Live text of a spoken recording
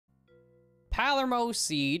Palermo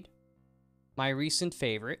seed, my recent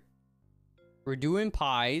favorite. We're doing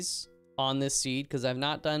pies on this seed because I've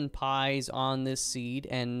not done pies on this seed,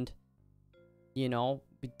 and you know,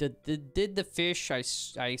 did the fish,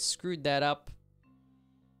 I screwed that up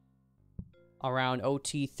around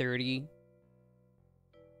OT 30.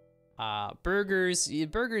 Burgers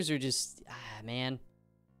are just man,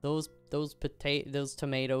 those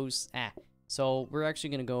tomatoes. So we're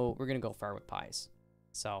gonna go far with pies.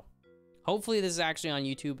 So hopefully this is actually on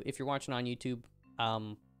YouTube. If you're watching on YouTube,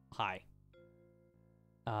 hi.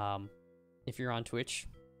 If you're on Twitch,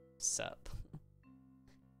 sup.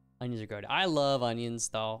 Onions are good. I love onions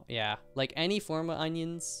though. Yeah, like any form of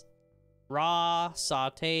onions. Raw,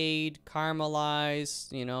 sauteed,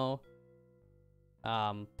 caramelized, you know.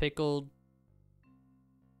 Pickled.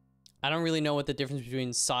 I don't really know what the difference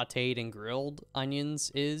between sauteed and grilled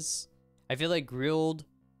onions is. I feel like grilled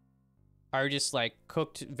are just like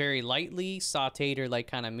cooked very lightly, sauteed are like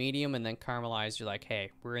kind of medium, and then caramelized you're like,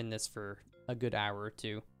 hey, we're in this for a good hour or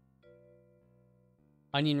two.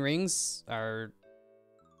 Onion rings are...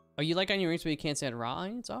 Oh, you like onion rings but you can't stand raw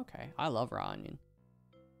onions? Okay, I love raw onion.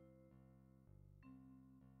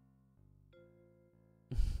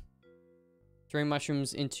 Throwing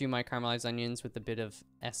mushrooms into my caramelized onions with a bit of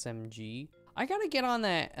SMG. I gotta get on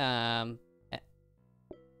that,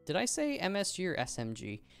 did I say MSG or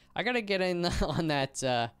SMG? I gotta get in on that,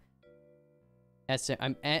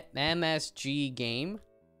 MSG game.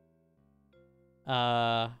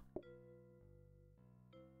 What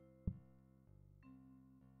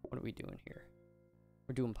are we doing here?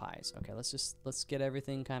 We're doing pies. Okay, let's get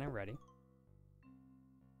everything kind of ready.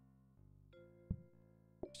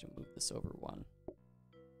 Just move this over one.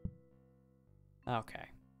 Okay.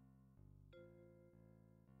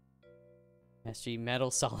 SG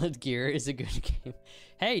Metal Solid Gear is a good game.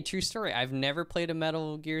 Hey, true story. I've never played a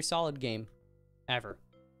Metal Gear Solid game. Ever.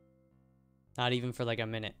 Not even for like a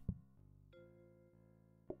minute.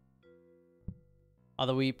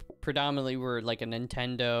 Although we predominantly were like a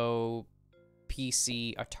Nintendo,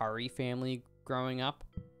 PC, Atari family growing up.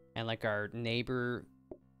 And like our neighbor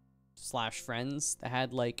 / friends that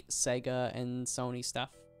had like Sega and Sony stuff.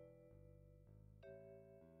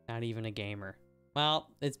 Not even a gamer. Well,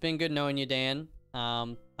 it's been good knowing you, Dan.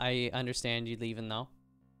 I understand you leaving though.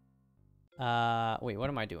 Wait, what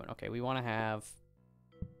am I doing? Okay, we want to have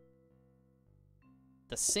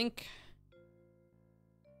the sink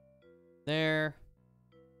there.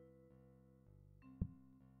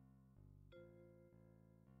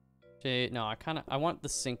 Okay, no, I want the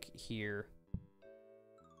sink here.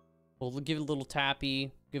 We'll give it a little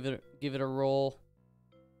tappy, give it a roll.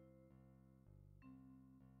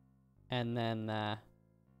 And then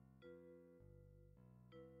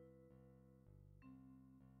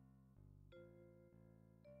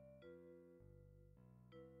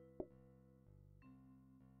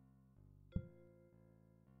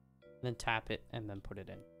tap it and then put it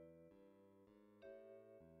in.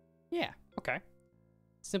 Yeah, okay.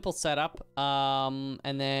 Simple setup.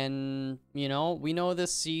 And then, you know, we know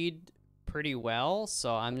this seed pretty well,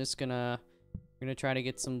 so I'm just we're gonna try to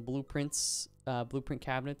get some blueprints, blueprint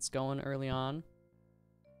cabinets going early on.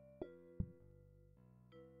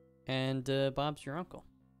 And Bob's your uncle.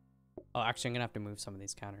 Oh, actually, I'm gonna have to move some of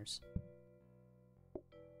these counters.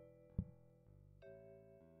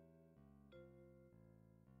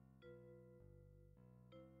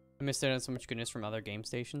 I missed out on so much goodness from other game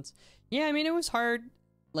stations. Yeah, I mean, it was hard.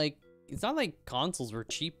 Like, it's not like consoles were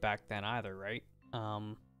cheap back then either, right?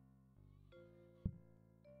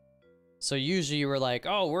 So usually you were like,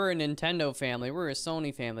 oh, we're a Nintendo family, we're a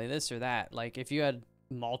Sony family, this or that. Like, if you had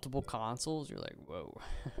multiple consoles, you're like, whoa.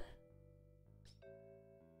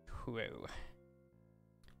 Whoa.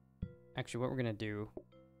 Actually, what we're gonna do...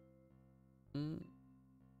 Yeah,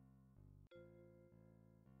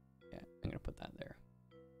 I'm gonna put that there.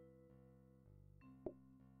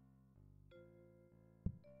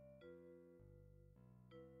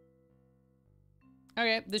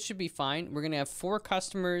 Okay, this should be fine. We're gonna have 4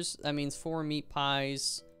 customers. That means 4 meat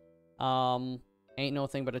pies. Ain't no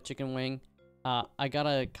thing but a chicken wing. I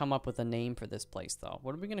gotta come up with a name for this place, though.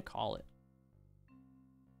 What are we gonna call it?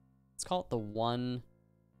 Let's call it the One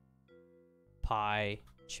Pie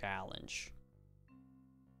Challenge.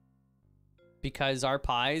 Because our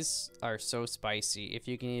pies are so spicy. If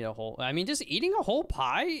you can eat a whole... I mean, just eating a whole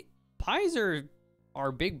pie... Pies are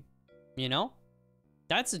big, you know?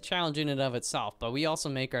 That's a challenge in and of itself, but we also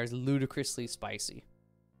make ours ludicrously spicy.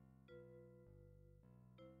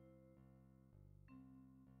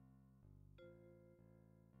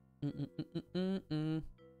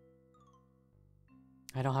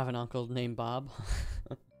 I don't have an uncle named Bob.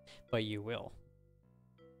 but you will.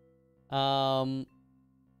 Was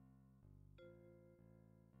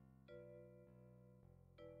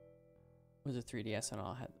it 3DS and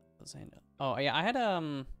all had those? Oh yeah, I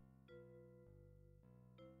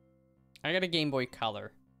got a Game Boy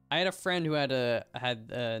Color. I had a friend who had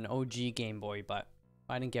an OG Game Boy, but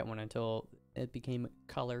I didn't get one until it became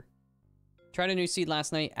color. Tried a new seed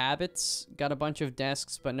last night. Abbott's got a bunch of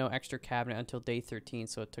desks, but no extra cabinet until day 13,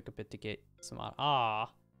 so it took a bit to get some out.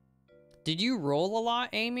 Ah. Did you roll a lot,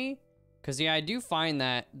 Amy? Because, yeah, I do find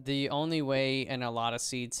that the only way in a lot of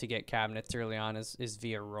seeds to get cabinets early on is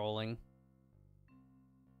via rolling.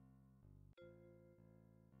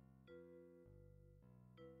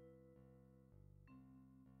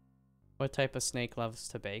 What type of snake loves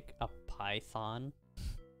to bake? A python?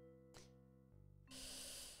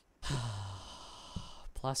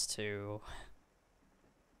 +2.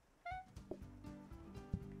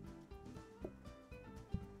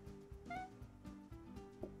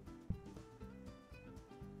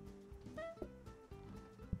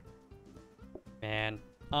 Man,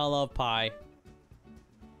 I love pie.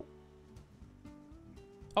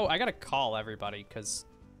 Oh, I gotta call everybody because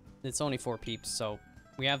it's only 4 peeps, so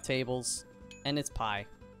we have tables and it's pie.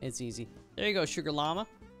 It's easy. There you go, Sugar Llama.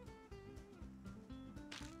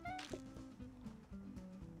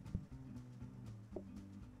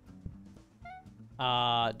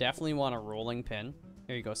 Definitely want a rolling pin.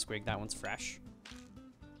 Here you go, Squig. That one's fresh.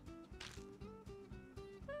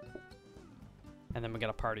 And then we got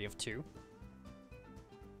a party of 2.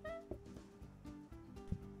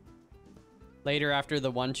 Later, after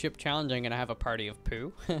the 1-chip challenge, I'm gonna have a party of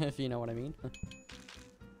poo, if you know what I mean.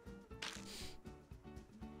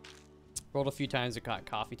 Rolled a few times, it got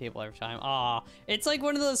coffee table every time. Aw, it's like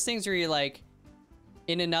one of those things where you're like,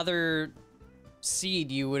 in another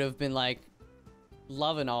seed, you would have been like,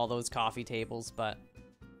 loving all those coffee tables, but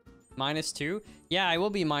 -2? Yeah, I will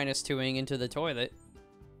be -2ing into the toilet.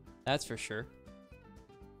 That's for sure.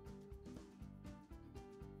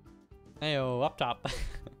 Heyo, up top.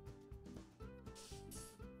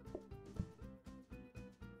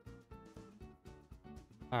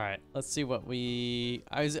 All right, let's see what we...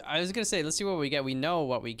 I was gonna say, let's see what we get. We know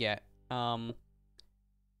what we get. We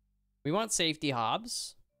want safety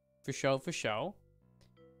hobs, for show.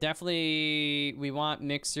 Definitely, we want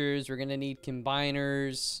mixers. We're gonna need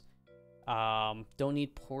combiners. Don't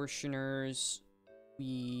need portioners.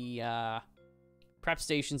 We prep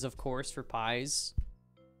stations, of course, for pies.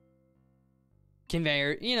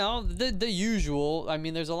 Conveyor, you know, the usual. I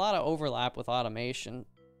mean, there's a lot of overlap with automation.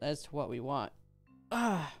 That's what we want.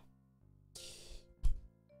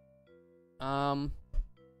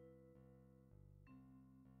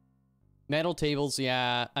 Metal tables,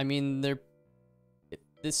 yeah. I mean, they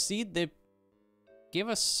give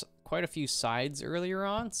us quite a few sides earlier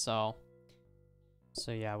on, so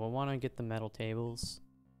yeah, we'll want to get the metal tables.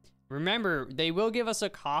 Remember, they will give us a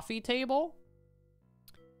coffee table,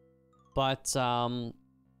 but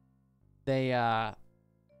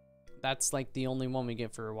that's like the only one we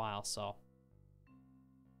get for a while, so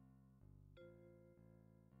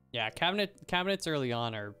yeah, cabinets early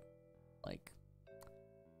on are like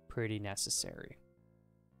pretty necessary.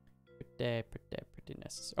 Pretty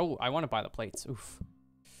necessary. Oh, I want to buy the plates. Oof.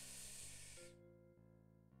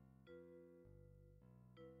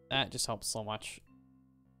 That just helps so much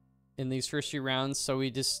in these first few rounds. So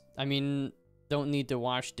we just, I mean, don't need to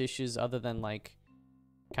wash dishes other than like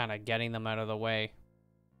kind of getting them out of the way.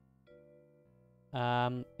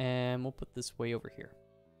 And we'll put this way over here.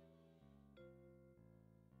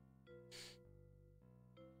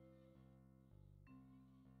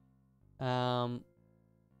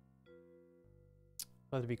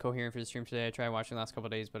 Glad to be coherent for the stream today. I tried watching the last couple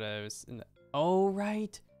of days, but I was in the... Oh,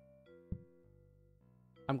 right.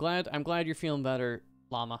 I'm glad you're feeling better,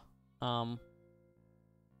 Llama.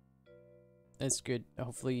 It's good.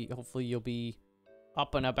 Hopefully you'll be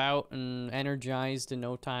up and about and energized in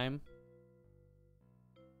no time.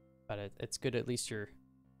 But it's good at least you're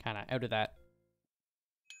kind of out of that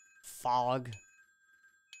fog.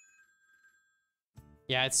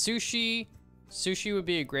 Yeah, it's sushi. Sushi would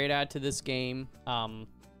be a great add to this game.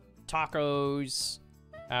 Tacos.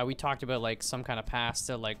 We talked about like some kind of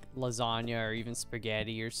pasta, like lasagna or even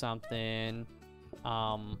spaghetti or something.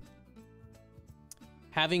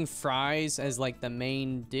 Having fries as like the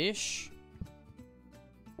main dish.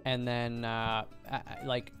 And then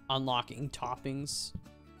like unlocking toppings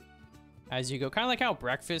as you go. Kind of like how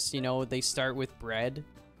breakfast, you know, they start with bread.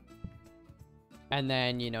 And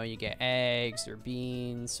then, you know, you get eggs or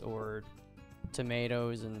beans or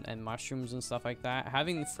tomatoes and mushrooms and stuff like that.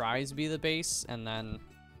 Having the fries be the base and then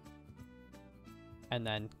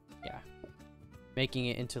yeah, making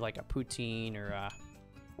it into like a poutine or a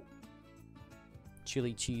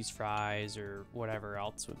chili cheese fries or whatever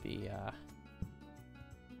else would be,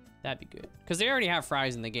 that'd be good. Because they already have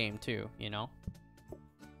fries in the game too, you know?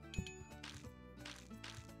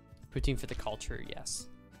 Poutine for the culture, yes.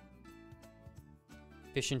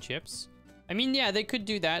 Fish and chips. I mean, yeah, they could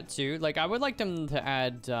do that too. Like, I would like them to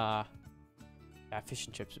add, yeah, fish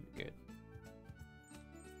and chips would be good.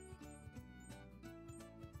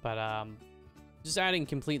 But, just adding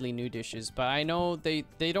completely new dishes. But I know they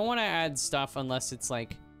don't want to add stuff unless it's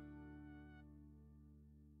like,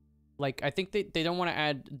 I think they don't want to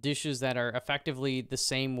add dishes that are effectively the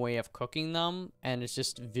same way of cooking them, and it's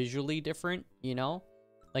just visually different, you know?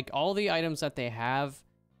 Like, all the items that they have,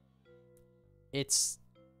 it's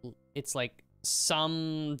like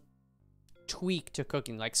some tweak to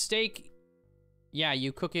cooking. Like steak, yeah,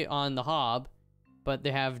 you cook it on the hob, but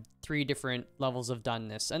they have 3 different levels of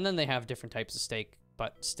doneness, and then they have different types of steak,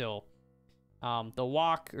 but still. The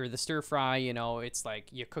wok or the stir fry, you know, it's like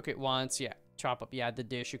you cook it once, yeah, chop up, you add the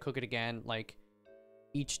dish, you cook it again. Like,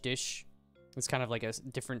 each dish is kind of like a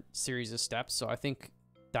different series of steps, so I think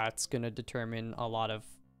that's gonna determine a lot of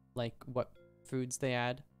like what foods they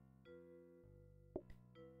add.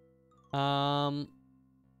 Gonna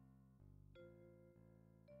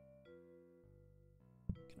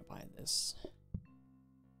buy this.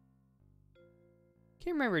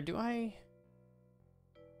 Can't remember, do I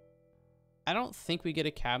don't think we get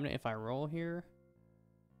a cabinet if I roll here.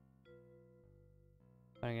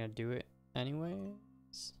 I'm gonna do it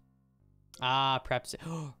anyways. Ah, preps.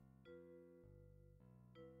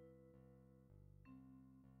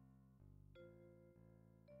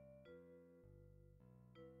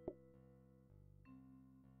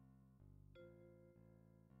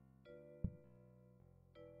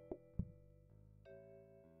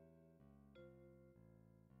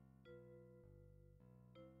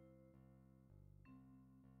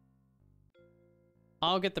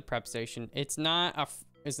 I'll get the prep station. It's not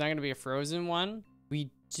gonna be a frozen one. We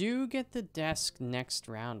do get the desk next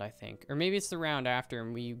round, I think. Or maybe it's the round after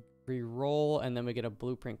and we re-roll and then we get a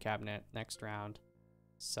blueprint cabinet next round.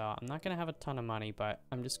 So I'm not gonna have a ton of money, but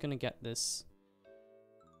I'm just gonna get this.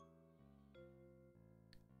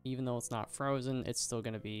 Even though it's not frozen, it's still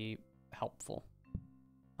gonna be helpful.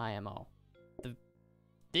 IMO.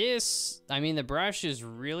 I mean, the brush is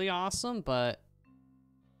really awesome, but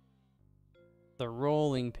the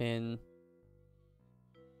rolling pin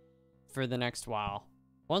for the next while.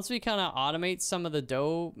 Once we kind of automate some of the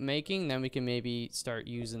dough making, then we can maybe start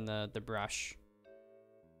using the brush.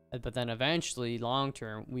 But then eventually, long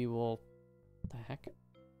term, we will, what the heck?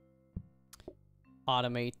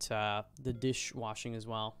 Automate the dishwashing as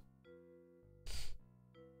well.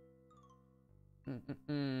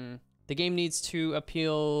 The game needs to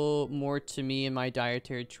appeal more to me and my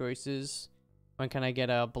dietary choices. When can I get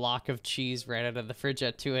a block of cheese right out of the fridge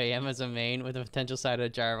at 2 a.m. as a main with a potential side of a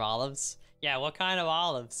jar of olives? Yeah, what kind of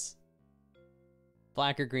olives?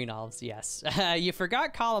 Black or green olives, yes. You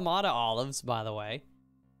forgot Kalamata olives, by the way.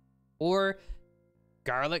 Or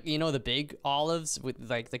garlic, you know, the big olives with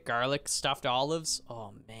like the garlic stuffed olives?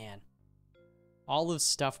 Oh, man. Olives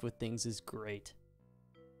stuffed with things is great.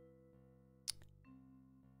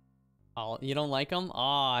 You don't like them?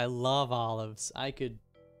 Oh, I love olives. I could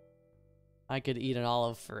eat an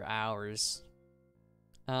olive for hours.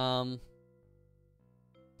 Okay,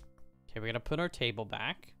 we're gonna put our table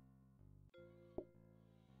back.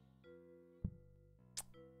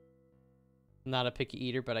 I'm not a picky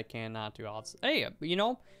eater, but I cannot do olives. Hey, you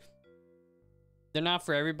know, they're not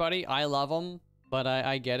for everybody. I love them, but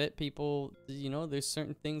I get it. People, you know, there's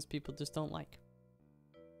certain things people just don't like.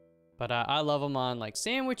 But I love them on like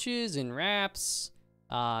sandwiches and wraps,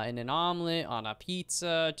 in an omelet, on a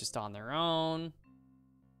pizza, just on their own.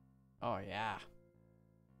 Oh yeah.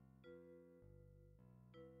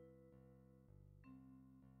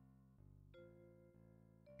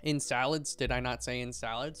 In salads, did I not say in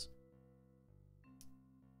salads?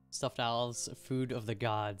 Stuffed olives, food of the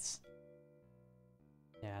gods.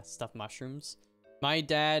 Yeah, stuffed mushrooms. My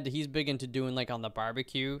dad, he's big into doing like on the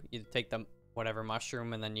barbecue. You take the whatever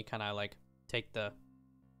mushroom and then you kind of like take the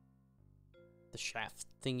shaft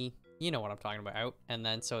thingy. You know what I'm talking about out. And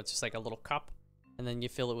then so it's just like a little cup. And then you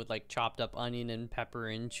fill it with like chopped up onion and pepper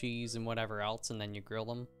and cheese and whatever else. And then you grill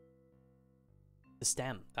them. The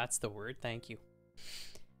stem. That's the word. Thank you.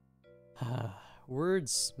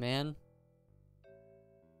 Words, man.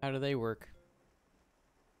 How do they work?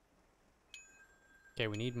 Okay,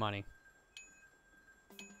 we need money.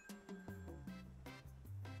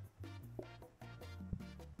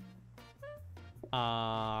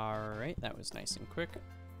 Alright, that was nice and quick.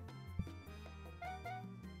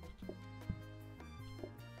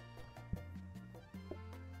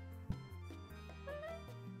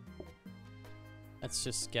 Let's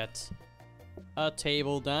just get a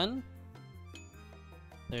table done.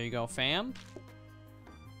 There you go, fam.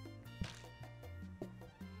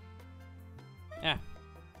 Yeah.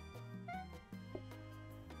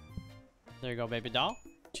 There you go, baby doll.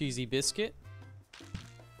 Cheesy biscuit.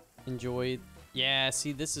 Enjoy. Yeah,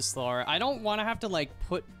 see, this is slower. I don't want to have to, like,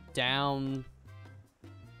 put down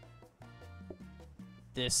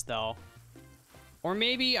this, though. Or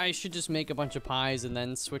maybe I should just make a bunch of pies and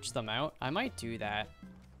then switch them out. I might do that.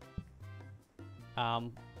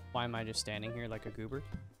 Why am I just standing here like a goober?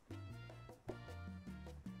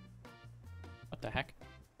 What the heck?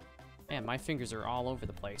 Man, my fingers are all over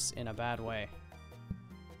the place in a bad way.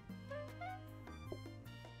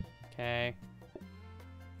 Okay.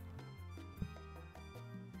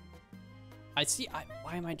 I see.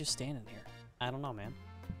 Why am I just standing here? I don't know, man.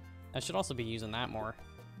 I should also be using that more.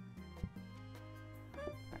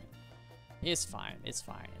 Alright. It's fine. It's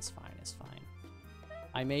fine. It's fine. It's fine.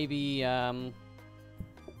 I may be,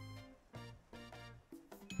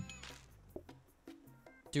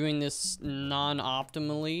 doing this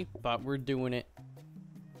non-optimally, but we're doing it.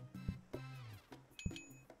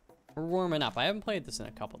 We're warming up. I haven't played this in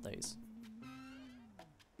a couple days.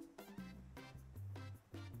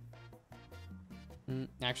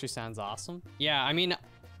 Actually sounds awesome. Yeah, I mean,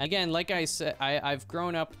 again, like I said, I've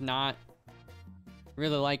grown up not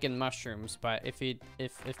really liking mushrooms, but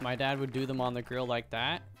if my dad would do them on the grill like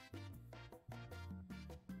that,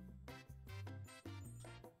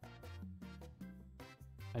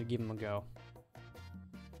 I'd give them a go.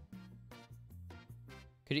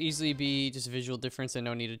 Could easily be just visual difference and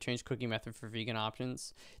no need to change cooking method for vegan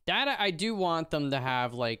options. That I do want them to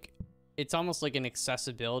have, like, it's almost like an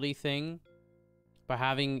accessibility thing. But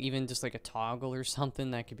having even just like a toggle or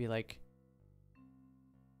something that could be like,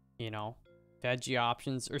 you know, veggie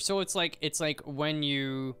options. Or so it's like when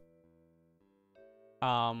you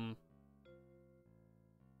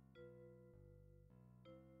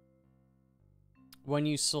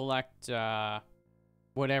select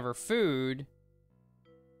whatever food,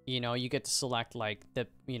 you know, you get to select like the,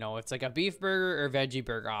 you know, it's like a beef burger or veggie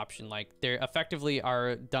burger option. Like they're effectively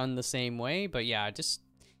are done the same way, but yeah, just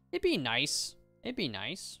it'd be nice. It'd be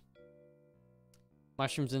nice.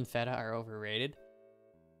 Mushrooms and feta are overrated.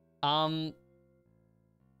 Those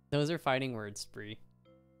are fighting words, Bree.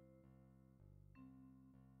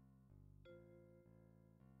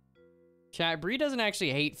 Chat, Bree doesn't actually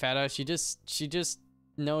hate feta. She just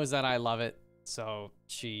knows that I love it. So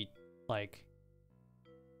she, like,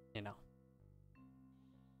 you know.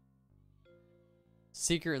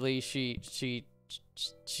 Secretly, she's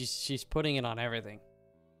putting it on everything.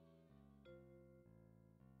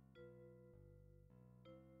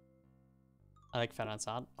 I like feta and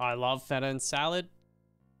salad. I love feta and salad.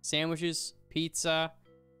 Sandwiches, pizza.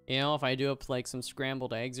 You know, if I do up like some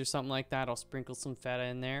scrambled eggs or something like that, I'll sprinkle some feta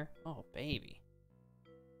in there. Oh, baby.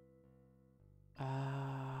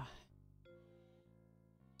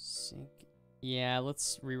 Yeah,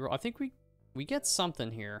 let's reroll. I think we get something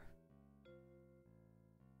here.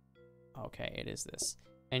 Okay, it is this.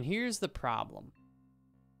 And here's the problem.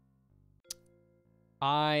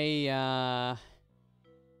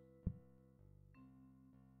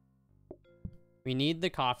 We need the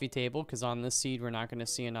coffee table, because on this seed, we're not going to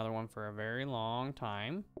see another one for a very long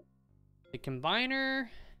time. The combiner.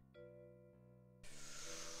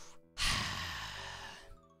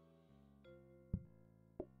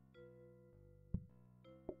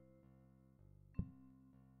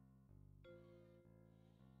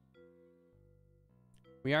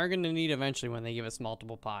 We are going to need eventually when they give us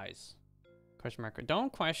multiple pies. Question mark.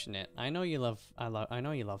 Don't question it. I know you love, I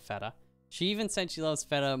know you love feta. She even said she loves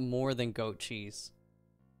feta more than goat cheese.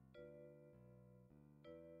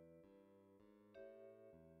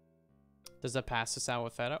 Does that pasta salad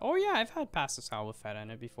with feta? Oh yeah, I've had pasta salad with feta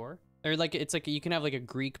in it before. Or like, it's like, you can have like a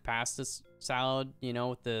Greek pasta salad, you know,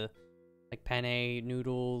 with the like penne,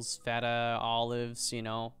 noodles, feta, olives, you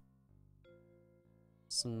know.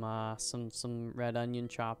 Some red onion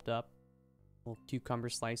chopped up. Little cucumber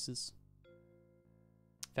slices.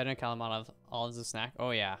 Feta and calamari olives a snack.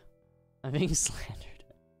 Oh yeah. I'm being slandered.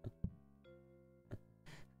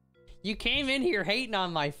 You came in here hating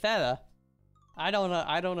on my feta. I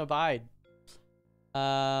don't abide.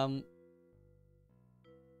 I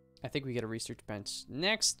think we get a research bench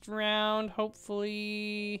next round,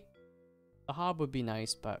 hopefully. The hob would be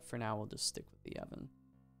nice, but for now we'll just stick with the oven.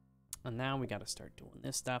 And now we gotta start doing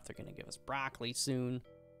this stuff. They're gonna give us broccoli soon.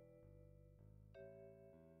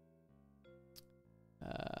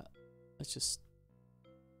 Let's just...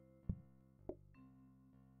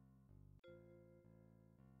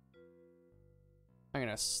 I'm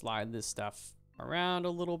gonna slide this stuff around a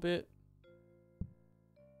little bit.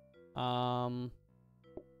 I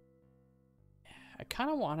kind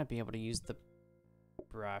of want to be able to use the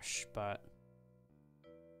brush, but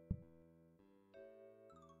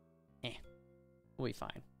we'll be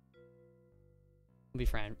fine. We'll be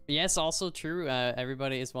fine. Yes, also true.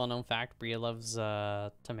 Everybody is well-known fact. Bria loves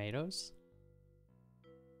tomatoes.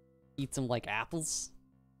 Eats them like apples.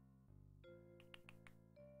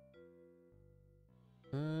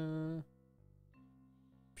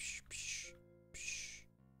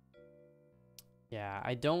 Yeah,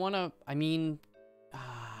 I don't want to. I mean,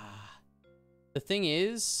 the thing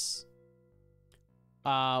is,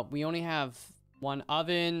 we only have one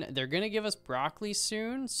oven. They're gonna give us broccoli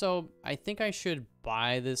soon, so I think I should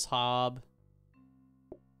buy this hob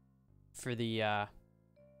for the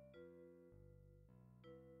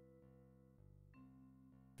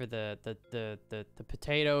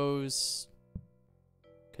potatoes,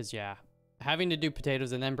 because yeah, having to do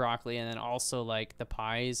potatoes and then broccoli and then also like the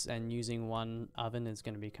pies and using one oven is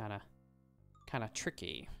gonna be kind of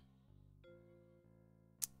tricky.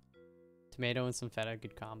 Tomato and some feta,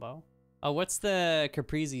 good combo. Oh, what's the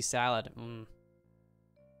caprese salad?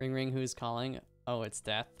 Ring ring, who's calling? Oh, it's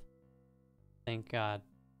Death. Thank God.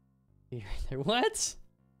 You're right there. What?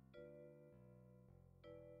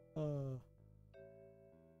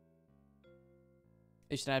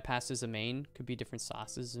 You should add pasta as a main. Could be different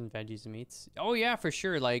sauces and veggies and meats. Oh yeah, for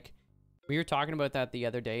sure. Like, we were talking about that the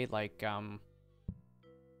other day. Like,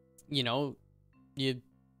 you know, you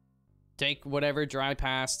take whatever dry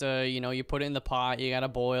pasta, you know, you put it in the pot, you gotta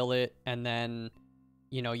boil it, and then,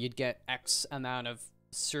 you know, you'd get X amount of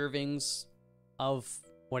servings of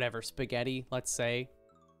whatever spaghetti, let's say,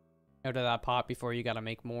 out of that pot before you gotta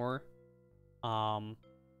make more. And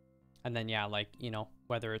then, yeah, like, you know,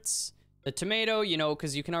 whether it's the tomato, you know,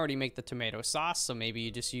 because you can already make the tomato sauce, so maybe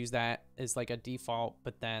you just use that as like a default,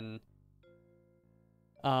 but then,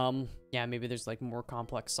 yeah, maybe there's like more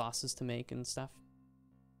complex sauces to make and stuff.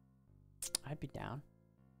 I'd be down.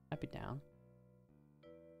 I'd be down.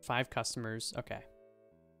 5 customers. Okay.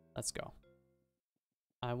 Let's go.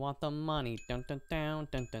 I want the money. Dun dun down.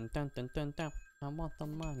 Dun dun dun dun dun down. I want the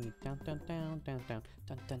money. Dun dun down. Dun dun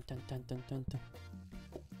dun dun dun dun dun dun dun.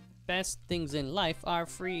 Best things in life are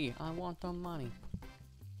free. I want the money.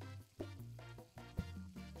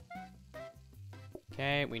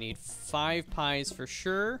 Okay, we need 5 pies for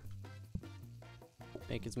sure.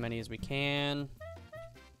 Make as many as we can.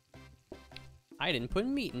 I didn't put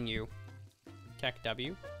meat in you. Tech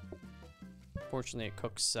W. Fortunately, it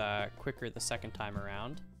cooks quicker the second time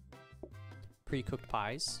around. Pre-cooked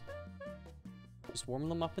pies. Just warm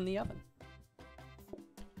them up in the oven.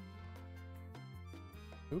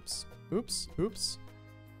 Oops. Oops. Oops.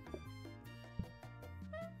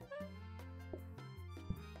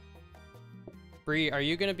 Bree, are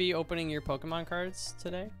you going to be opening your Pokemon cards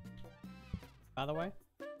today? By the way?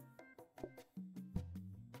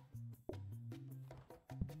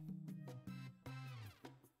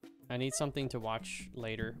 I need something to watch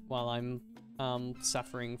later while I'm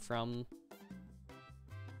suffering from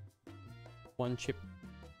one chip.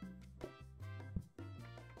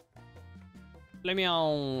 Let me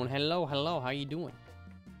on. Hello, hello. How you doing?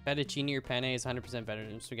 Fettuccine or penne is 100% better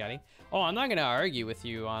than spaghetti. Oh, I'm not gonna argue with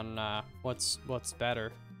you on what's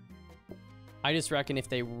better. I just reckon if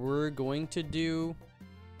they were going to do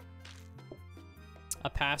a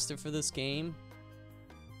pasta for this game,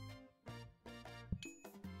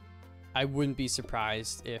 I wouldn't be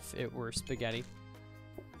surprised if it were spaghetti.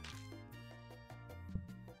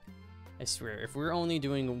 I swear, if we're only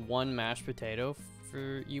doing one mashed potato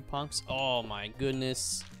for you punks, oh my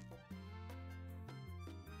goodness.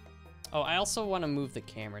 Oh, I also want to move the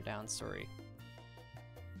camera down, sorry.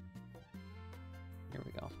 Here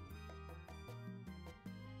we go.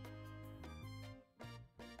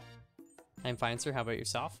 I'm fine, sir. How about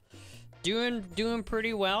yourself? Doing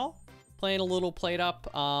pretty well. Playing a little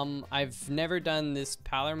PlateUp. I've never done this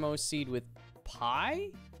Palermo seed with pie,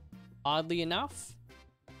 oddly enough.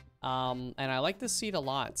 And I like this seed a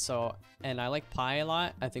lot, so, and I like pie a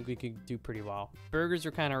lot. I think we could do pretty well. Burgers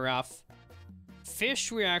are kind of rough.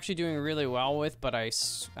 Fish we're actually doing really well with, but I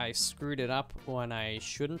screwed it up when I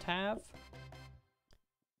shouldn't have.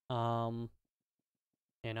 You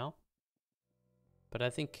know? But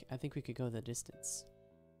I think we could go the distance.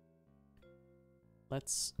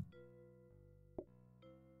 Let's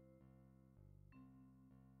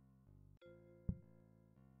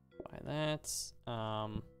buy that.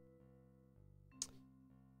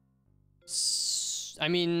 I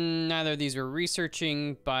mean, neither of these were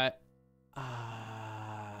researching, but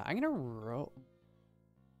I'm gonna roll.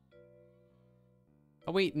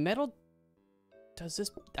 Oh wait, metal. Does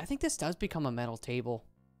this... I think this does become a metal table.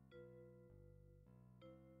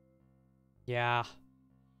 Yeah.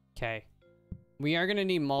 Okay. We are going to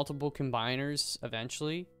need multiple combiners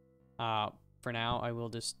eventually. For now, I will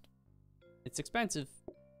just... It's expensive.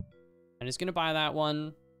 I'm just going to buy that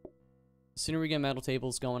one. The sooner we get metal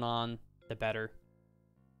tables going on, the better.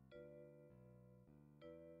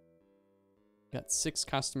 Got 6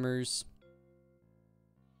 customers.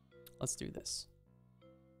 Let's do this.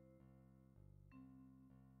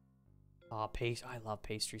 Oh, I love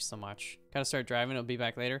pastries so much. Gotta start driving. I'll be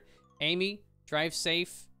back later. Amy, drive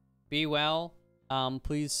safe. Be well.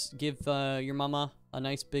 Please give your mama a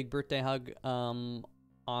nice big birthday hug on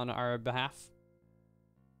our behalf.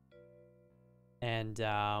 And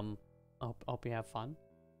hope you have fun.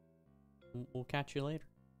 We'll catch you later.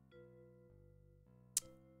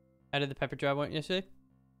 How did the pepper job went yesterday?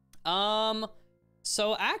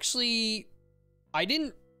 So actually,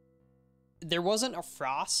 there wasn't a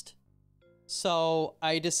frost. So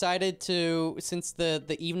I decided to, since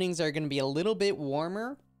the evenings are going to be a little bit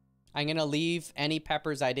warmer, I'm going to leave any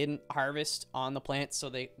peppers I didn't harvest on the plant so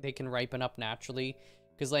they can ripen up naturally.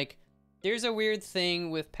 Because, like, there's a weird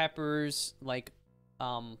thing with peppers, like,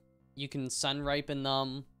 you can sun ripen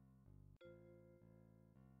them.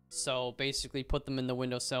 So basically put them in the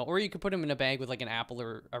windowsill, or you could put them in a bag with like an apple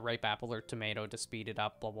or a ripe apple or tomato to speed it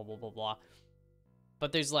up, blah, blah, blah, blah, blah.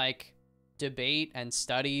 But there's like debate and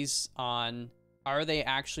studies on, are they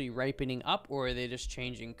actually ripening up or are they just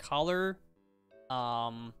changing color?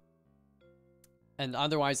 And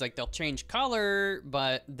otherwise, like, they'll change color,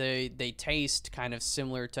 but they taste kind of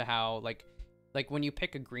similar to how, like when you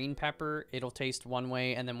pick a green pepper, it'll taste one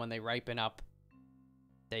way, and then when they ripen up,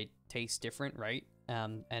 they taste different, right?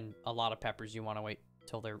 And a lot of peppers, you want to wait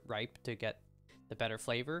till they're ripe to get the better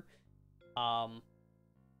flavor.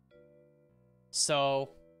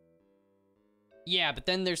 So, yeah, but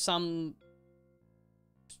then there's some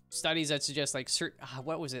studies that suggest, like,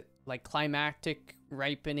 what was it? Like, climactic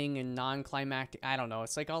ripening and non-climactic. I don't know.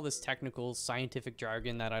 It's like all this technical scientific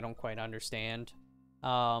jargon that I don't quite understand.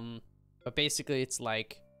 But basically, it's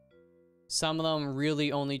like some of them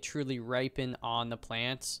really only truly ripen on the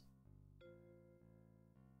plant.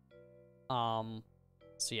 So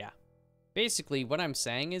yeah, basically what I'm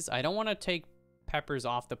saying is I don't want to take peppers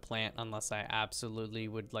off the plant unless I absolutely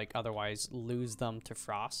would, like, otherwise lose them to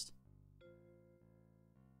frost.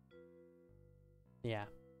 Yeah,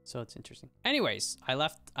 so it's interesting. Anyways, I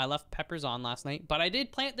left peppers on last night, but I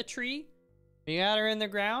did plant the tree. We got her in the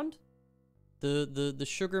ground. The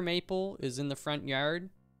sugar maple is in the front yard,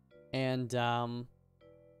 and I'm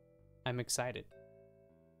excited.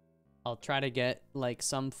 I'll try to get, like,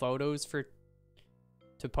 some photos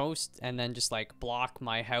to post, and then just, like, block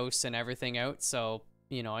my house and everything out, so,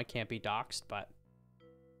 you know, I can't be doxxed, but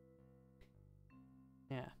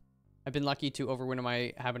yeah. I've been lucky to overwinter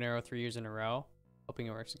my habanero 3 years in a row. Hoping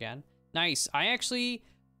it works again. Nice. I actually,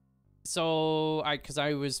 because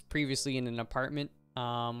I was previously in an apartment,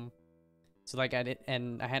 so, like, I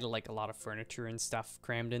had, like, a lot of furniture and stuff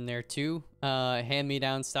crammed in there too,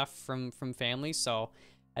 hand-me-down stuff from family, so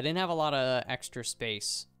I didn't have a lot of extra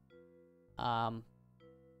space.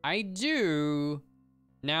 I do,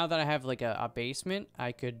 now that I have, like, a basement,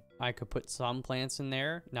 I could put some plants in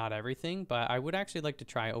there, not everything, but I would actually like to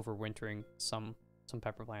try overwintering some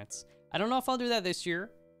pepper plants. I don't know if I'll do that this year,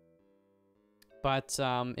 but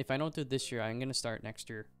if I don't do it this year, I'm gonna start next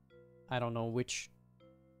year. I don't know which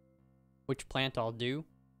plant I'll do.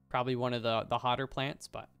 Probably one of the hotter plants,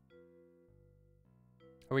 but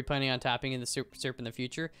are we planning on tapping in the syrup in the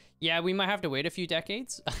future? Yeah, we might have to wait a few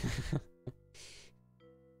decades.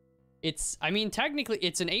 I mean, technically,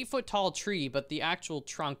 it's an 8-foot tall tree, but the actual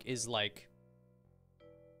trunk is, like,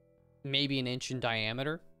 maybe an inch in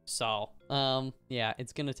diameter. So, yeah,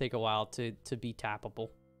 it's gonna take a while to be tappable.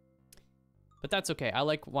 But that's okay. I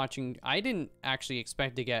like watching. I didn't actually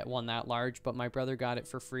expect to get one that large, but my brother got it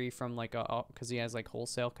for free from, like, because he has, like,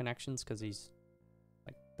 wholesale connections, because he's,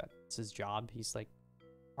 like, that's his job. He's, like,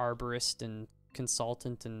 arborist and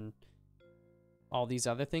consultant and all these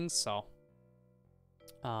other things, so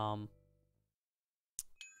but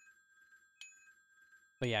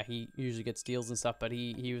yeah, he usually gets deals and stuff, but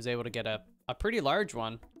he was able to get a pretty large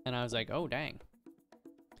one, and I was like, oh dang.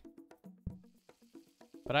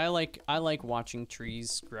 But I like watching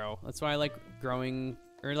trees grow. That's why I like growing,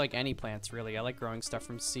 or like any plants really. I like growing stuff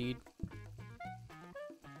from seed.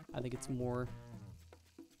 I think it's more,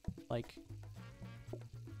 like,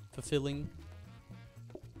 fulfilling.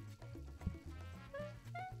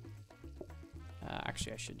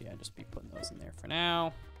 Actually, I should, yeah, just be putting those in there for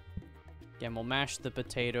now. Again, we'll mash the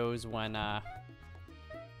potatoes when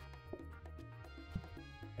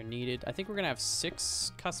needed. I think we're gonna have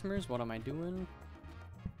 6 customers. What am I doing?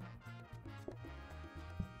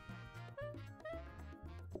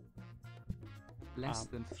 Less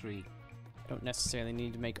than 3. I don't necessarily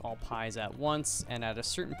need to make all pies at once, and at a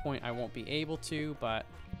certain point I won't be able to, but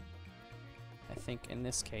I think in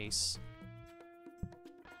this case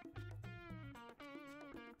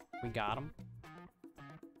we got them.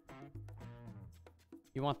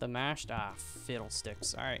 You want the mashed? Ah,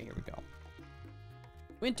 fiddlesticks. All right, here we go.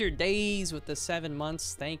 Winter days with the 7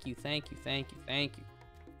 months. Thank you, thank you, thank you, thank you.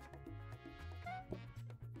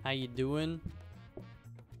 How you doing?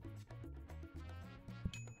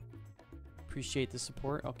 Appreciate the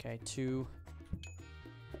support. Okay, two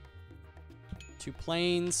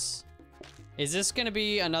planes. Is this gonna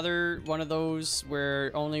be another one of those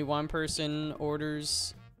where only one person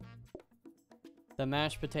orders the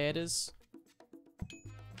mashed potatoes?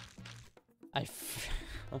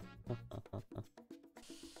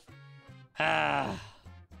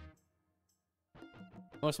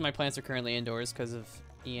 Most of my plants are currently indoors because of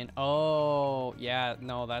Ian. Oh, yeah,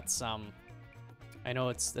 no, that's I know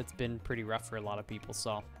that's been pretty rough for a lot of people,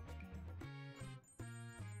 so.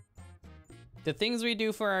 The things we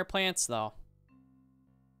do for our plants, though.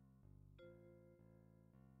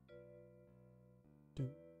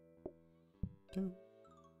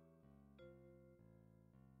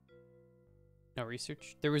 No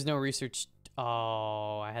research? There was no research.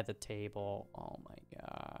 Oh, I had the table. Oh my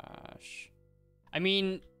gosh. I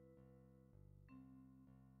mean,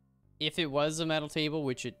 if it was a metal table,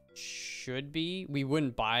 which it should be, we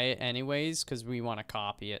wouldn't buy it anyways because we want to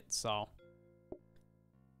copy it, so.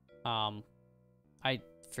 I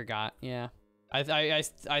forgot, yeah. I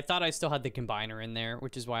thought I still had the combiner in there,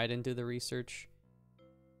 which is why I didn't do the research.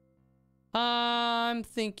 I'm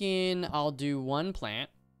thinking I'll do one plant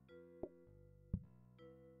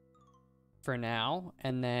for now,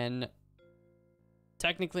 and then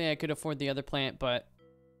technically I could afford the other plant, but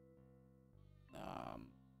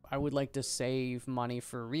I would like to save money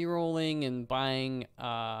for re-rolling and buying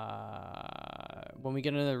when we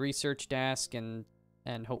get another research desk and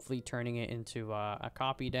hopefully turning it into a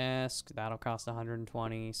copy desk. That'll cost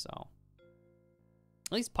 120, so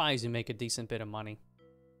at least pies you make a decent bit of money.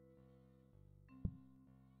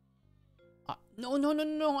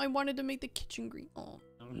 No, I wanted to make the kitchen green. Oh.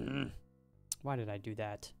 Why did I do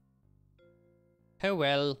that? Oh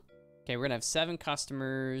well. Okay, we're gonna have 7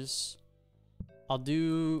 customers. I'll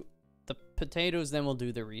do the potatoes, then we'll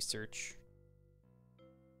do the research.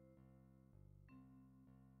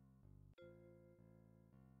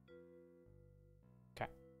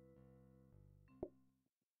 Okay.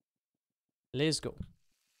 Let's go.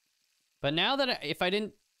 But now that if I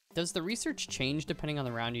didn't, does the research change depending on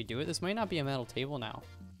the round you do it? This might not be a metal table now.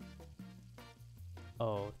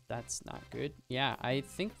 Oh, that's not good. Yeah, I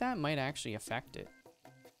think that might actually affect it.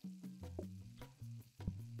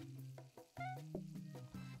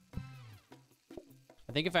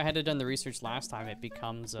 I think if I had done the research last time, it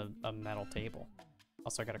becomes a metal table.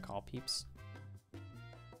 Also, I gotta call peeps.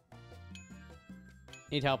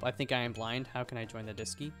 Need help? I think I am blind. How can I join the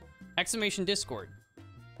Disky? Exclamation Discord.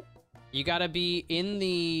 You gotta be in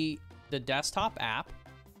the desktop app.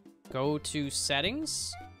 Go to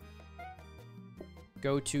settings.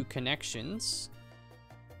 Go to connections.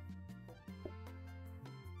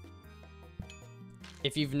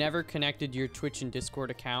 If you've never connected your Twitch and Discord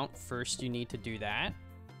account, first you need to do that.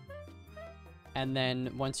 And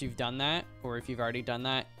then once you've done that, or if you've already done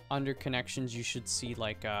that, under connections, you should see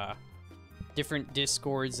like different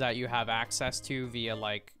Discords that you have access to via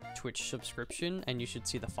like Twitch subscription, and you should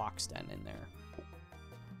see the Fox Den in there.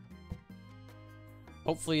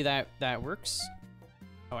 Hopefully that works.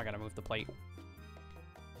 Oh, I gotta move the plate.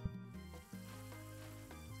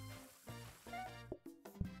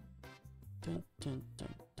 Dun, dun,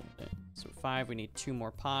 dun, dun, dun. So 5, we need 2 more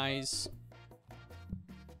pies.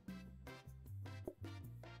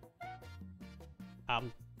 I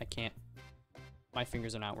can't. My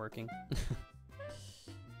fingers are not working.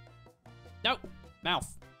 No!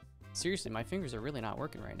 Mouth! Seriously, my fingers are really not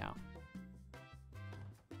working right now.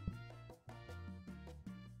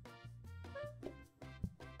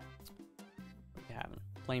 What you having?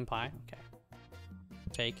 Plain pie? Okay.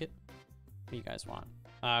 Take it. What do you guys want?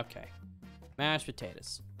 Okay. Mashed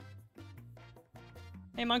potatoes.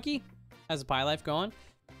 Hey, monkey. How's the pie life going?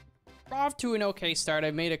 Off to an okay start.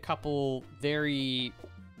 I've made a couple very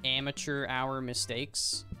amateur hour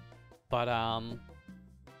mistakes, but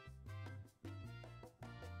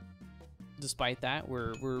despite that,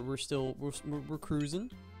 we're still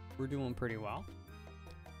cruising. We're doing pretty well.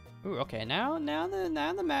 Ooh, okay. Now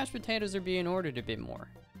the mashed potatoes are being ordered a bit more.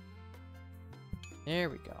 There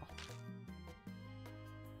we go.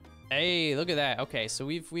 Hey, look at that. Okay, so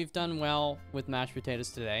we've done well with mashed potatoes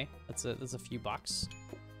today. That's a few bucks.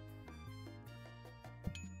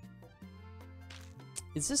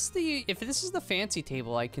 Is this the, if this is the fancy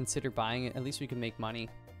table, I'd consider buying it. At least we can make money.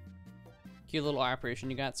 Cute little operation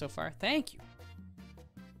you got so far. Thank you.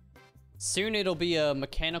 Soon it'll be a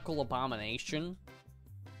mechanical abomination.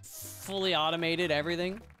 Fully automated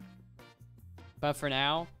everything. But for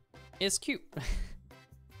now, it's cute.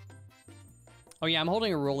 Oh yeah, I'm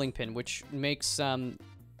holding a rolling pin, which makes it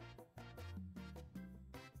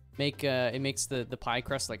makes the pie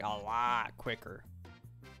crust like a lot quicker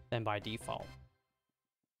than by default.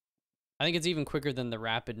 I think it's even quicker than the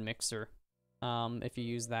rapid mixer, if you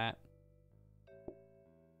use that.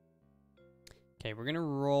 Okay, we're gonna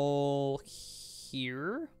roll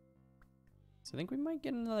here. So I think we might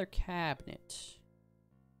get another cabinet.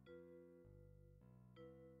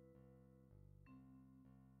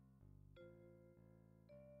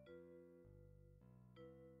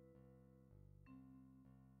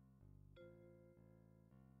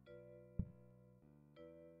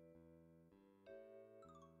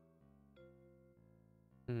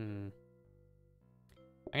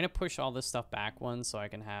 I'm gonna push all this stuff back one so I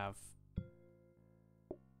can have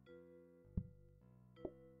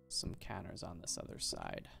some counters on this other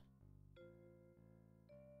side.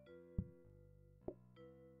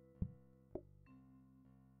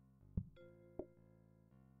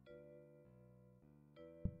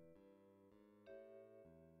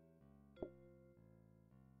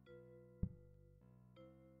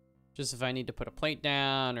 Just if I need to put a plate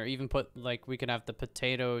down, or even put, like, we could have the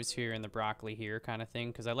potatoes here and the broccoli here kind of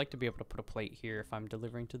thing, because I like to be able to put a plate here if I'm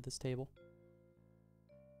delivering to this table.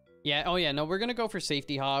 Yeah, oh yeah, no, we're gonna go for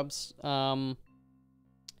safety hobs,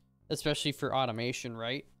 especially for automation,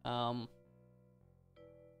 right?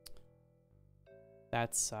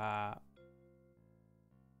 That's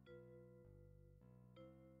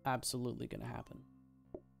absolutely gonna happen.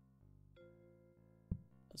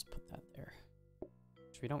 Let's put that there.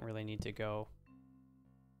 We don't really need to go.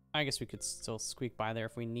 I guess we could still squeak by there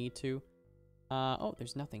if we need to. Oh,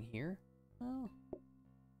 there's nothing here. Oh.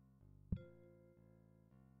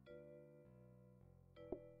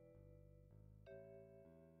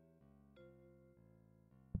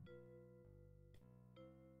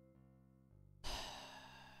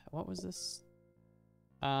 What was this?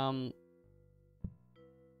 Fancy.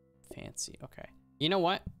 Okay. You know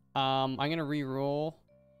what? I'm gonna re-roll.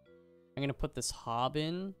 I'm gonna put this hob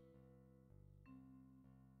in.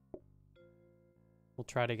 We'll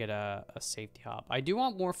try to get a safety hob. I do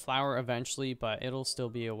want more flour eventually, but it'll still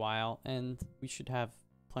be a while, and we should have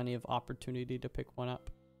plenty of opportunity to pick one up.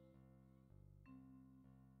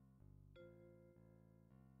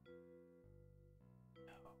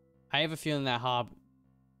 I have a feeling that hob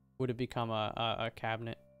would have become a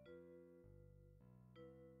cabinet,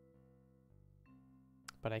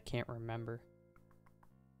 but I can't remember.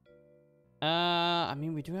 I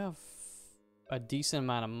mean, we do have a decent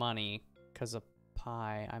amount of money because of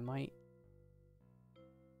pie. I might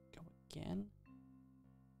go again.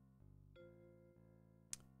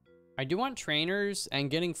 I do want trainers, and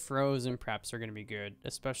getting frozen preps are going to be good,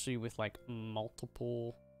 especially with like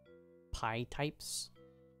multiple pie types.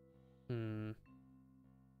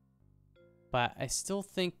 But I still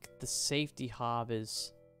think the safety hob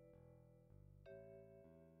is...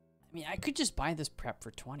 I mean, I could just buy this prep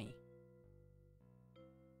for 20.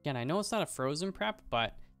 Again, I know it's not a frozen prep,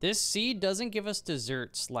 but this seed doesn't give us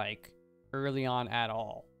desserts like early on at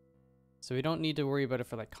all. So we don't need to worry about it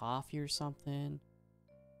for like coffee or something.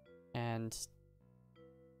 And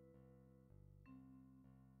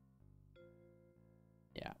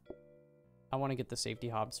yeah, I want to get the safety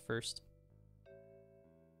hobs first.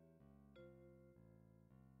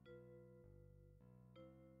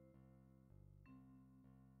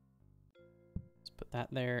 Let's put that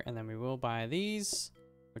there, and then we will buy these,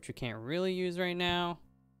 which we can't really use right now,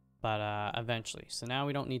 but eventually. So now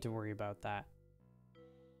we don't need to worry about that,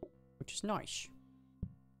 which is nice.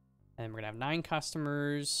 And then we're gonna have 9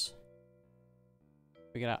 customers.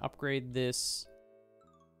 We gotta upgrade this.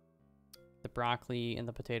 The broccoli and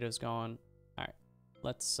the potatoes going. All right,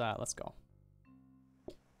 let's go.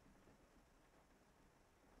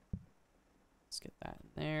 Let's get that in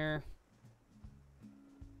there.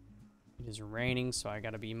 It is raining, so I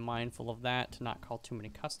gotta be mindful of that to not call too many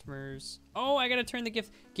customers. Oh, I gotta turn the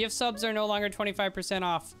gift subs are no longer 25%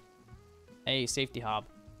 off. Hey, safety hob.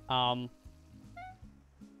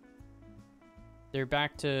 They're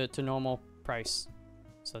back to normal price.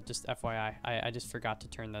 So just FYI, I just forgot to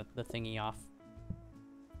turn the thingy off.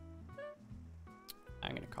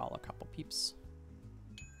 I'm gonna call a couple peeps.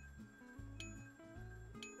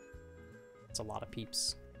 It's a lot of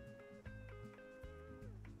peeps.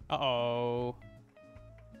 Uh-oh.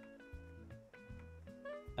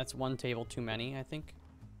 That's one table too many, I think.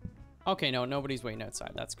 Okay, no, nobody's waiting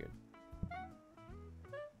outside. That's good.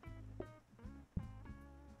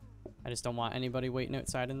 I just don't want anybody waiting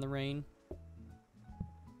outside in the rain.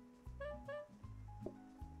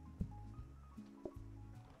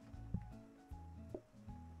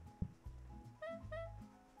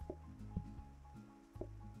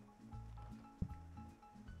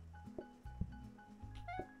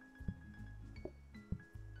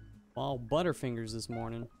 Well, Butterfingers this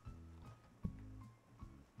morning.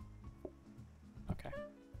 Okay.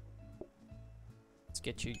 Let's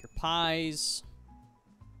get you your pies.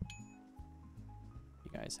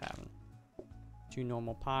 You guys having 2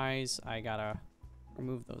 normal pies. I gotta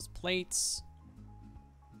remove those plates.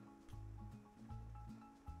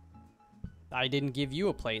 I didn't give you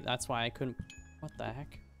a plate. That's why I couldn't. What the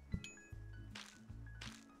heck?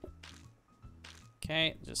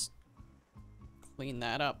 Okay, just clean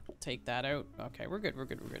that up. Take that out. Okay, we're good. We're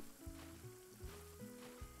good. We're good.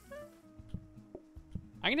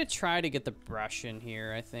 I'm gonna try to get the brush in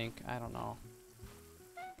here, I think. I don't know.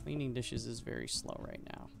 Cleaning dishes is very slow right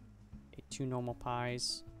now. Okay, 2 normal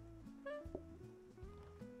pies.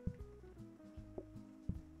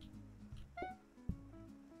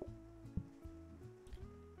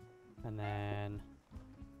 And then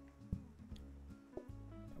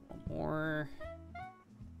one more.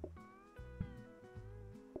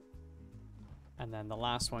 And then the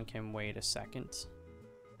last one can wait a second.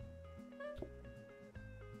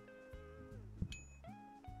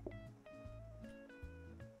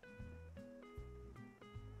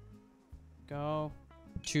 Go.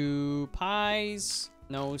 2 pies,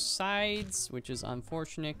 no sides, which is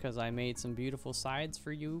unfortunate because I made some beautiful sides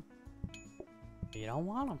for you. But you don't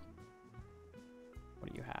want them.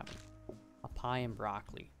 What are you having? A pie and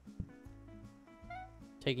broccoli.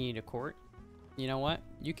 Taking you to court? You know what?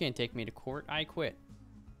 You can't take me to court. I quit.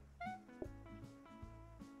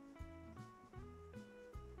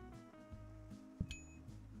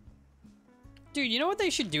 Dude, you know what they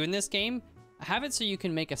should do in this game? Have it so you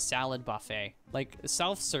can make a salad buffet. Like,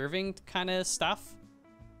 self-serving kind of stuff.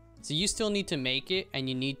 So you still need to make it, and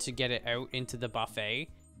you need to get it out into the buffet.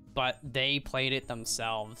 But they played it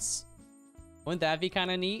themselves. Wouldn't that be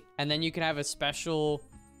kind of neat? And then you can have a special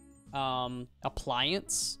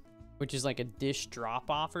appliance, which is like a dish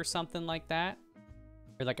drop-off or something like that.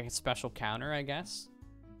 Or like a special counter, I guess.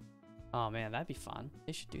 Oh man, that'd be fun.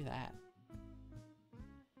 They should do that.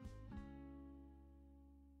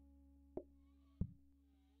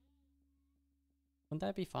 Wouldn't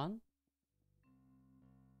that be fun?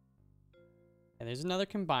 And there's another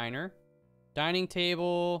combiner. Dining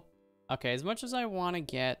table. Okay, as much as I want to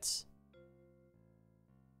get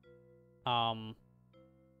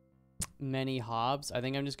many hobs, I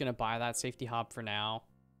think I'm just gonna buy that safety hob for now.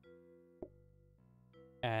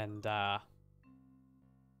 And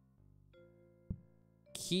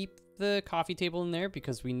keep the coffee table in there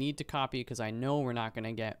because we need to copy, because I know we're not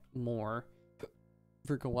gonna get more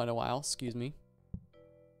for quite a while. Excuse me.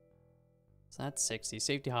 So that's 60.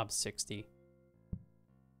 Safety hob's 60.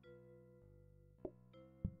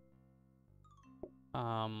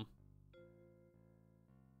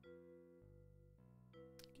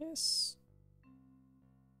 Guess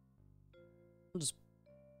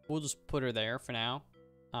we'll just put her there for now.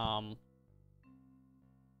 I'll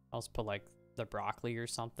just put like the broccoli or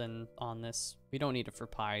something on this. We don't need it for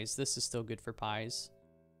pies. This is still good for pies.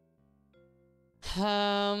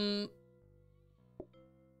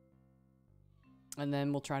 And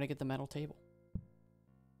then we'll try to get the metal table.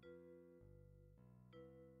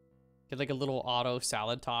 Get like a little auto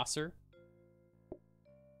salad tosser.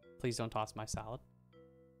 Please don't toss my salad.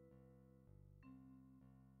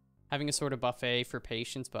 Having a sort of buffet for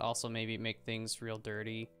patients, but also maybe make things real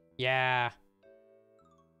dirty. Yeah.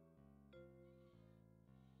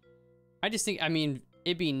 I just think, I mean,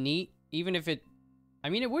 it'd be neat, even if it, I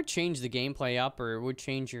mean, it would change the gameplay up, or it would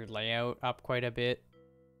change your layout up quite a bit.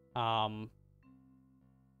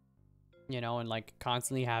 You know, and like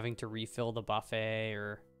constantly having to refill the buffet,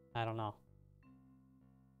 or I don't know.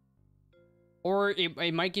 Or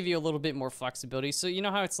it might give you a little bit more flexibility. So you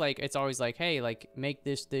know how it's like, it's always like, hey, like make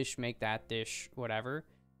this dish, make that dish, whatever.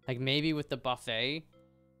 Like maybe with the buffet,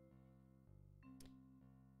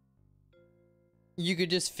 you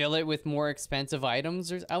could just fill it with more expensive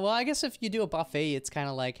items. Or, well, I guess if you do a buffet, it's kind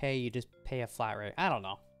of like, hey, you just pay a flat rate. I don't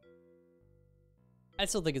know. I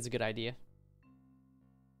still think it's a good idea.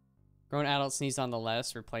 Grown adult sneeze on the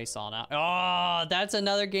lettuce, replace all now. Oh, that's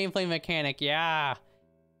another gameplay mechanic. Yeah.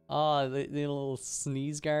 Oh, the little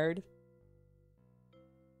sneeze guard.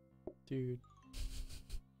 Dude.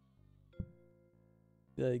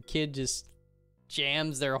 The kid just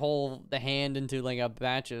jams the hand into like a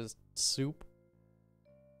batch of soup.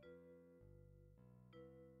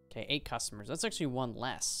 Okay, 8 customers. That's actually 1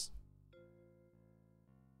 less.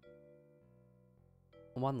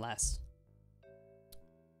 1 less.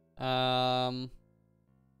 So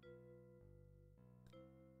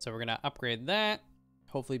we're gonna upgrade that.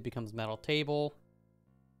 Hopefully it becomes metal table.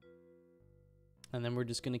 And then we're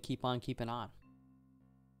just gonna keep on keeping on.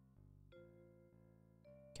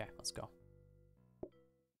 Okay, let's go.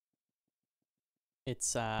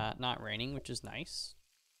 It's not raining, which is nice.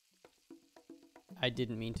 I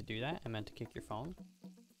didn't mean to do that. I meant to kick your phone.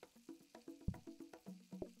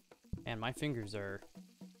 And my fingers are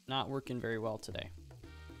not working very well today.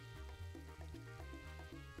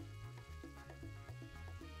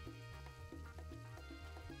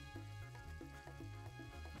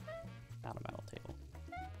 Not a metal table.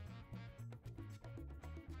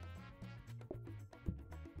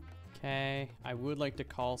 Okay, I would like to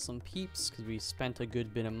call some peeps because we spent a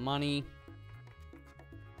good bit of money.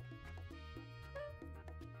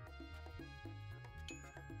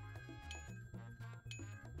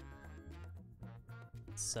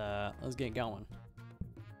 Let's get going.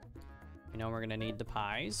 You know we're gonna need the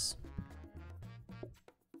pies.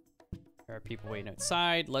 There are people waiting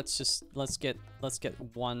outside. Let's get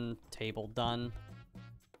 1 table done.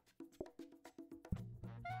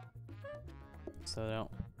 So they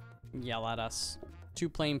don't yell at us. 2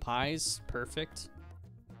 plain pies, perfect.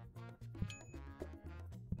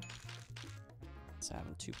 Let's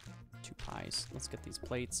have 2 pies. Let's get these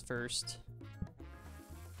plates first.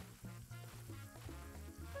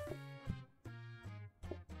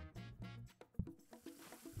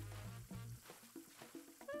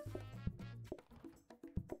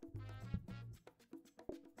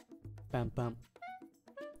 Bum bum.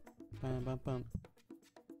 Bum bum bum.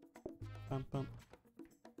 Bum bum.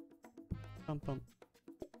 Bum bum.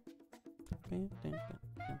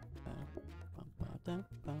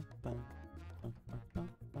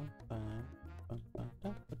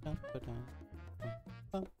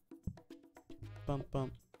 Bum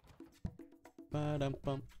bum. Ba-dum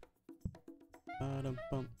bum. Ba-dum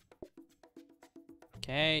bum.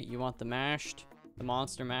 Okay, you want the mashed? The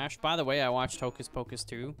monster mash? By the way, I watched Hocus Pocus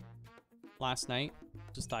 2 last night.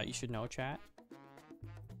 Just thought you should know, chat.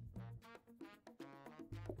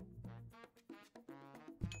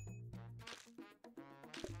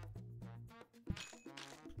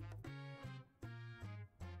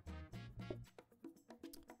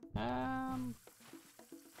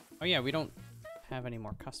 Oh yeah, we don't have any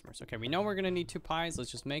more customers. Okay, we know we're gonna need 2 pies.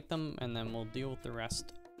 Let's just make them, and then we'll deal with the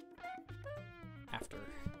rest after.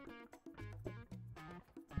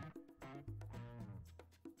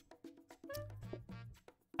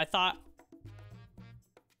 I thought...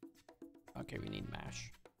 Okay, we need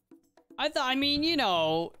mash. I mean, you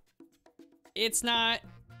know, it's not...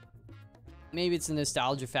 Maybe it's a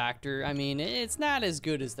nostalgia factor. I mean, it's not as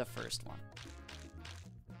good as the first one.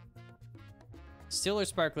 Still or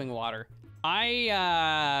sparkling water?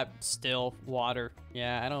 Still water.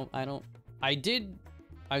 Yeah,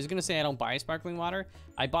 I was gonna say I don't buy sparkling water.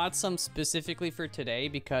 I bought some specifically for today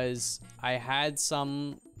because I had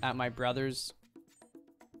some at my brother's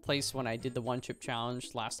place when I did the 1 chip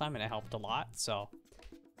challenge last time, and it helped a lot. So,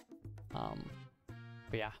 but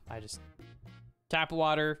yeah, I just tap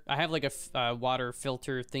water. I have like a water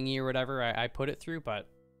filter thingy or whatever I put it through, but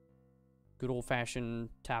good old fashioned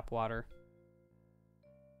tap water.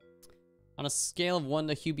 On a scale of 1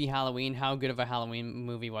 to Hubie Halloween, how good of a Halloween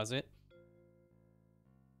movie was it?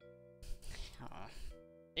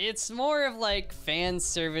 It's more of like fan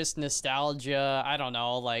service nostalgia. I don't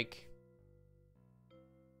know, like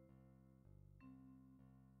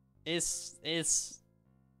it's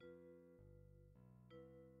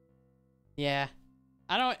yeah.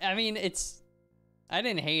 I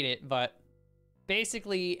didn't hate it, but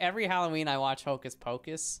basically every Halloween I watch Hocus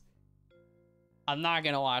Pocus. I'm not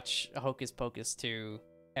gonna watch Hocus Pocus 2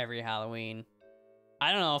 every Halloween.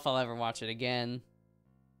 I don't know if I'll ever watch it again.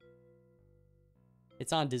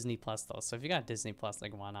 It's on Disney Plus though, so if you got Disney Plus,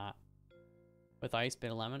 like, why not? With ice,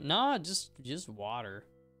 bit of lemon? No, just water.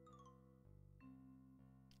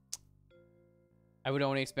 I would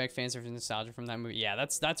only expect fan service nostalgia from that movie. Yeah,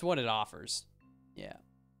 that's what it offers. Yeah.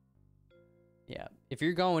 Yeah. If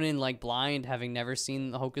you're going in like blind, having never seen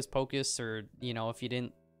the Hocus Pocus, or, you know, if you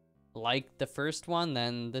didn't like the first one,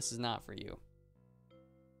 then this is not for you.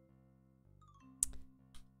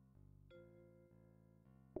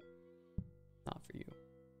 Not for you.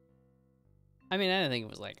 I mean, I didn't think it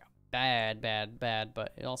was like bad,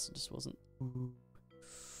 but it also just wasn't.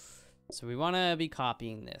 So we want to be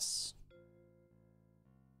copying this.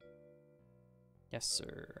 Yes,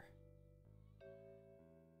 sir.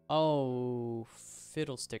 Oh,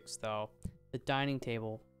 fiddlesticks, though. The dining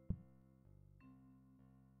table.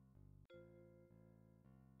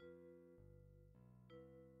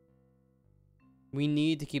 We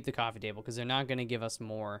need to keep the coffee table because they're not going to give us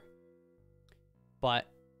more. But...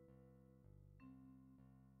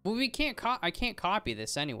 well, we can't I can't copy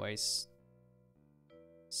this anyways.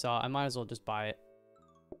 So I might as well just buy it.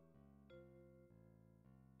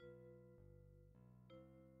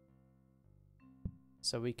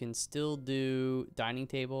 So we can still do dining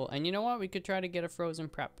table. And you know what? We could try to get a frozen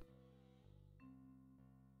prep.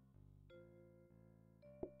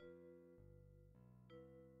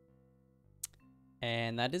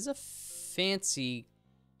 And that is a fancy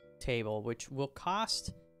table, which will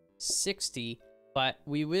cost 60, but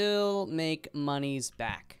we will make monies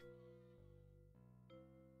back.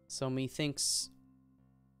 So methinks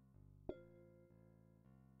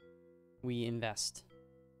we invest.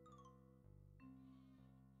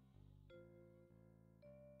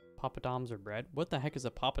 Papadoms or bread? What the heck is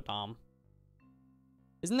a papadom?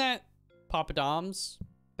 Isn't that papadoms?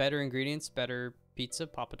 Better ingredients, better pizza,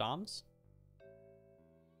 papadoms?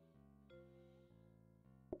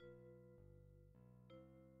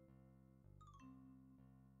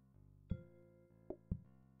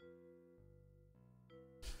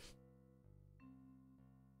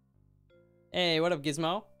 Hey, what up, Gizmo?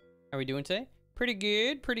 How are we doing today? Pretty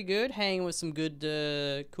good, pretty good. Hanging with some good,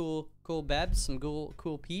 cool babs, some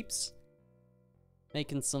cool peeps.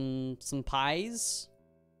 Making some pies,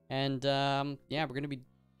 and yeah, we're gonna be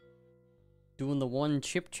doing the one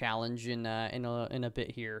chip challenge in a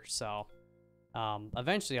bit here. So,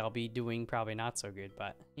 eventually I'll be doing probably not so good,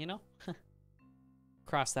 but you know,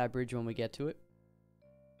 cross that bridge when we get to it.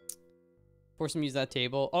 Force them to use that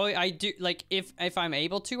table. Oh, I do, like, if I'm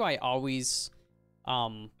able to, I always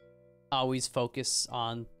focus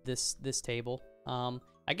on this table.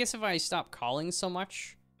 I guess if I stop calling so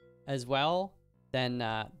much as well, then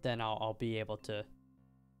I'll be able to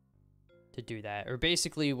do that. Or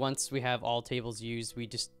basically, once we have all tables used, we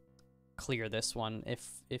just clear this one if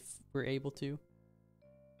we're able to.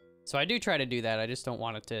 So I do try to do that. I just don't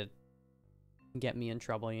want it to get me in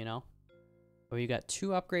trouble, you know? But we got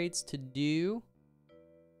 2 upgrades to do.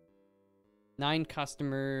 9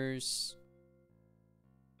 customers.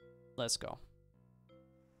 Let's go.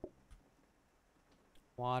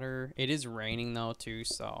 Water. It is raining though too,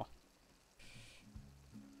 so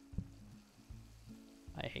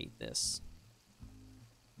I hate this.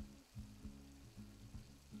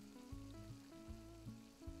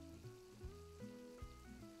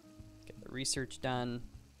 Get the research done.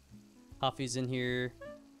 Huffy's in here.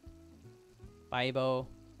 Bibo.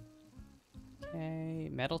 Okay,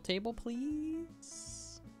 metal table,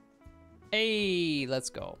 please. Hey, let's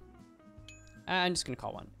go. I'm just gonna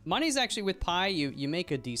call one. Money's actually with pie. You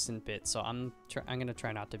make a decent bit, so I'm gonna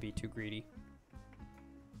try not to be too greedy.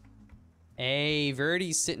 Hey,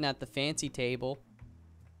 Verdi's sitting at the fancy table.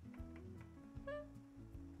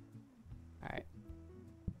 All right,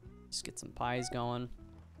 just get some pies going.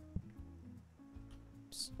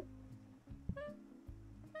 Oops.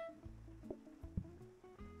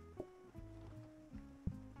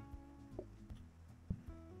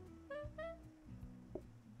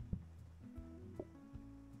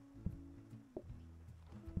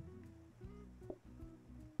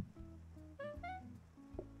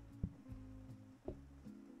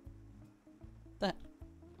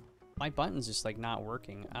 My button's just like not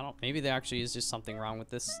working. I don't, maybe there actually is just something wrong with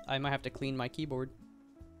this. I might have to clean my keyboard.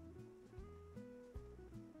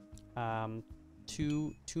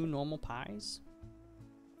 Two normal pies.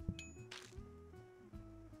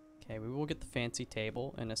 Okay, we will get the fancy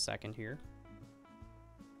table in a second here.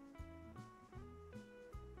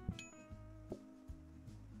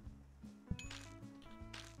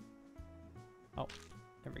 Oh,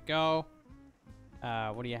 there we go.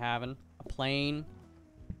 What are you having? A plain.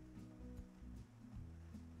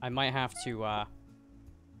 I might have to,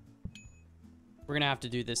 we're gonna have to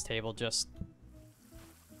do this table just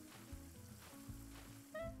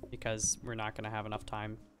because we're not gonna have enough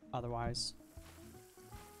time otherwise.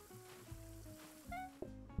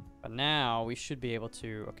 But now we should be able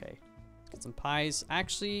to, okay, let's get some pies.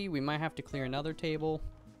 Actually, we might have to clear another table.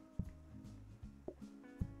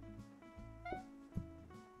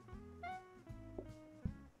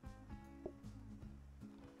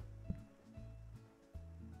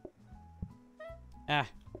 Ah.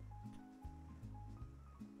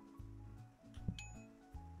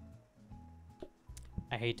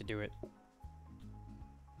 I hate to do it.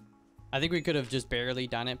 I think we could have just barely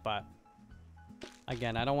done it, but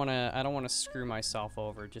Again, I don't wanna screw myself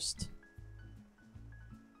over, just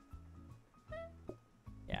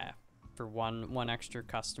yeah, for one extra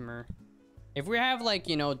customer. If we have like,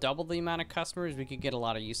 you know, double the amount of customers, we could get a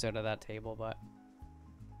lot of use out of that table, but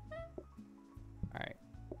alright.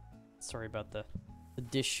 Sorry about the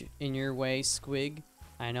dish in your way, Squig.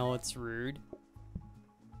 I know it's rude.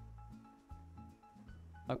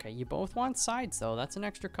 Okay, you both want sides though. That's an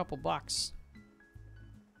extra couple bucks.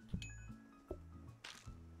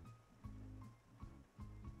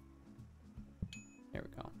 There we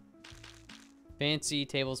go. Fancy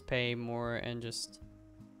tables pay more and just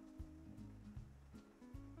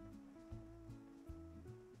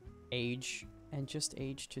age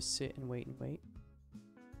to sit and wait and wait.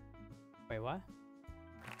 Wait, what?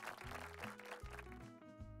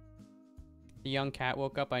 The young cat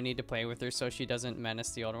woke up. I need to play with her so she doesn't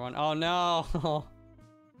menace the older one. Oh no!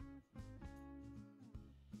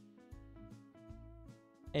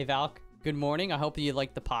 Hey Valk, good morning. I hope you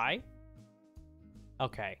like the pie.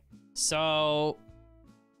 Okay, so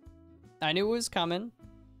I knew it was coming.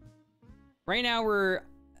 Right now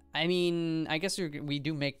I mean, I guess we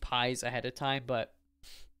do make pies ahead of time, but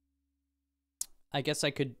I guess I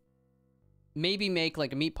could maybe make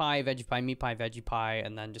like a meat pie, veggie pie, meat pie, veggie pie,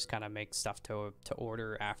 and then just kind of make stuff to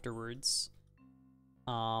order afterwards.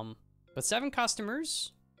 But 7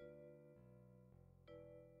 customers.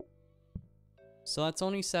 So that's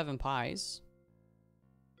only 7 pies.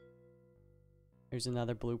 Here's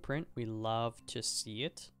another blueprint. We love to see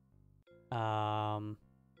it. And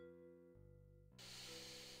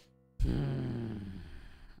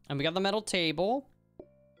we got the metal table.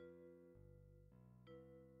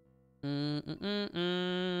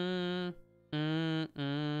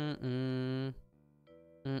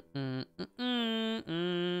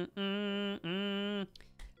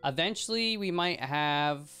 Eventually, we might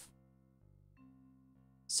have...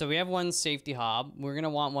 So we have one safety hob. We're going to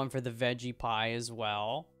want one for the veggie pie as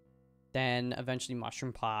well. Then eventually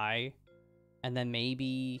mushroom pie. And then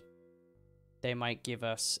maybe they might give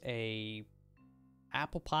us a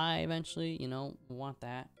apple pie eventually. You know, we want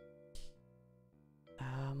that.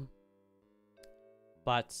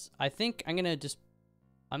 But I think I'm going to just...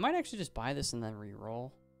 I might actually just buy this and then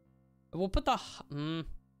re-roll. We'll put the...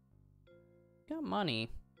 Got money.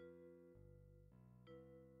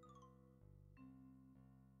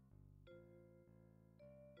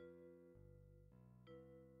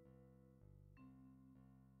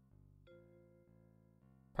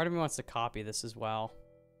 Part of me wants to copy this as well.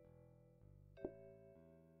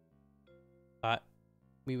 But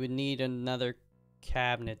we would need another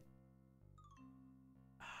cabinet.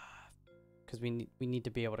 Because we need to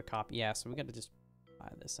be able to copy. Yeah, so we got to just buy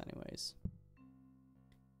this anyways.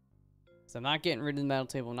 So I'm not getting rid of the metal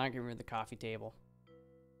table. I'm not getting rid of the coffee table.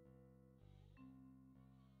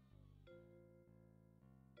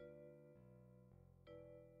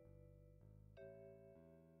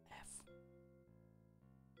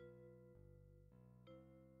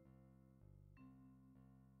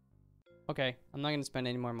 Okay, I'm not gonna spend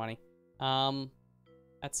any more money. That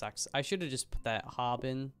sucks. I should have just put that hob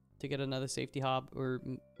in to get another safety hob, or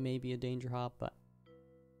maybe a danger hob, but...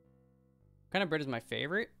 What kind of bread is my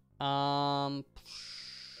favorite? Oh,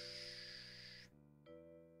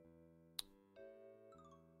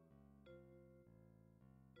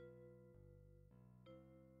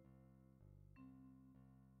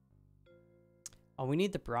 we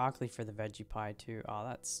need the broccoli for the veggie pie too. Oh,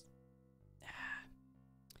 that's...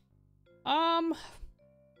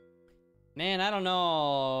 Man, I don't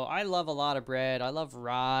know. I love a lot of bread. I love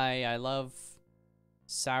rye. I love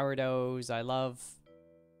sourdoughs. I love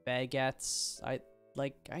baguettes. I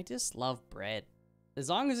just love bread. As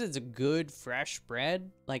long as it's a good, fresh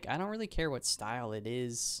bread, like, I don't really care what style it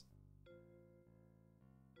is.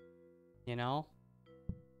 You know?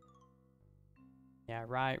 Yeah,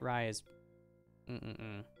 rye is...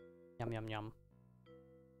 Yum, yum, yum.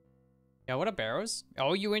 Yeah, what up, Barrows?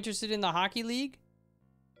 Oh, you interested in the hockey league?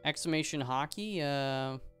 Exclamation hockey.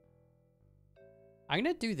 I'm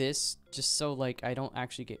gonna do this just so, like, I don't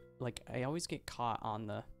actually get... Like, I always get caught on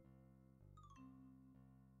the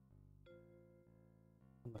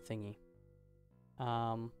thingy.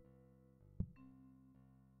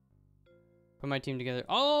 Put my team together.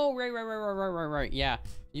 Oh, right. Yeah.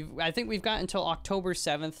 I think we've got until October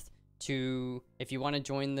 7th to... If you want to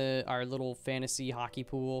join our little fantasy hockey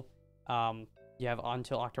pool... you have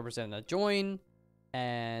until October 7th to join,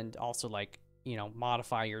 and also, like, you know,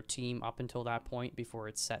 modify your team up until that point before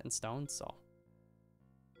it's set in stone. So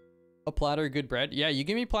a platter of good bread. Yeah, you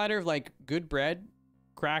give me a platter of, like, good bread,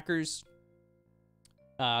 crackers,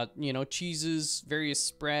 You know, cheeses, various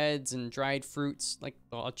spreads, and dried fruits, like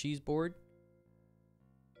a cheese board.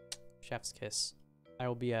 Chef's kiss. I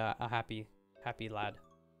will be a happy lad.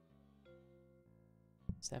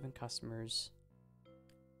 7 customers.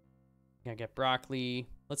 Gonna get broccoli.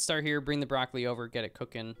 Let's start here. Bring the broccoli over. Get it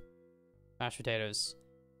cooking. Mashed potatoes.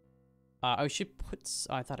 I should put...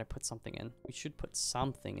 Oh, I thought I put something in. We should put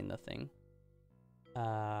something in the thing.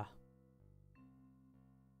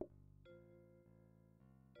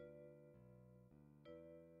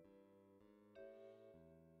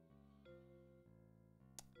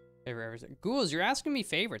 Favorite. Ghouls, you're asking me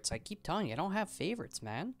favorites. I keep telling you, I don't have favorites,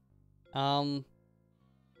 man.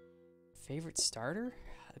 Favorite starter?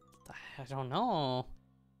 I don't know.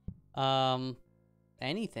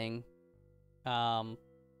 Anything.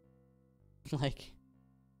 Like,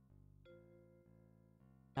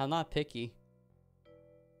 I'm not picky.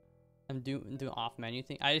 I'm doing off menu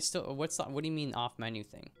thing. I still, what do you mean off menu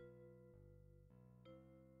thing?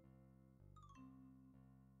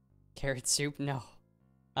 Carrot soup? No.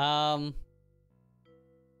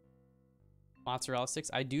 Mozzarella sticks.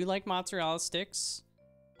 I do like mozzarella sticks.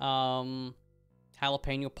 Jalapeno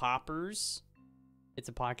poppers. It's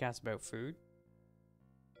a podcast about food.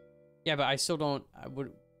 Yeah, but I still don't...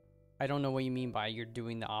 I don't know what you mean by you're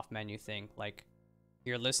doing the off-menu thing. Like,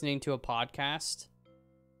 you're listening to a podcast?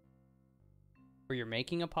 Or you're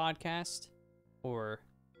making a podcast? Or...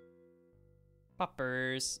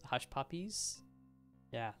 Poppers. Hush puppies?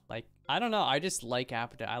 Yeah, like, I don't know. I just like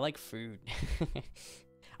appetite. I like food.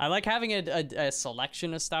 I like having a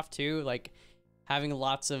selection of stuff, too. Like, having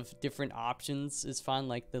lots of different options is fun.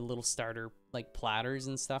 Like, the little starter, like, platters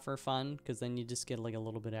and stuff are fun. Because then you just get, like, a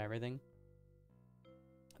little bit of everything.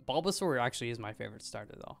 Bulbasaur actually is my favorite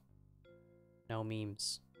starter, though. No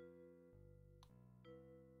memes.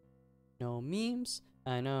 No memes.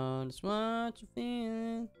 I know just what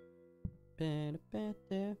you're feeling.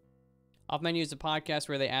 Off Menu is a podcast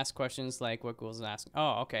where they ask questions like what ghouls is asking.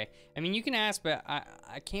 Oh, okay. I mean, you can ask, but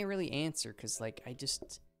I can't really answer because, like, I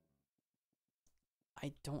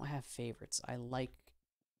don't have favorites. I like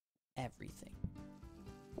everything.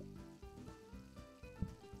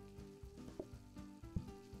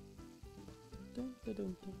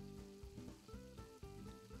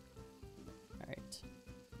 Alright.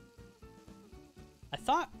 I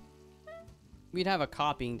thought we'd have a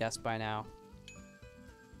copying desk by now.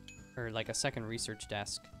 Or like a second research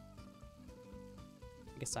desk.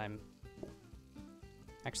 I guess I'm...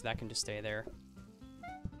 Actually, that can just stay there.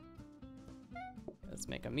 Let's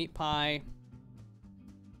make a meat pie.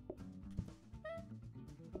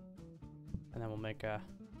 And then we'll make a...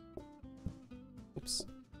 Oops.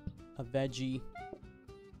 A veggie.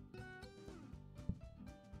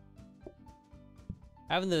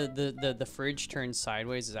 Having the fridge turned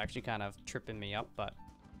sideways is actually kind of tripping me up, but...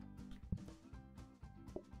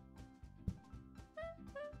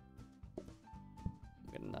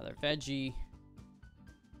 Get another veggie.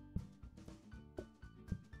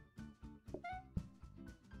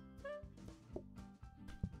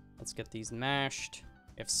 Let's get these mashed.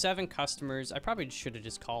 We have 7 customers. I probably should have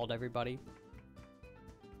just called everybody.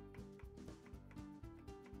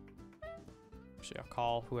 Actually, I'll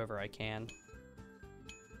call whoever I can.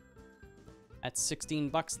 That's 16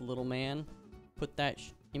 bucks, little man. Put that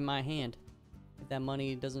in my hand. If that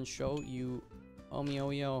money doesn't show, you owe me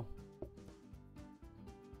yo.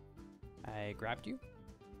 I grabbed you.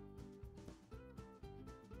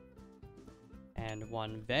 And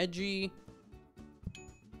 1 veggie.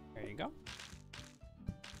 There you go.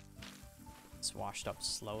 It's washed up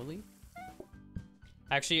slowly.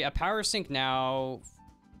 Actually, a power sink now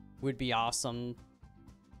would be awesome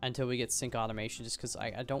until we get sink automation, just because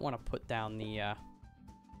I don't want to put down the...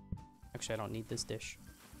 Actually, I don't need this dish.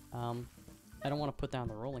 I don't want to put down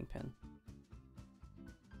the rolling pin.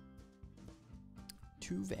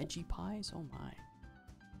 2 veggie pies? Oh my.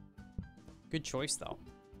 Good choice, though.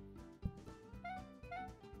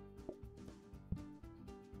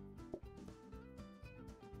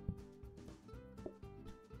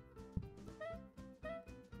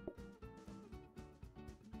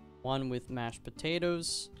 One with mashed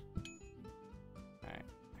potatoes. Alright,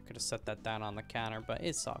 I could have set that down on the counter, but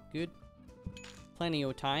it's all good. Plenty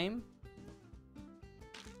of time.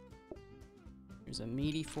 Here's a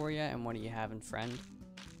meaty for you, and what are you having, friend?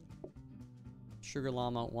 Sugar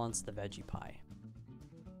Llama wants the veggie pie.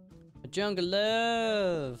 A jungle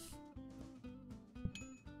love!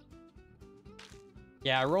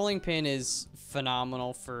 Yeah, a rolling pin is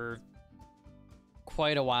phenomenal for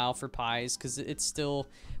quite a while for pies, because it's still...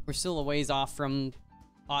 We're still a ways off from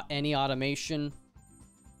any automation.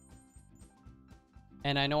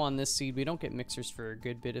 And I know on this seed, we don't get mixers for a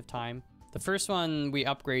good bit of time. The first one we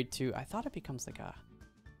upgrade to, I thought it becomes like a...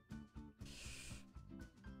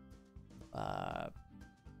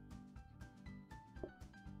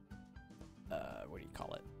 what do you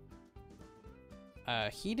call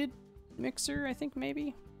it? Heated mixer, I think,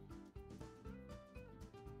 maybe?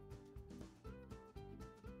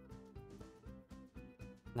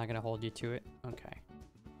 Not gonna hold you to it? Okay.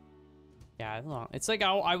 Yeah, I don't know. It's like,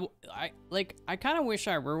 I kind of wish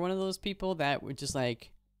I were one of those people that would just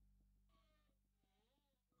like,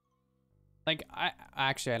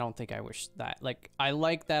 actually, I don't think I wish that. Like, I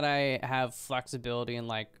like that I have flexibility in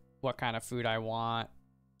like what kind of food I want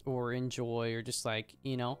or enjoy, or just like,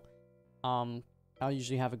 you know, I'll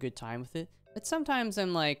usually have a good time with it. But sometimes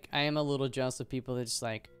I'm like, I am a little jealous of people that just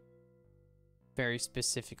like very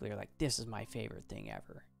specifically are like, this is my favorite thing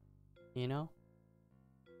ever, you know?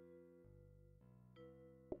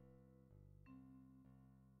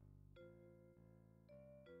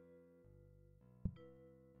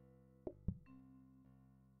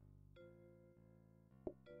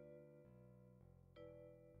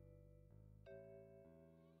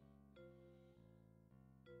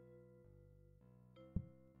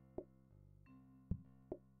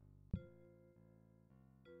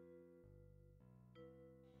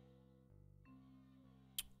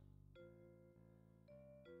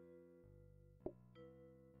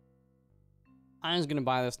 I'm just gonna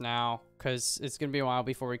buy this now because it's gonna be a while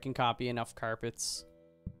before we can copy enough carpets,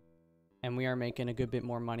 and we are making a good bit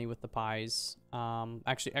more money with the pies.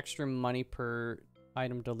 Actually, extra money per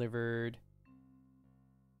item delivered.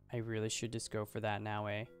 I really should just go for that now,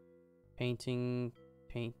 eh? Paint.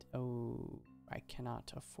 Oh, I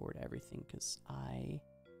cannot afford everything because I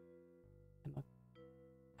am a...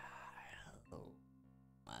 Oh,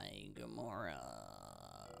 my Gamora.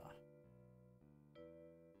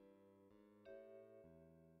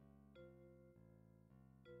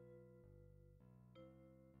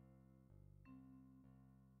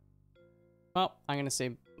 Well, I'm going to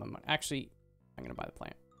save my money. Actually, I'm going to buy the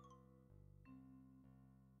plant.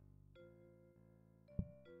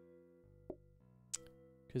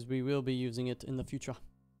 Because we will be using it in the future.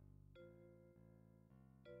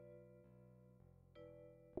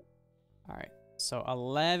 Alright, so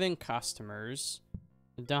 11 customers.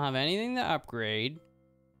 Don't have anything to upgrade.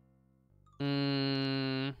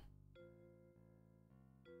 Are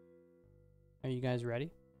you guys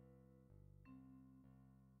ready?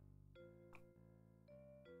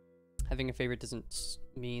 Having a favorite doesn't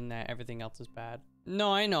mean that everything else is bad.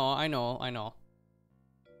 No, I know.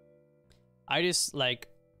 I just, like,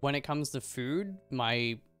 when it comes to food,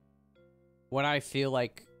 what I feel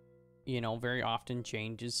like, you know, very often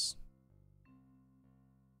changes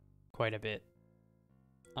quite a bit.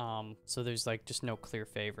 So there's, like, just no clear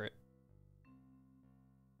favorite.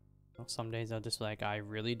 Some days I'll just, like, I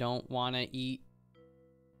really don't want to eat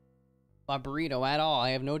a burrito at all.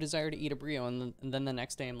 I have no desire to eat a burrito, and then the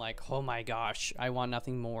next day I'm like, oh my gosh, I want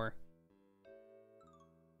nothing more.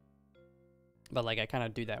 But like, I kind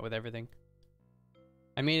of do that with everything.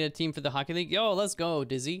 I made a team for the hockey league. Yo, let's go,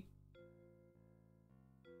 Dizzy.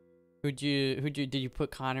 Did you put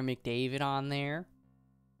Connor McDavid on there?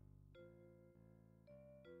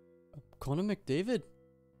 Connor McDavid?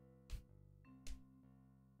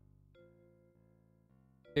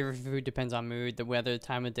 Favorite food depends on mood, the weather, the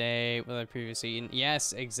time of day, whether previously eaten.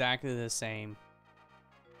 Yes, exactly the same.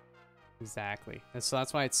 Exactly. And so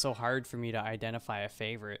that's why it's so hard for me to identify a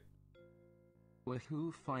favorite.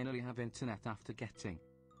 Who finally have internet after getting?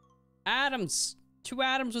 Adams! 2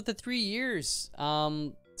 Adams with the 3 years.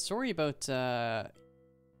 Sorry about,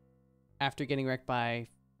 after getting wrecked by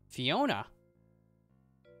Fiona.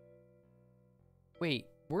 Wait,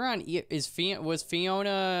 we're on was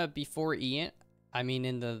Fiona before Ian? I mean,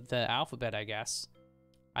 in the alphabet, I guess.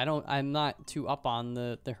 I'm not too up on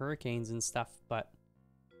the hurricanes and stuff, but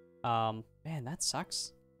man, that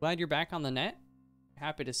sucks. Glad you're back on the net.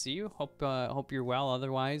 Happy to see you. Hope you're well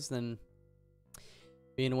otherwise than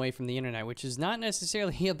being away from the internet, which is not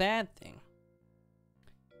necessarily a bad thing.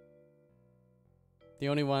 The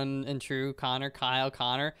only one and true Kyle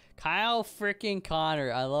freaking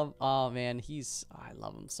Connor. Oh man, I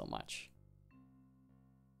love him so much.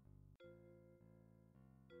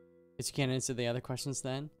 Guess you can't answer the other questions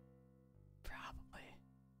then? Probably.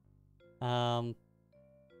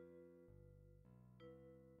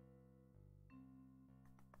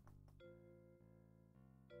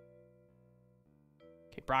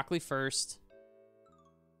 Okay, broccoli first.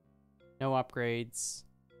 No upgrades.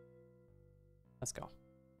 Let's go.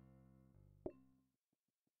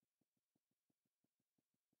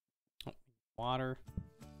 Oh, water.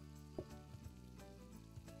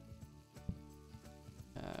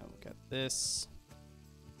 this.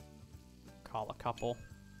 Call a couple.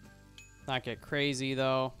 Not get crazy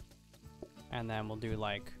though. And then we'll do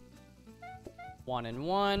like 1 and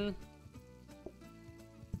 1.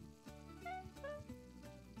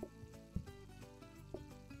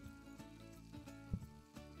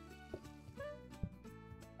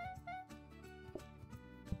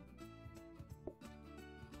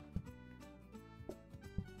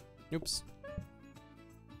 Oops.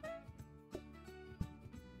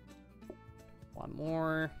 One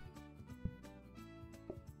more.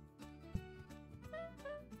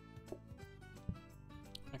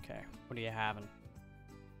 Okay, what are you having?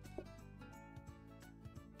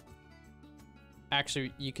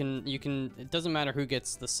 Actually, you can, it doesn't matter who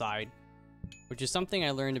gets the side, which is something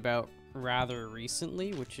I learned about rather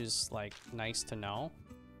recently, which is like nice to know.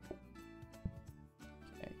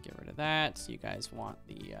 Okay, get rid of that. So you guys want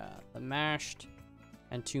the mashed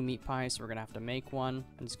and 2 meat pies, so we're gonna have to make one.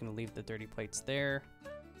 I'm just gonna leave the dirty plates there.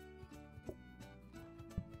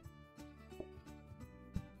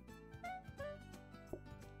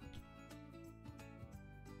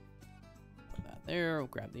 Put that there, we'll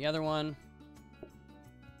grab the other one.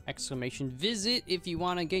 Exclamation visit if you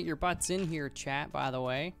want to get your butts in here, chat, by the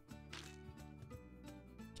way.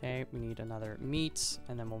 Okay, we need another meat,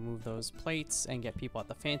 and then we'll move those plates and get people at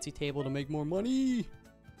the fancy table to make more money.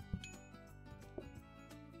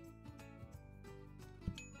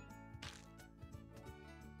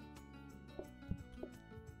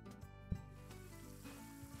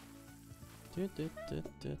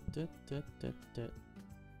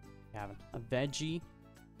 Having a veggie.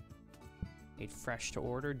 Made fresh to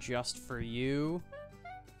order just for you,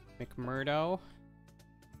 McMurdo.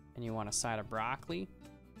 And you want a side of broccoli.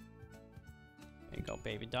 There you go,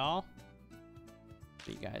 baby doll. What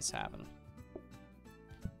are you guys having?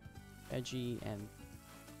 Veggie and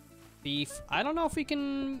beef. I don't know if we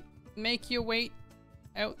can make you wait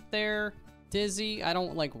out there, Dizzy. I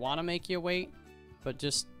don't like want to make you wait, but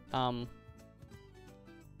just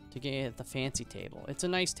to get at the fancy table. It's a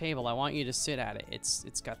nice table. I want you to sit at it.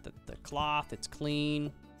 It's got the cloth. It's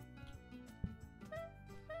clean.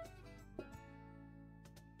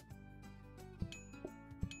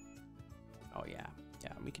 Oh yeah,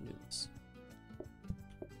 yeah, we can do this.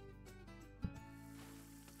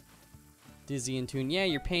 Dizzy and Tune. Yeah,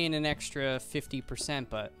 you're paying an extra 50%,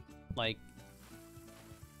 but like,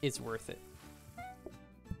 it's worth it.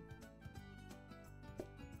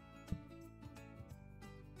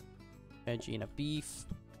 Veggie and a beef.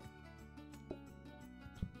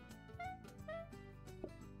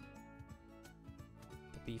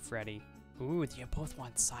 The beef ready. Ooh, you both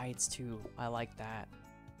want sides too. I like that.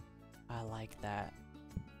 I like that.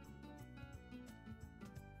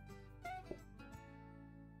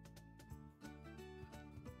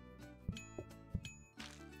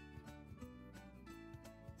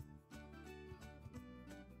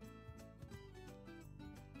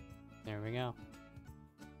 There we go.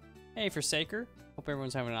 Hey, Forsaker. Hope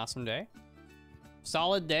everyone's having an awesome day.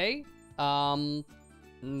 Solid day. I'm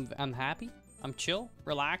happy. I'm chill,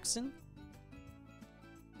 relaxing.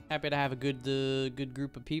 Happy to have a good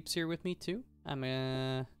group of peeps here with me too.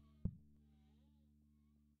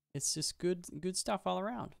 It's just good stuff all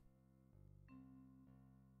around.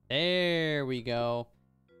 There we go.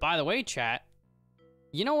 By the way, chat,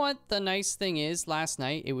 you know what the nice thing is? Last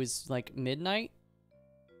night it was like midnight,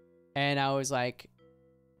 and I was like,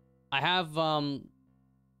 I have the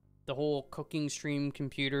whole cooking stream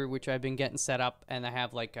computer, which I've been getting set up, and I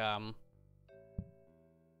have like the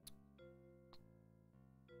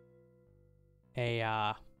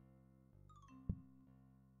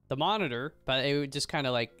monitor, but it just kind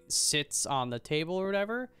of like sits on the table or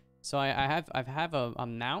whatever. So I have a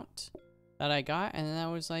mount that I got, and then I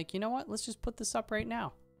was like, you know what? Let's just put this up right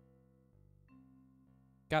now.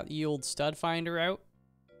 Got the old stud finder out.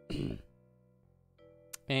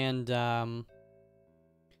 And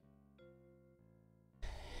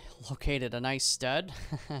located a nice stud.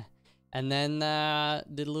 And then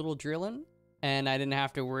did a little drilling. And I didn't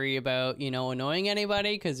have to worry about, you know, annoying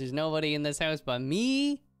anybody, because there's nobody in this house but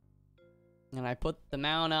me. And I put the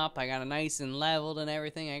mount up. I got it nice and leveled and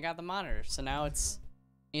everything. I got the monitor. So now it's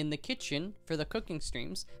in the kitchen for the cooking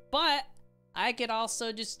streams. But I could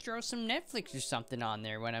also just throw some Netflix or something on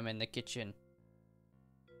there when I'm in the kitchen.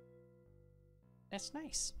 That's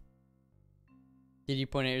nice. Did you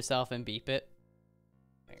point at yourself and beep it?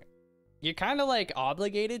 You're kind of like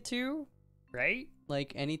obligated to, right?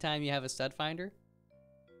 Like anytime you have a stud finder.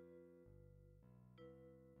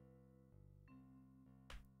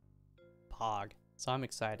 Pog. So I'm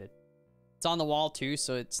excited. It's on the wall too,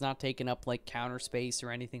 so it's not taking up like counter space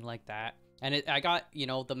or anything like that. And I got, you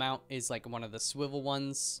know, the mount is like one of the swivel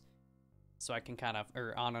ones. So I can kind of,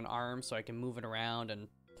 or on an arm, so I can move it around and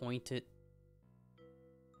point it.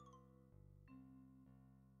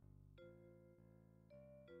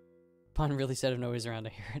 Pun really said if nobody's around to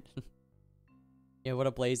hear it. Yeah, what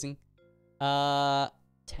a blazing. 10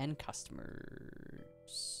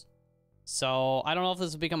 customers. So I don't know if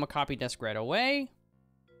this will become a copy desk right away.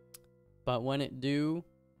 But when it do,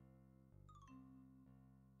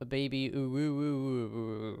 a baby, ooh, ooh, ooh, ooh,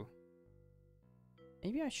 ooh.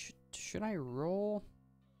 Maybe I should I roll?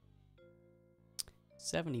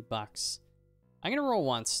 70 bucks. I'm gonna roll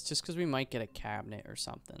once, just because we might get a cabinet or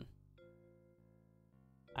something.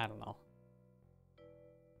 I don't know.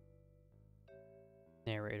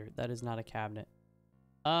 Narrator, that is not a cabinet.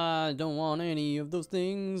 I don't want any of those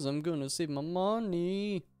things. I'm gonna save my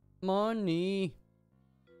money. Money.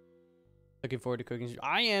 Looking forward to cooking.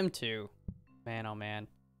 I am too. Man, oh man.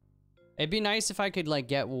 It'd be nice if I could like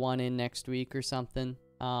get one in next week or something.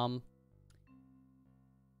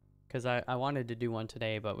 Because I wanted to do one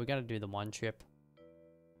today, but we gotta do the one chip.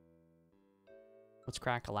 What's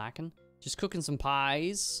crack-a-lackin'? Just cooking some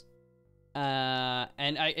pies.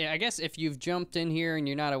 And I guess if you've jumped in here and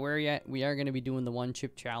you're not aware yet, we are gonna be doing the one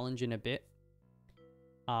chip challenge in a bit.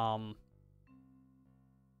 Because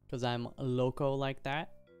I'm loco like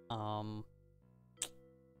that. And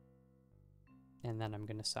then I'm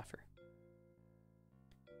gonna suffer.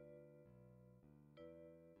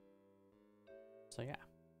 So yeah.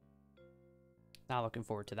 Not looking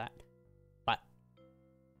forward to that. But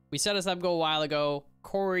we set us up goal a while ago.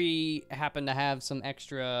 Corey happened to have some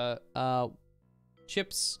extra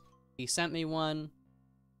chips. He sent me one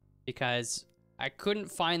because I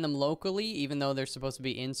couldn't find them locally, even though they're supposed to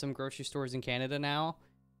be in some grocery stores in Canada now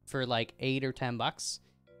for like 8 or 10 bucks.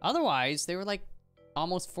 Otherwise, they were like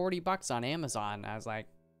almost 40 bucks on Amazon. I was like,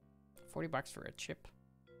 40 bucks for a chip?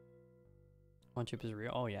 One chip is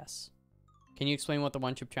real? Oh, yes. Can you explain what the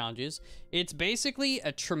one chip challenge is? It's basically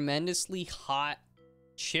a tremendously hot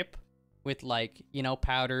chip with like, you know,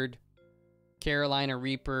 powdered Carolina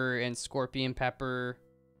Reaper and scorpion pepper.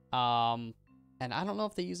 And I don't know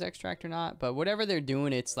if they use extract or not, but whatever they're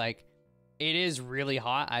doing, it's like, it is really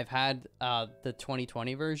hot. I've had the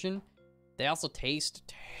 2020 version. They also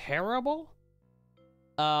taste terrible.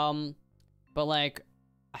 But like,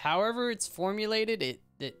 however it's formulated,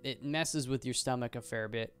 it messes with your stomach a fair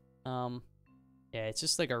bit. Yeah, it's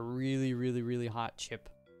just like a really, really, really hot chip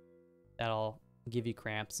that'll give you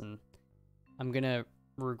cramps, and I'm gonna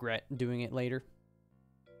regret doing it later.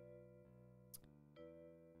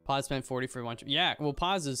 Paz spent 40 for one chip. Yeah, well,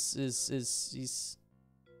 Paz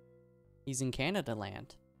he's in Canada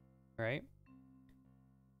land, right?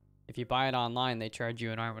 If you buy it online, they charge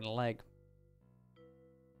you an arm and a leg.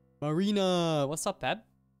 Marina, what's up, Peb?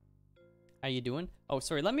 How you doing? Oh,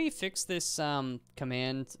 sorry, let me fix this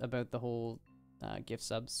command about the whole gift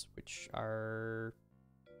subs, which are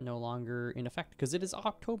no longer in effect because it is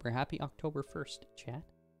October. Happy October 1st, chat.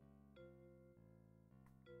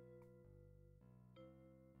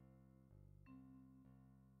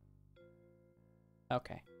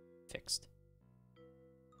 Okay, fixed.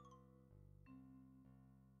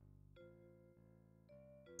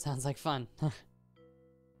 Sounds like fun.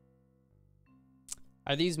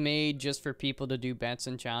 Are these made just for people to do bets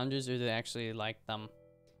and challenges, or do they actually like them?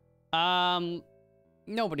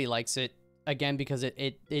 Nobody likes it. Again, because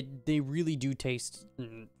they really do taste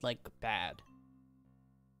like bad.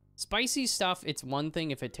 Spicy stuff, it's one thing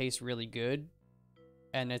if it tastes really good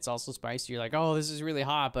and it's also spicy. You're like, oh, this is really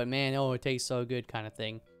hot, but man, oh, it tastes so good kind of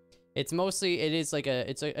thing. It's mostly, it is like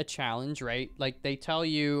it's a challenge, right? Like they tell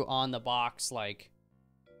you on the box, like,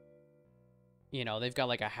 you know, they've got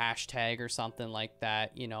like a hashtag or something like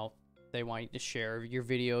that. You know, they want you to share your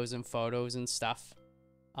videos and photos and stuff.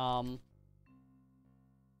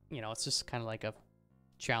 You know, it's just kind of like a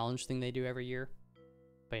challenge thing they do every year.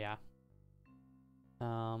 But yeah.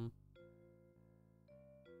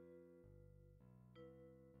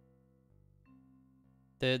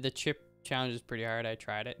 The chip challenge is pretty hard. I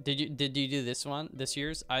tried it. Did you do this one? This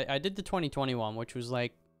year's? I did the 2021, which was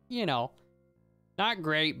like, you know, not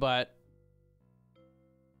great, but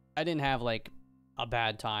I didn't have like a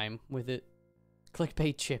bad time with it.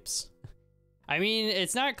 Clickbait chips. I mean,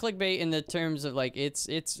 it's not clickbait in the terms of like it's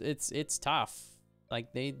tough.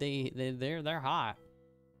 Like they're hot.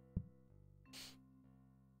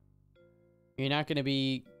 You're not gonna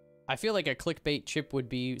be. I feel like a clickbait chip would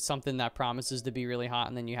be something that promises to be really hot,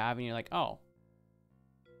 and then you have, and you're like, oh.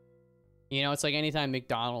 You know, it's like anytime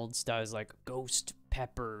McDonald's does like ghost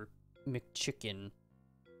pepper McChicken,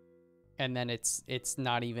 and then it's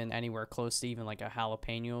not even anywhere close to even like a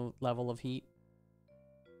jalapeno level of heat.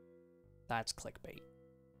 That's clickbait.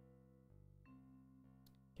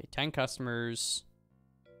 Okay, 10 customers.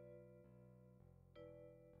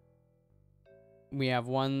 We have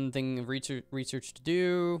one thing of research to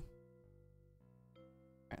do. All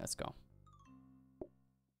right, let's go.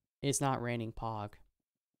 It's not raining Pog.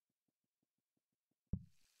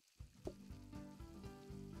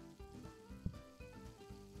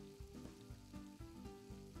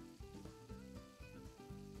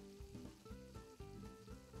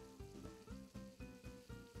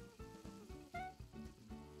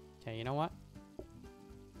 Okay, you know what?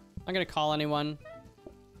 I'm not gonna call anyone.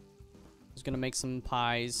 Just gonna make some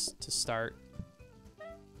pies to start.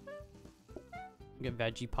 Get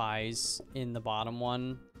veggie pies in the bottom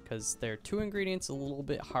one because they're 2 ingredients, a little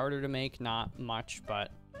bit harder to make, not much,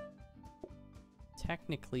 but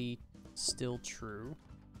technically still true.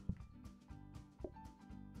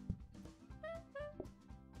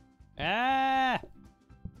 Ah!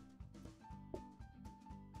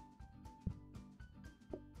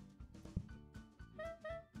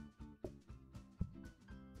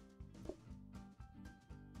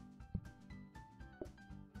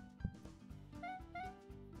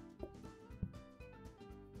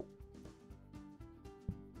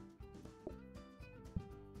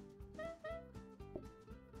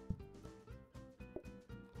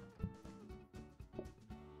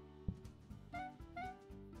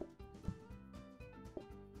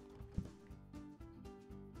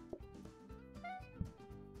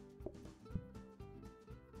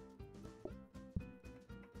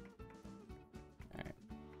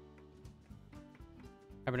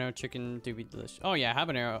 Habanero chicken do be delicious. Oh yeah,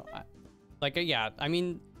 habanero. Like, yeah, I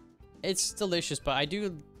mean, it's delicious, but I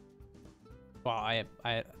do... Well, I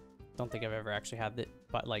don't think I've ever actually had it,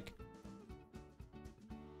 but like...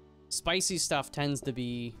 Spicy stuff tends to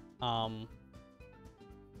be, like,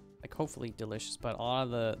 hopefully delicious, but a lot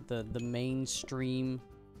of the mainstream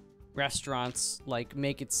restaurants, like,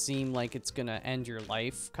 make it seem like it's gonna end your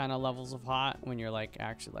life kind of levels of hot, when you're, like,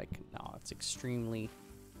 actually, like, no, it's extremely...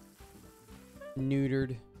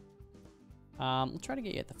 neutered. We'll try to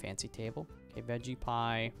get you at the fancy table. Okay, veggie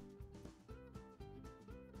pie.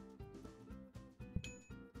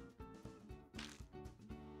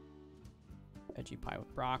 Veggie pie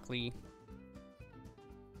with broccoli.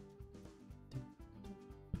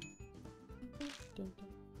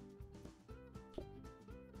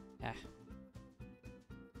 Ah.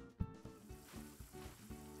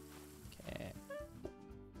 Okay.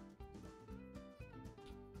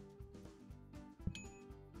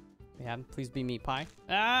 Yeah, please be meat pie.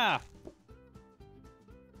 Ah!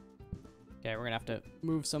 Okay, we're gonna have to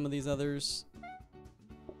move some of these others.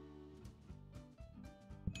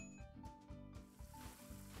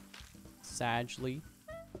 Sagely.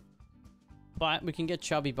 But we can get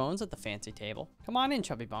Chubby Bones at the fancy table. Come on in,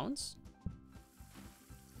 Chubby Bones.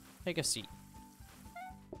 Take a seat.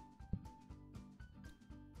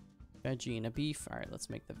 Veggie and a beef. All right, let's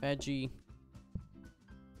make the veggie.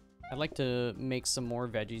 I'd like to make some more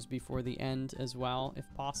veggies before the end as well, if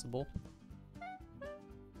possible.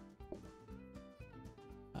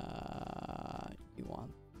 You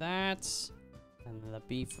want that. And the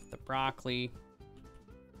beef with the broccoli.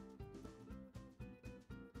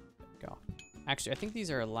 Go. Actually, I think these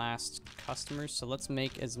are our last customers, so let's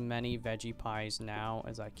make as many veggie pies now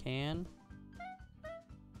as I can.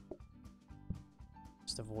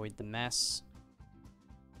 Just avoid the mess.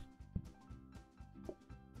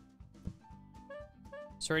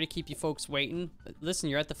 Sorry to keep you folks waiting. Listen,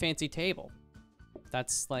 you're at the fancy table.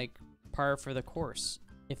 That's like par for the course.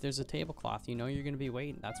 If there's a tablecloth, you know you're gonna be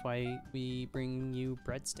waiting. That's why we bring you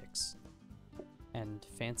breadsticks and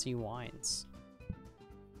fancy wines.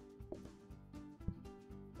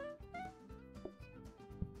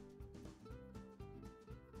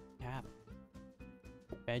 Yeah.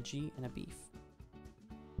 Veggie and a beef.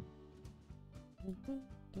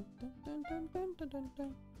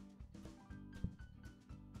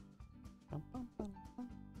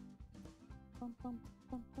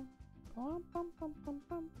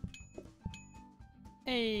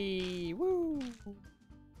 Hey, woo!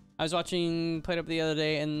 I was watching PlateUp the other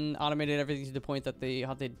day and automated everything to the point that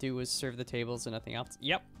all they do was serve the tables and nothing else.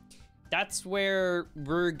 Yep. That's where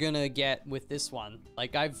we're gonna get with this one.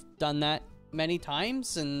 Like, I've done that many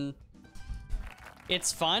times and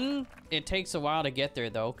it's fun. It takes a while to get there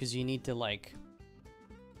though, because you need to like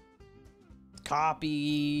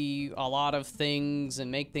copy a lot of things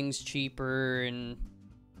and make things cheaper and,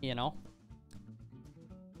 you know.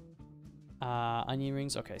 Onion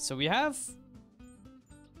rings. Okay, so we have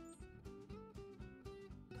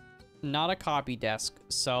not a copy desk,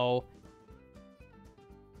 so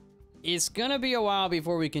it's gonna be a while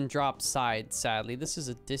before we can drop sides, sadly. This is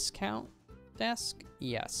a discount desk?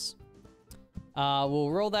 Yes.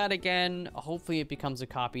 We'll roll that again. Hopefully it becomes a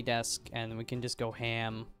copy desk, and we can just go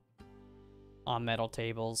ham on metal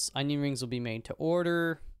tables. Onion rings will be made to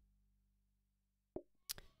order.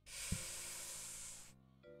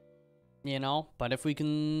 You know, but if we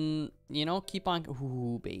can, you know, keep on...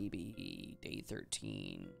 Ooh, baby. Day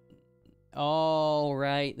 13. Oh,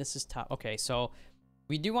 right. This is tough. Okay, so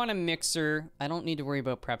we do want a mixer. I don't need to worry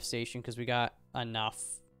about prep station because we got enough.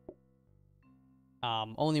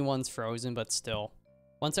 Only one's frozen, but still.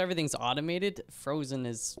 Once everything's automated, frozen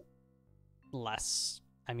is less.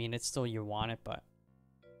 I mean, it's still you want it, but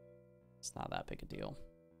it's not that big a deal.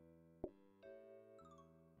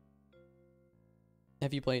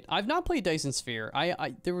 Have you played? I've not played Dyson Sphere.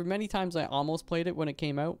 There were many times I almost played it when it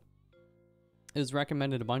came out. It was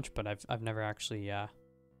recommended a bunch, but I've never actually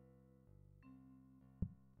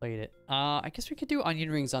played it. I guess we could do onion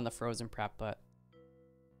rings on the frozen prep, but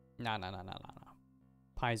no.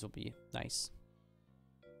 Pies will be nice.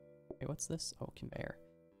 Wait, what's this? Oh, conveyor.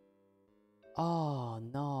 Oh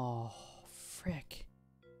no, frick.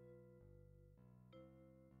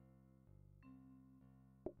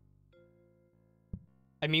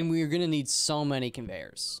 I mean, we're gonna need so many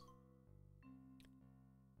conveyors.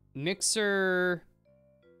 Mixer.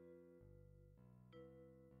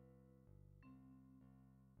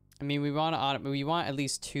 I mean, we want at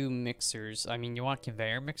least 2 mixers. I mean, you want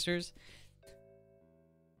conveyor mixers? I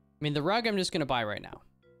mean, the rug I'm just gonna buy right now.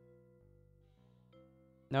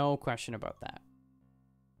 No question about that.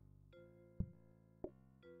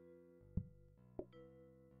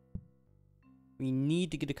 We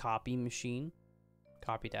need to get a copy machine.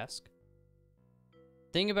 Copy desk.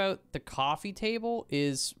 Thing about the coffee table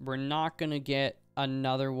is we're not gonna get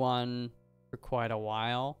another one for quite a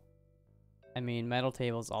while. I mean, metal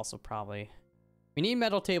tables also probably... We need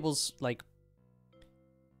metal tables, like,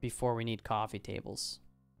 before we need coffee tables.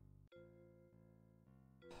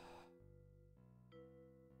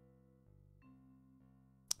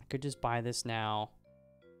 I could just buy this now.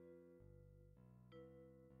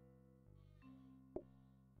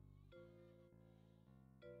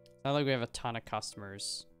 Not like we have a ton of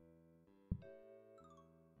customers.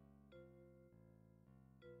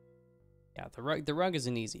 Yeah, the rug is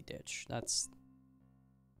an easy ditch. That's...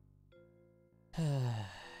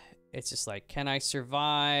 It's just like, can I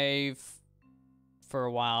survive for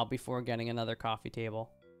a while before getting another coffee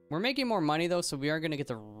table? We're making more money though, so we are gonna get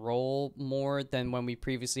to roll more than when we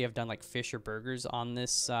previously have done like fish or burgers on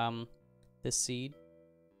this this seed.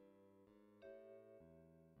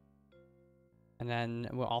 And then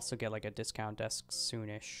we'll also get like a discount desk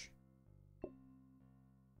soonish.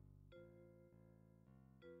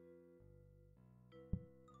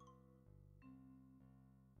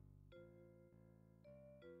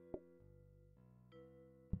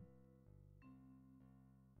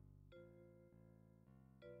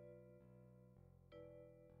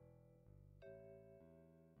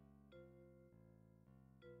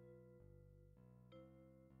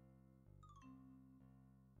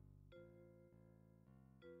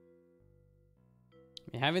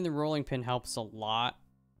 I mean, having the rolling pin helps a lot.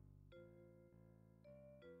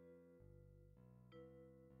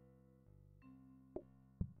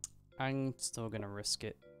 I'm still gonna risk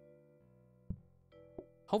it.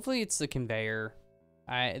 Hopefully it's the conveyor.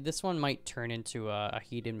 This one might turn into a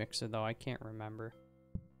heated mixer though, I can't remember.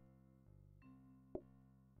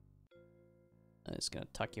 I'm just gonna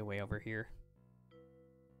tuck you way over here.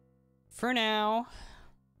 For now.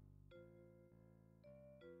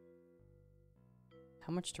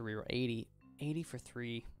 How much to reroll? 80. 80 for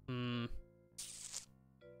 3.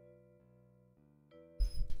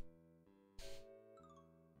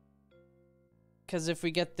 Because if we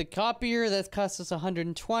get the copier, that costs us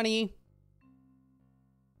 120.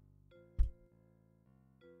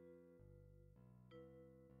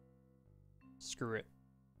 Screw it.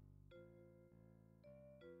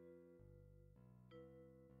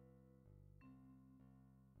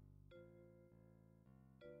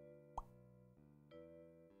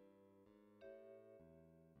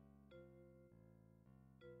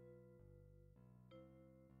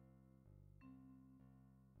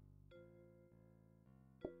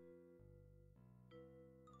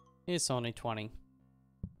 It's only 20.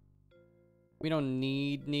 We don't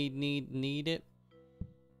need it.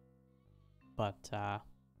 But,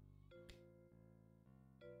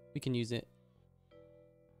 we can use it.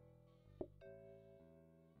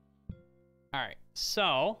 Alright,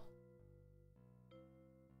 so...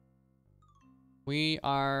 We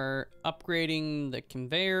are upgrading the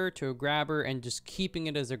conveyor to a grabber and just keeping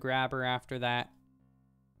it as a grabber after that.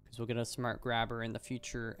 Because we'll get a smart grabber in the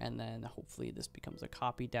future. And then hopefully this becomes a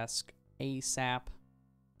copy desk ASAP.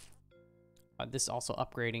 This also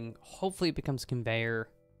upgrading. Hopefully it becomes conveyor.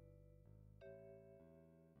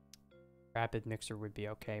 Rapid mixer would be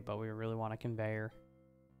okay, but we really want a conveyor.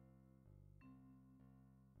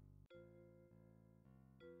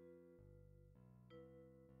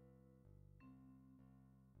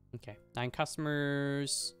 Okay, 9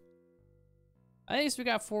 customers. At least we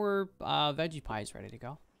got 4 veggie pies ready to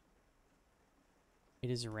go.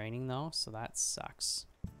 It is raining though, so that sucks.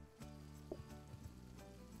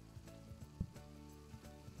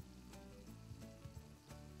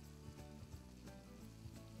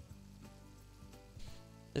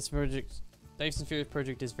 This project, Dyson Sphere's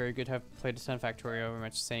project is very good. Have played a ton of Factorio, very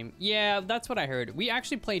much the same. Yeah, that's what I heard. We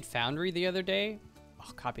actually played Foundry the other day.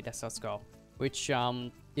 Oh, copy desk, let's go. Which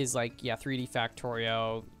is like, yeah, 3D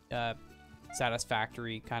Factorio,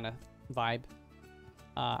 Satisfactory kind of vibe.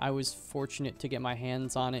 I was fortunate to get my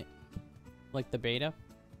hands on it, like the beta,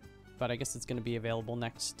 but I guess it's going to be available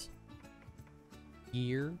next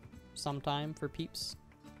year sometime for peeps.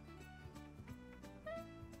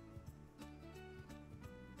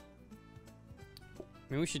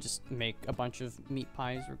 I mean, we should just make a bunch of meat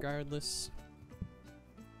pies regardless.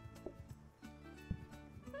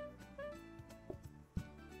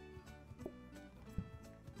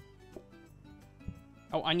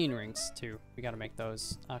 Oh, onion rings too. We gotta make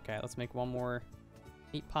those. Okay, let's make one more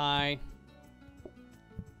meat pie.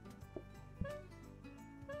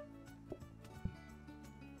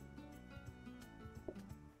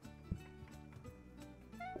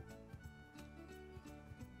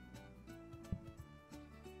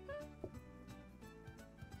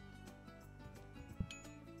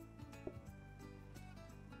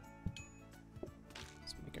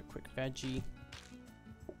 Let's make a quick veggie.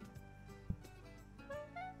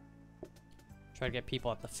 Try to get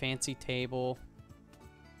people at the fancy table.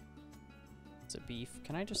 It's a beef.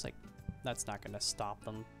 Can I just like, that's not gonna stop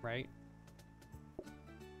them, right?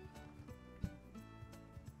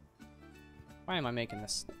 Why am I making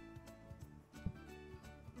this?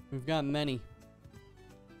 We've got many.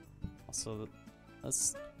 Also,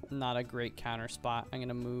 that's not a great counter spot. I'm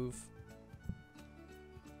gonna move.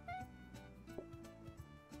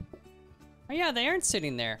 Oh yeah, they aren't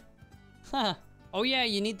sitting there. Huh. Oh yeah,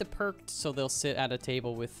 you need the perk so they'll sit at a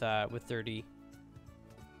table with dirty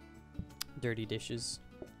dishes.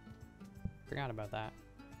 Forgot about that.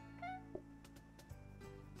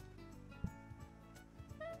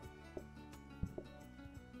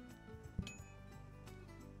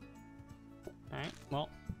 All right, well,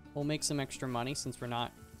 we'll make some extra money since we're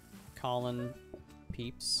not calling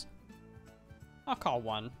peeps. I'll call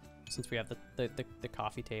one since we have the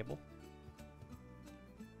coffee table.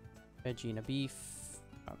 Veggie and a beef.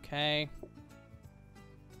 Okay.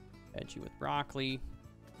 Veggie with broccoli.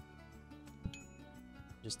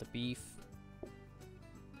 Just a beef.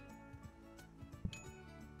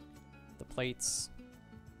 The plates.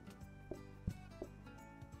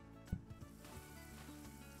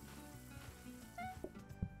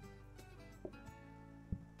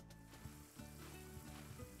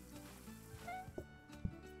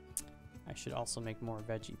 I should also make more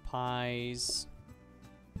veggie pies.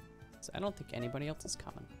 I don't think anybody else is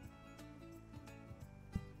coming.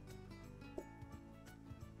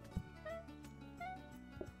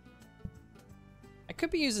 I could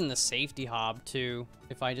be using the safety hob too,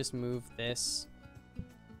 if I just move this.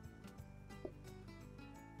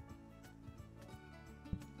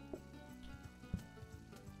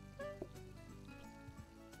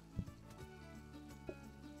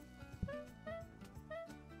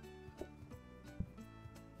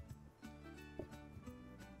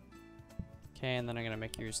 Okay, and then I'm gonna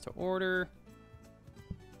make yours to order.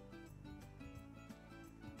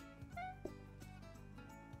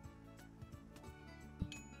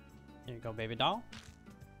 Here you go, baby doll.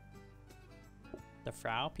 The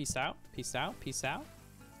Frau, peace out, peace out, peace out.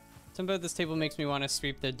 Something about this table makes me want to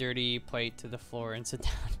sweep the dirty plate to the floor and sit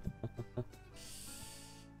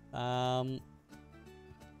down.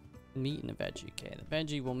 Meat and a veggie. Okay, the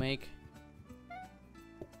veggie will make.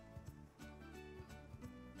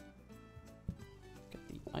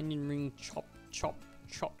 Onion ring, chop, chop,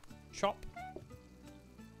 chop, chop.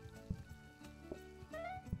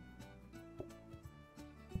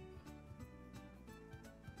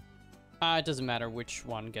 It doesn't matter which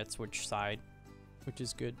one gets which side, which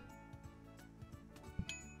is good.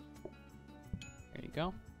 There you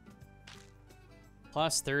go.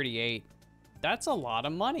 Plus 38. That's a lot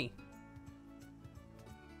of money.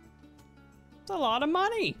 It's a lot of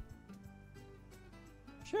money.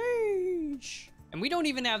 Sheesh. And we don't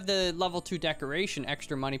even have the level 2 decoration,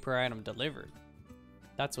 extra money per item delivered.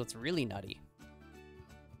 That's what's really nutty.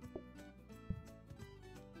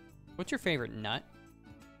 What's your favorite nut?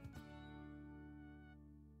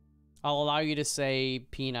 I'll allow you to say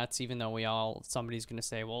peanuts, even though somebody's gonna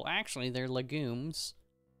say, well, actually, they're legumes.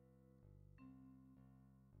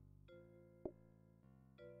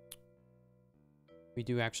 We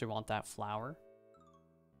do actually want that flower.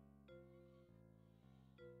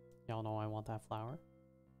 Y'all know I want that flower.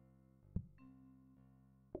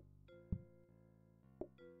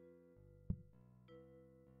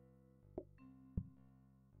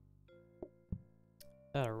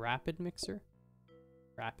 Is that a rapid mixer?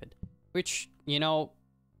 Rapid. Which, you know,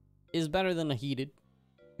 is better than a heated.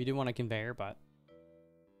 We do want a conveyor, but...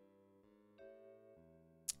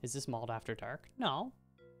 Is this malt after dark? No.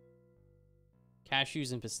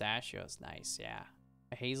 Cashews and pistachios. Nice, yeah.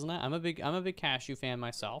 A hazelnut? I'm a big cashew fan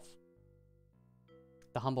myself.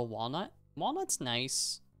 The humble walnut? Walnut's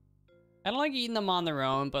nice. I don't like eating them on their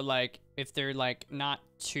own, but like if they're like not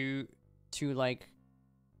too like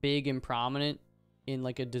big and prominent in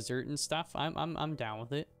like a dessert and stuff, I'm down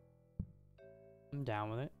with it. I'm down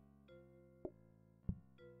with it.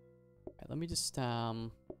 Alright, let me just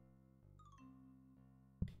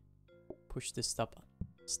push this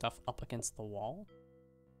stuff up against the wall.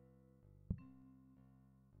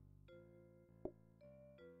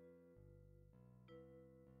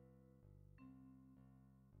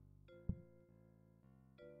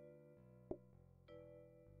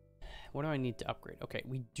 What do I need to upgrade? Okay,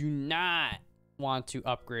 we do not want to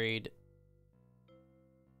upgrade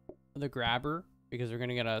the grabber because we're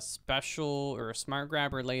gonna get a special or a smart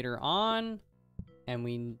grabber later on, and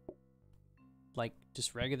we like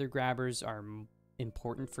just regular grabbers are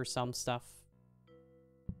important for some stuff.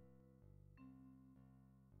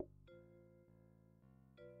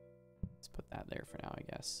 Let's put that there for now, I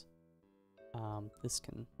guess. This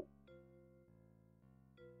can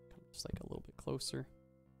come just like a little bit closer.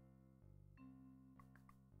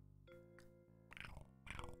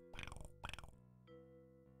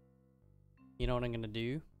 You know what I'm gonna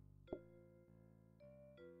do?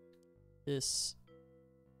 This.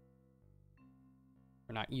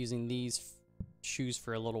 We're not using these shoes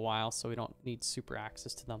for a little while, so we don't need super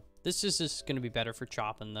access to them. This is just gonna be better for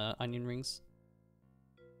chopping the onion rings.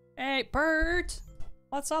 Hey, Bert!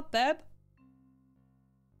 What's up, Beb?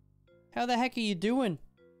 How the heck are you doing?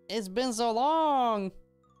 It's been so long!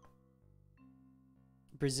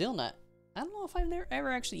 Brazil nut. I don't know if I've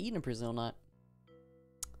ever actually eaten a Brazil nut.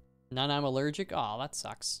 None I'm allergic? Oh, that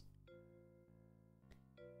sucks.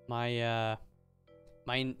 My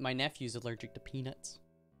nephew's allergic to peanuts.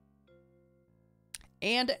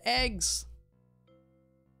 And eggs!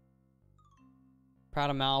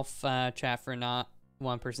 Proud of mouth, chat for not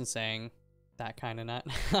one person saying that kind of nut.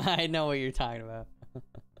 I know what you're talking about.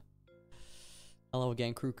 Hello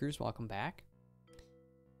again, Crookers. Welcome back.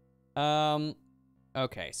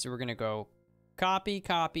 Okay, so we're gonna go copy,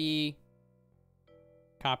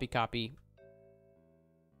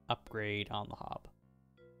 upgrade on the hob.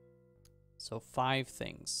 So 5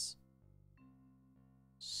 things.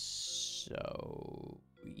 So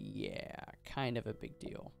yeah, kind of a big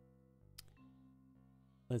deal.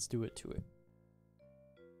 Let's do it to it.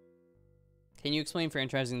 Can you explain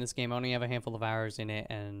franchising this game? I only have a handful of hours in it,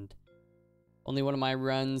 and only one of my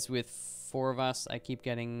runs with 4 of us. I keep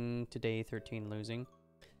getting to day 13 losing.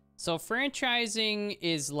 So franchising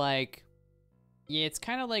is like, yeah, it's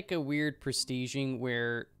kind of like a weird prestiging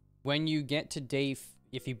where when you get to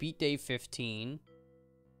if you beat day 15,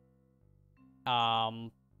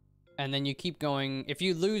 and then you keep going, if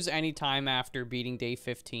you lose any time after beating day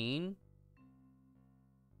 15,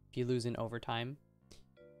 if you lose in overtime,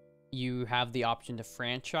 you have the option to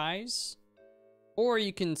franchise, or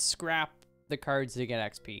you can scrap the cards to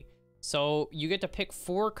get XP. So you get to pick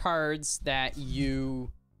 4 cards that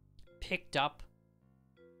you picked up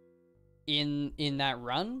in that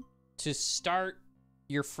run to start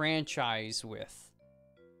your franchise with.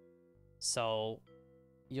 So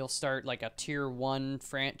you'll start like a tier 1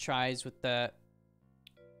 franchise with the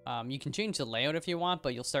you can change the layout if you want,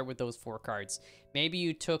 but you'll start with those 4 cards. Maybe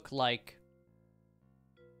you took like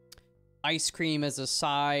ice cream as a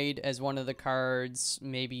side as one of the cards.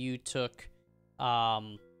 Maybe you took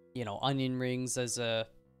you know, onion rings as a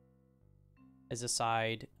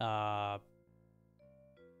side.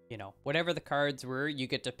 You know, whatever the cards were, you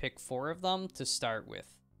get to pick 4 of them to start with.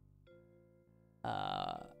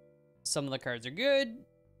 Some of the cards are good.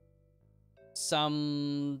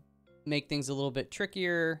 Some make things a little bit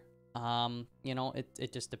trickier. You know,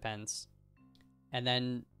 it just depends. And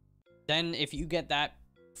then if you get that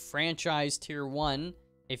franchise tier 1,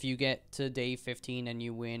 if you get to day 15 and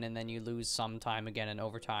you win and then you lose sometime again in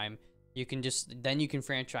overtime, you can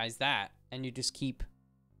franchise that and you just keep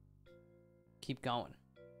going.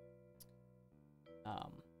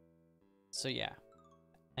 So yeah.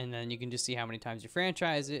 And then you can just see how many times you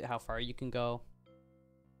franchise it, how far you can go.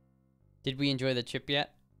 Did we enjoy the chip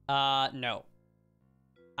yet? No.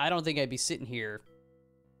 I don't think I'd be sitting here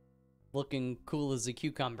looking cool as a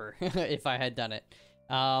cucumber if I had done it.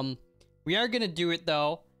 We are gonna do it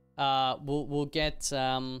though. We'll get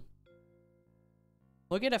a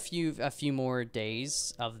few more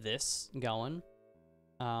days of this going.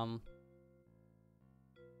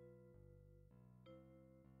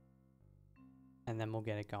 And then we'll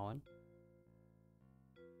get it going.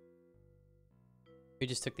 We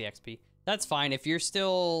just took the XP. That's fine. If you're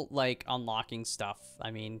still, like, unlocking stuff,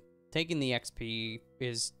 I mean, taking the XP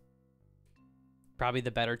is probably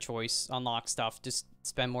the better choice. Unlock stuff. Just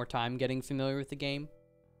spend more time getting familiar with the game.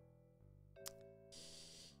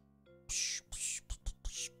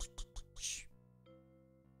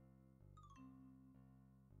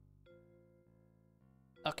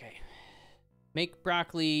 Okay. Make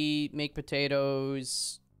broccoli, make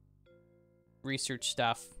potatoes, research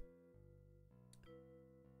stuff,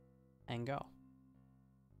 and go.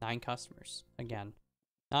 9 customers. Again,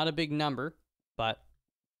 not a big number, but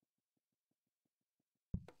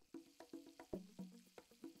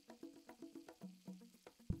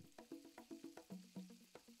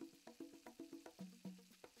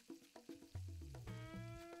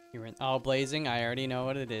you're in. Oh, blazing! I already know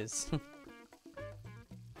what it is.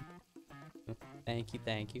 Thank you,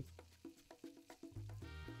 thank you.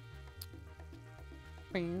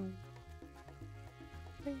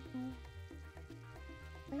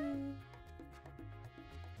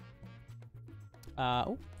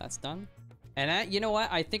 Oh, that's done. And you know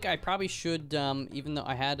what? I think I probably should, even though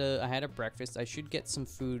I had a breakfast, I should get some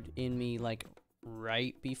food in me, like,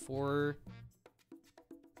 right before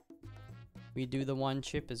we do the 1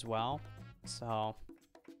 chip as well. So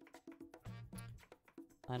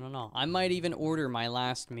I don't know. I might even order my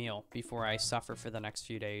last meal before I suffer for the next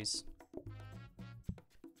few days.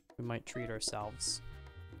 We might treat ourselves.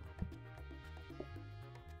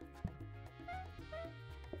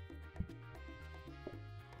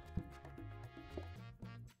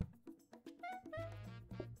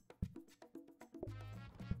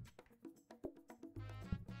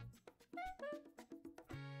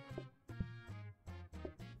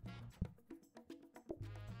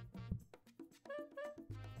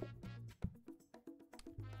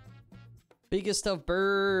 Biggest of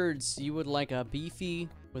birds. You would like a beefy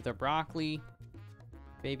with a broccoli.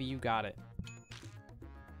 Baby, you got it.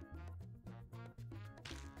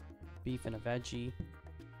 Beef and a veggie.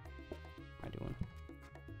 What am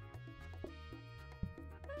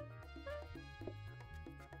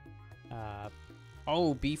I doing?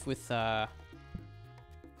 Oh, beef with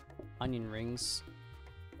onion rings.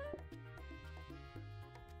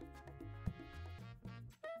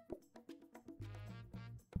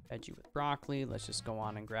 Veggie with broccoli. Let's just go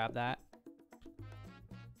on and grab that.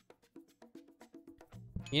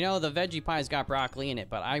 You know, the veggie pie's got broccoli in it,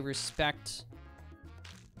 but I respect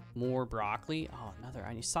more broccoli. Oh, another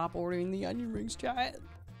onion. Stop ordering the onion rings, chat.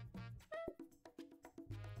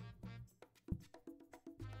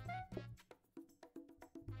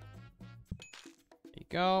 There you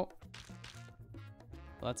go.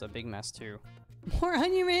 Well, that's a big mess, too. More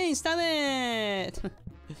onion rings! Stop it!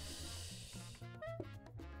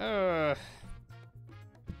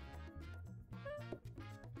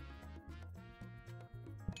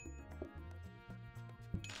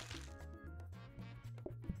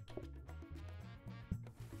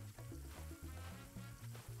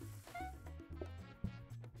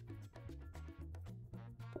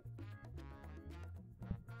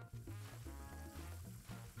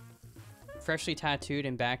 Freshly tattooed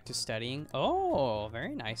and back to studying. Oh,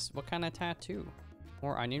 very nice. What kind of tattoo?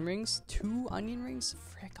 More onion rings? 2 onion rings?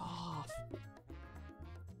 Frick off.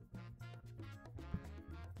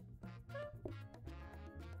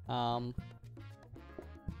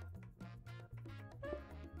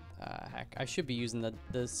 Heck, I should be using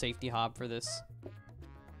the safety hob for this.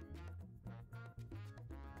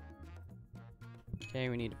 Okay,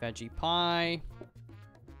 we need a veggie pie.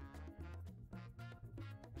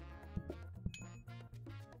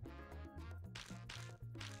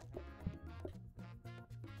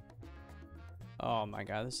 Oh my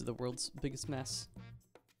god, this is the world's biggest mess.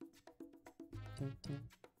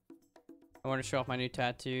 I want to show off my new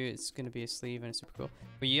tattoo. It's going to be a sleeve and it's super cool.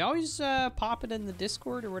 But you always pop it in the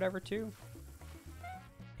Discord or whatever too.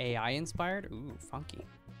 AI inspired? Ooh, funky.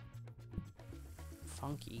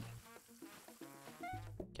 Funky.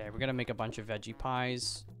 Okay, we're gonna make a bunch of veggie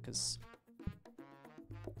pies because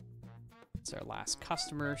it's our last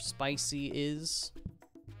customer. Spicy is.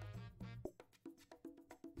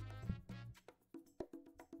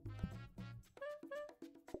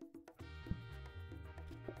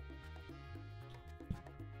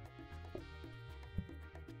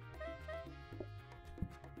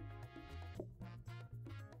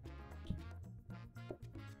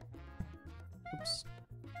 Oops.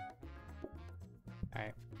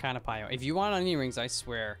 Alright, kind of pie. If you want onion rings, I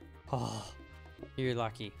swear. Oh, you're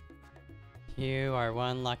lucky. You are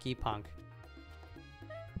one lucky punk.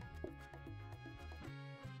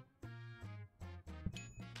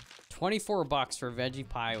 $24 for veggie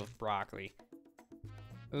pie with broccoli.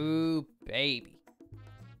 Ooh, baby.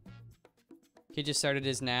 Kid just started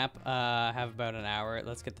his nap. Have about an hour.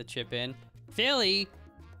 Let's get the chip in. Philly,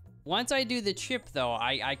 once I do the chip though,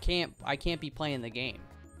 I can't be playing the game.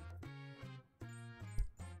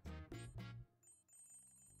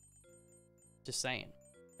 Just saying.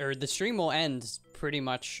 Or the stream will end pretty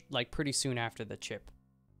much like pretty soon after the chip.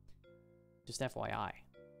 Just FYI.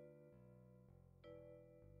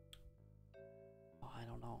 Oh, I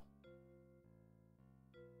don't know.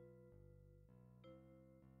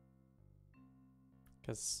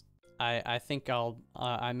 Cause I think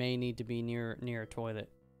I may need to be near a toilet.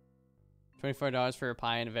 $24 for a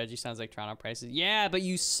pie and a veggie sounds like Toronto prices. Yeah, but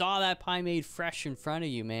you saw that pie made fresh in front of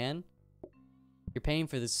you, man. You're paying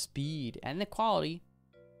for the speed and the quality.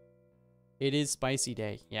 It is spicy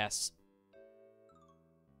day, yes.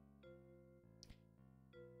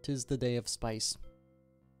 'Tis the day of spice.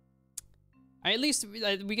 At least we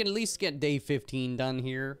can at least get day 15 done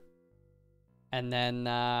here, and then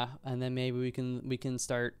maybe we can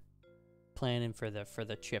start planning for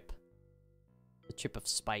the chip of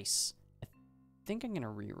spice. I think I'm gonna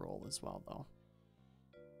re-roll as well though.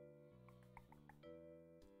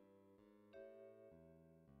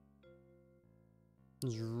 I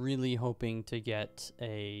was really hoping to get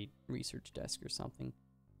a research desk or something.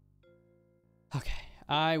 Okay,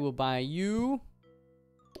 I will buy you.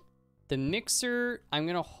 The mixer, I'm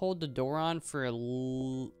gonna hold the door on for a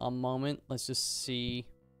moment. Let's just see.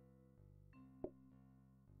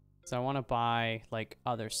 So I want to buy like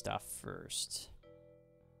other stuff first.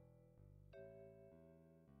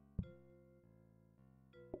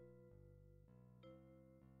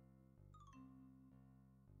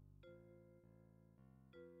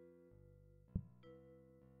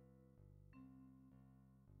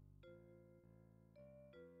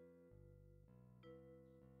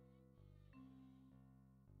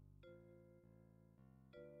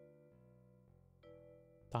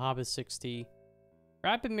 The hob is 60.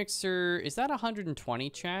 Rapid mixer, is that 120,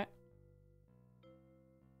 chat?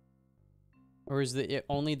 Or is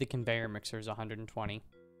only the conveyor mixer is 120?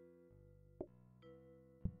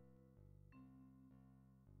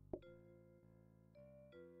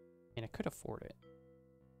 And I could afford it.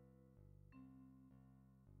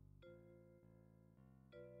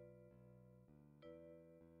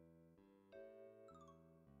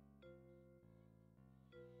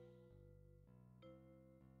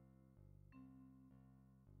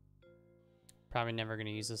 Probably never going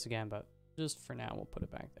to use this again, but just for now, we'll put it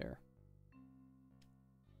back there.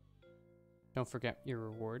 Don't forget your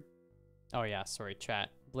reward. Oh yeah, sorry,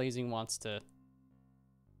 chat. Blazing wants to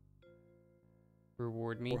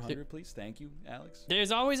reward me. 400, please. Thank you, Alex.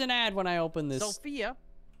 There's always an ad when I open this. Sophia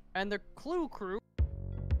and the Clue Crew.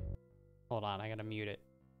 Hold on, I gotta mute it.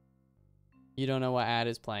 You don't know what ad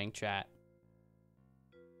is playing, chat.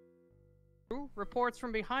 Reports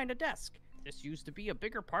from behind a desk. This used to be a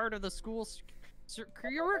bigger part of the school's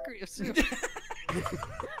curriculum.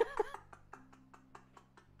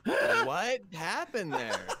 What happened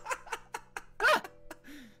there?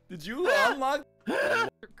 Did you unlock?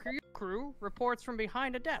 Crew reports from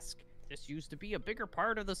behind a desk. This used to be a bigger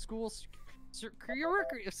part of the school's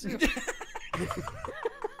curriculum.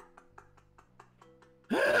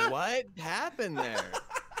 What happened there?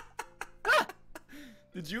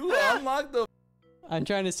 Did you unlock the? I'm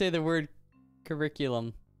trying to say the word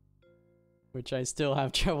curriculum, which I still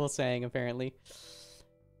have trouble saying apparently.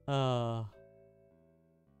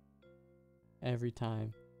 Every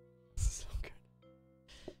time. So good.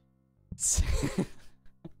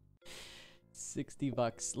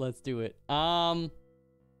 $60. Let's do it.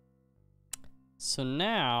 So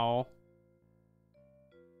now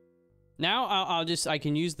I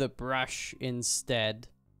can use the brush instead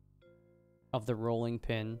of the rolling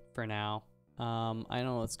pin for now. I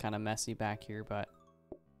know it's kind of messy back here, but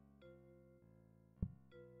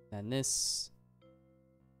then this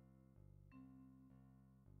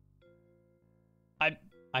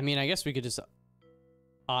I mean, I guess we could just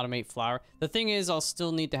automate flour. The thing is, I'll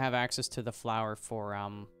still need to have access to the flour for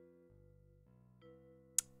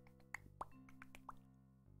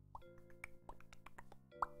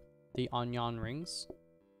the onion rings.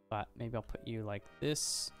 But maybe I'll put you like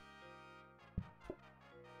this.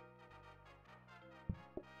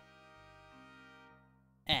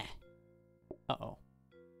 Uh-oh.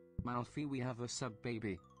 Malfi, we have a sub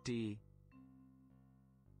baby. D.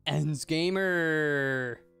 Ends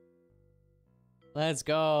Gamer. Let's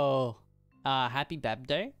go. Happy Beb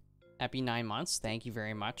Day. Happy 9 months. Thank you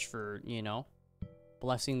very much for, you know,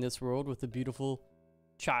 blessing this world with a beautiful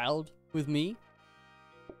child with me.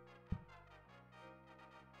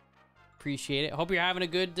 Appreciate it. Hope you're having a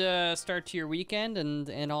good start to your weekend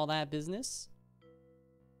and all that business.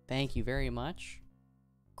 Thank you very much.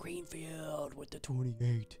 Greenfield with the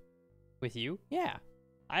 28. With you? Yeah.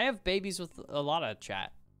 I have babies with a lot of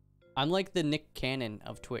chat. I'm like the Nick Cannon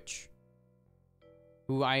of Twitch,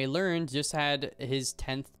 who I learned just had his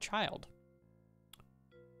 10th child.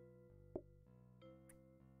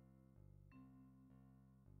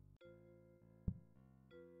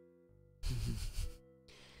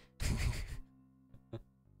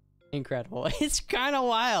 Incredible. It's kind of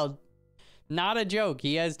wild. Not a joke.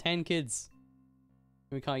 He has 10 kids.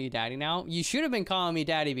 Can we call you daddy now? You should have been calling me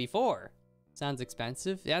daddy before. Sounds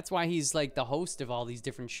expensive. That's why he's like the host of all these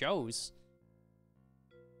different shows.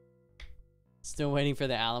 Still waiting for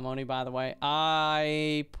the alimony, by the way.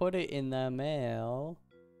 I put it in the mail.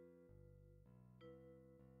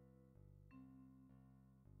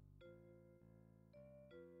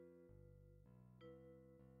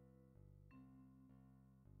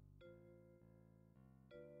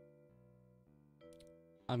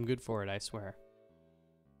 I'm good for it, I swear.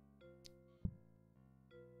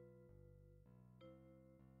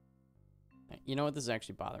 You know what? This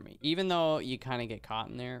actually bothers me. Even though you kind of get caught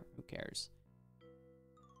in there, who cares?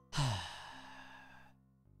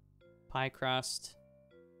 Pie crust.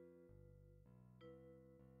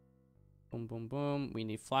 Boom, boom, boom. We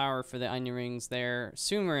need flour for the onion rings there.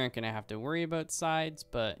 Soon we aren't going to have to worry about sides,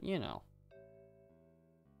 but you know.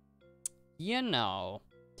 You know.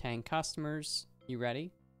 10 customers. You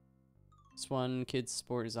ready? This one kid's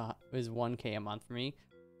sport is 1K a month for me.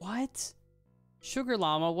 What? Sugar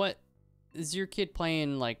Llama, what? Is your kid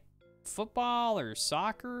playing like football or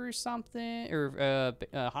soccer or something? Or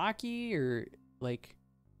hockey or like...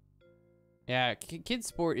 Yeah, kid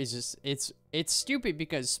sport is just, it's stupid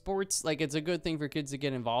because sports, like, it's a good thing for kids to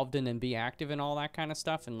get involved in and be active and all that kind of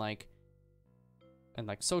stuff, and like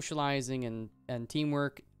socializing and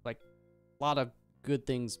teamwork, like a lot of good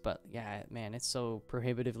things, but yeah, man, it's so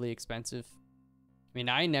prohibitively expensive. I mean,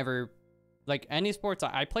 I never, like, any sports,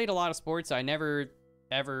 I played a lot of sports, I never,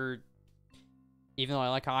 ever, even though I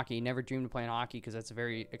like hockey, never dreamed of playing hockey because that's a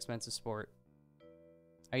very expensive sport.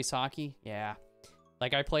 Ice hockey? Yeah.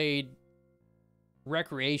 Like, I played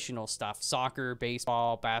recreational stuff, soccer,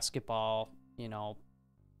 baseball, basketball, you know,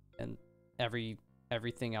 and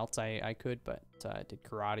everything else I could, but I did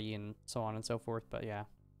karate and so on and so forth, but yeah.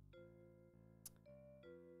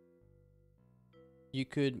 You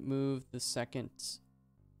could move the second...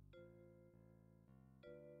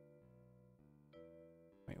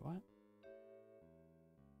 Wait, what?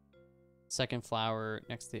 Second flower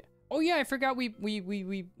next to... Oh yeah, I forgot we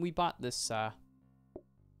bought this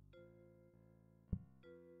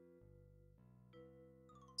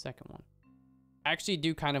second one. I actually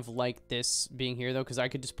do kind of like this being here though, because I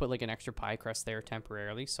could just put like an extra pie crust there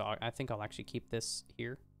temporarily, so I think I'll actually keep this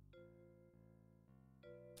here.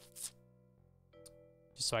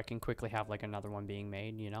 Just so I can quickly have like another one being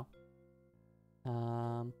made, you know?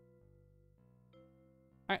 Alright,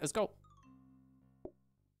 let's go.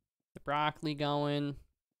 The broccoli going.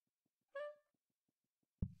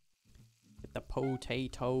 Get the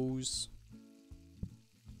potatoes.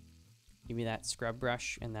 Give me that scrub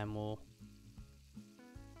brush, and then we'll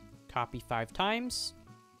copy 5 times.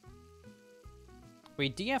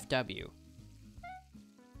 Wait, DFW.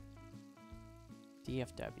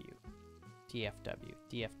 DFW. DFW.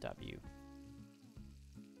 DFW.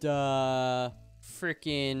 Duh.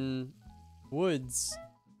 Frickin' Woods.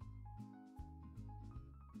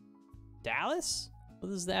 Dallas?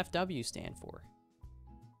 What does the FW stand for?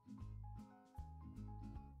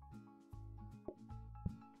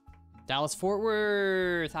 Dallas Fort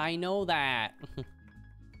Worth. I know that.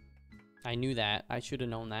 I knew that. I should have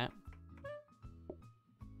known that.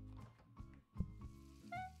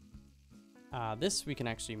 This we can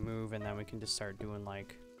actually move, and then we can just start doing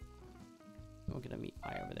like... We'll get a meat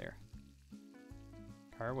pie over there.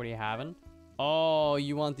 Car, what are you having? Oh,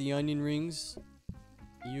 you want the onion rings?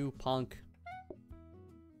 You punk.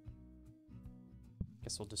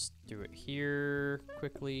 guess we'll just do it here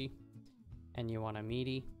quickly. And you want a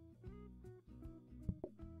meaty.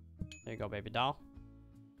 There you go, baby doll.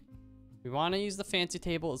 We want to use the fancy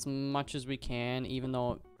table as much as we can, even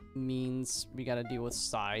though it means we got to deal with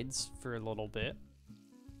sides for a little bit.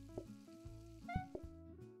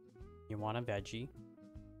 You want a veggie.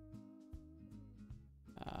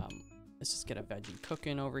 Let's just get a veggie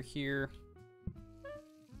cooking over here.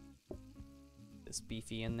 This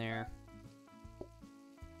beefy in there.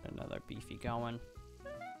 Another beefy going.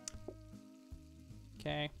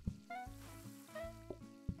 Okay.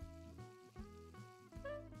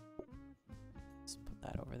 Let's put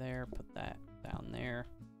that over there, put that down there.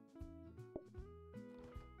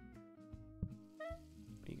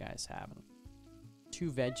 What are you guys having?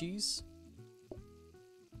 2 veggies.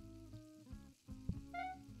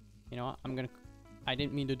 You know what? I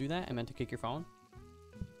didn't mean to do that. I meant to kick your phone.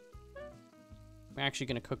 I'm actually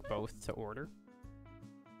gonna cook both to order.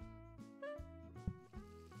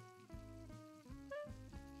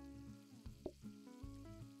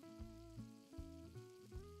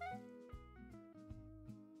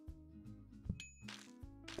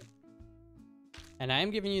 And I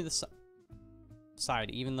am giving you the side,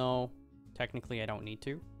 even though technically I don't need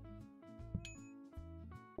to.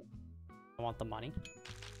 I want the money.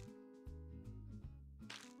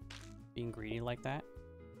 Being greedy like that.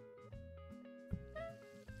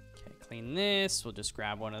 Okay, clean this. We'll just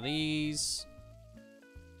grab one of these.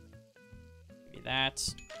 Maybe that.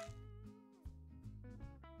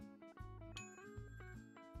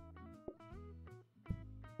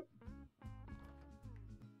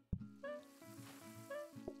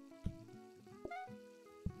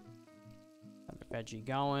 Another veggie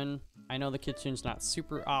going. I know the kitchen's not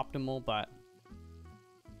super optimal, but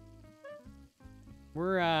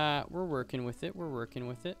we're working with it. We're working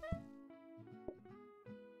with it.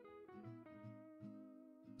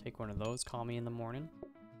 Take one of those. Call me in the morning.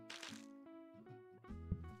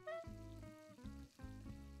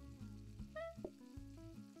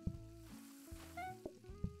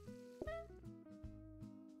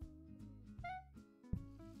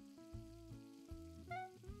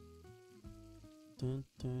 Dun,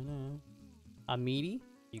 dun, dun. A meaty?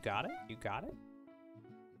 You got it? You got it?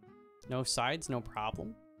 No sides, no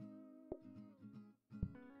problem.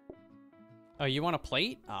 Oh, you want a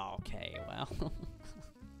plate? Oh, okay, well.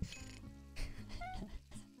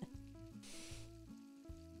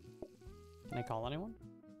 Can I call anyone?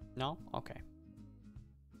 No? Okay.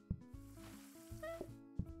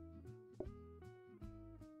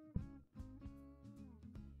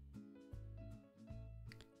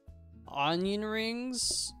 Onion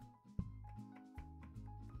rings?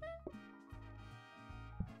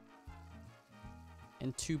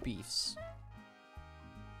 And 2 beefs.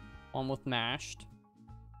 One with mashed.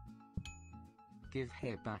 Give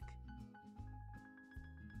hair back.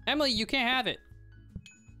 Emily, you can't have it.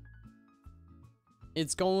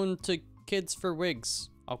 It's going to Kids for Wigs,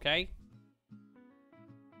 okay?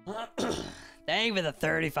 Thank you for the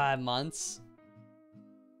 35 months.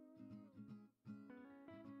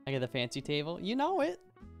 I get the fancy table. You know it.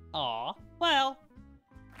 Aw, well,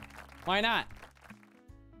 why not?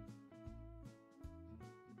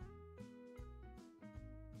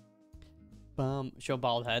 Show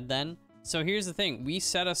bald head then. So here's the thing. We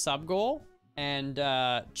set a sub goal and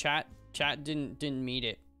chat didn't meet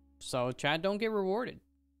it. So chat don't get rewarded.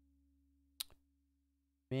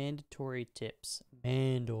 Mandatory tips.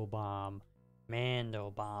 Mando bomb.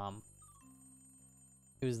 Mando bomb.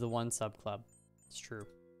 It was the 1 sub club. It's true.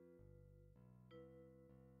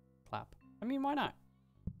 Clap. I mean, why not?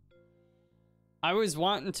 I was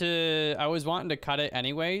wanting to cut it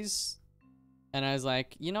anyways. And I was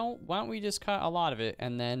like, you know, why don't we just cut a lot of it?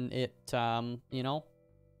 And then it, you know,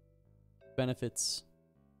 benefits.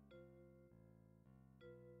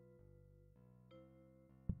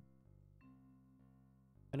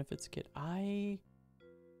 Benefits kit.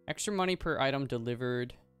 Extra money per item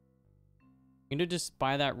delivered. I'm gonna just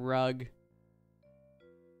buy that rug.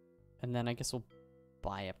 And then I guess we'll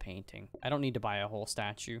buy a painting. I don't need to buy a whole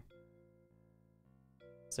statue.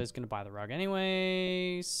 So I was gonna buy the rug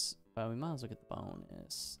anyways. But we might as well get the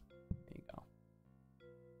bonus. There you go.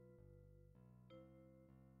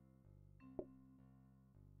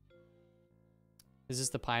 Is this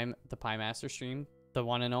the Pie Master stream? The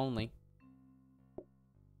one and only.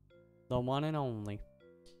 The one and only.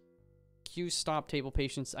 Queue stop table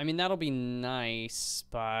patience. I mean, that'll be nice,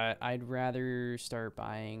 but I'd rather start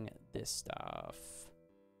buying this stuff.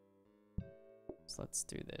 So let's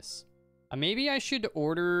do this. Maybe I should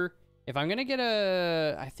order If I'm gonna get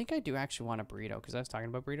a, I think I do actually want a burrito because I was talking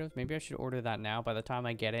about burritos. Maybe I should order that now. By the time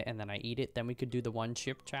I get it and then I eat it, then we could do the 1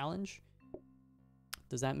 chip challenge.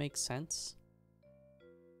 Does that make sense?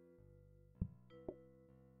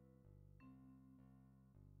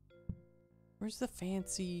 Where's the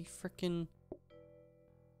fancy frickin'...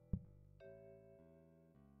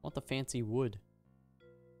 I want the fancy wood.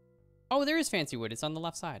 Oh, there is fancy wood. It's on the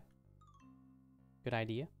left side. Good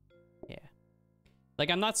idea. Yeah. Like,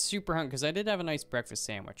 I'm not super hungry because I did have a nice breakfast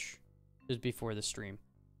sandwich just before the stream.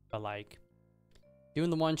 But, like, doing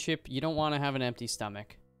the 1 chip, you don't want to have an empty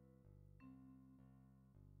stomach.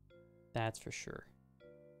 That's for sure.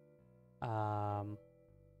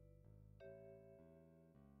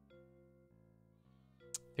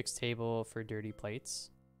 Fixed table for dirty plates.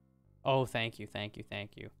 Oh, thank you, thank you,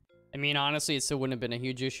 thank you. I mean, honestly, it still wouldn't have been a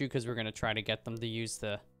huge issue because we're going to try to get them to use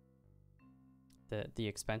the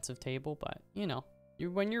expensive table. But, you know,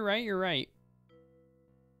 when you're right, you're right.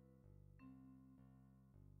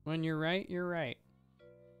 When you're right, you're right.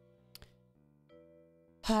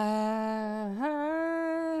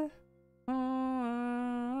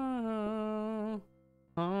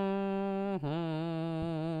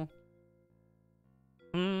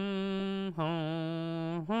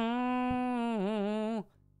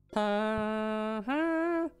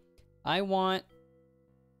 I want...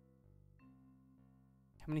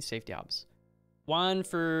 How many safety obs? 1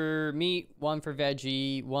 for meat, 1 for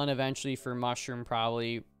veggie, 1 eventually for mushroom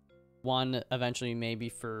probably, 1 eventually maybe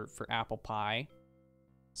for apple pie.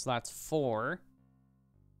 So that's 4.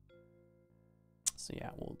 So yeah,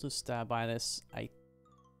 we'll just buy this. I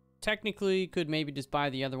technically could maybe just buy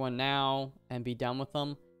the other one now and be done with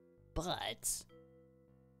them, but I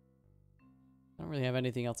don't really have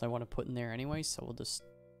anything else I want to put in there anyway, so we'll just...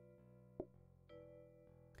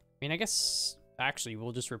 I mean, I guess, actually,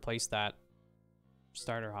 we'll just replace that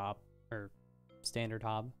starter hob, or standard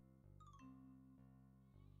hob.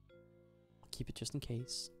 I'll keep it just in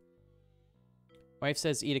case. Wife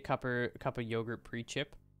says eat a cup of yogurt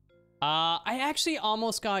pre-chip. I actually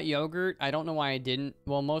almost got yogurt. I don't know why I didn't.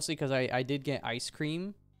 Well, mostly because I did get ice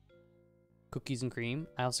cream. Cookies and cream.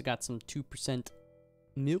 I also got some 2%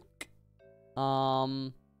 milk.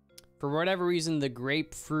 For whatever reason, the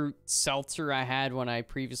grapefruit seltzer I had when I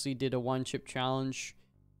previously did a 1 chip challenge,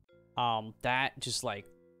 that just like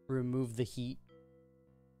removed the heat.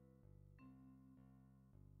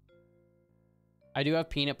 I do have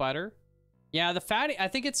peanut butter. Yeah, the fatty, I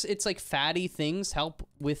think it's like fatty things help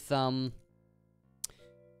with the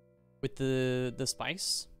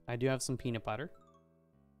spice. I do have some peanut butter.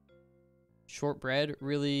 Shortbread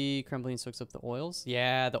really crumbly and soaks up the oils.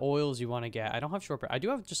 Yeah, the oils you want to get. I don't have shortbread. I do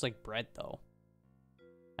have just like bread though.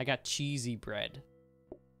 I got cheesy bread.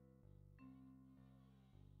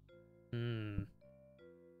 Have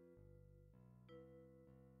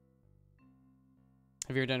you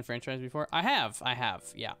ever done french fries before? I have,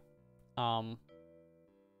 yeah. Yeah.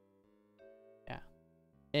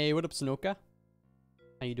 Hey, what up, Sunoka?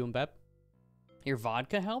 How you doing, Beb? Your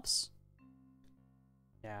vodka helps?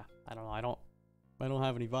 Yeah, I don't know. I don't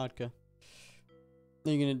have any vodka.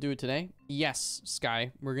 Are you gonna do it today? Yes,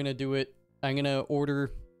 Sky. We're gonna do it. I'm gonna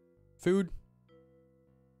order food.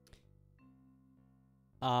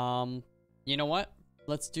 You know what?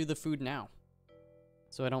 Let's do the food now,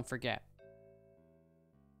 so I don't forget.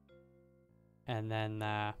 And then,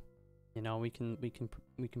 you know, we can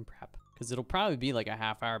prep because it'll probably be like a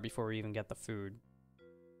half hour before we even get the food.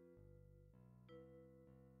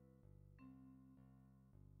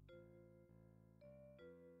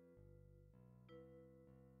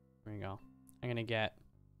 There you go. I'm gonna get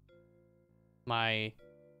my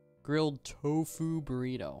grilled tofu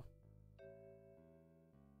burrito.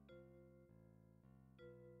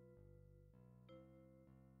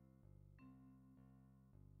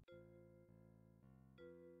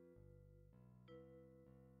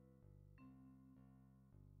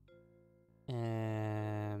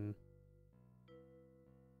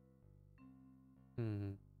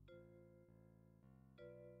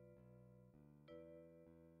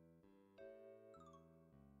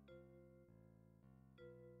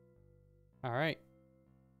 All right.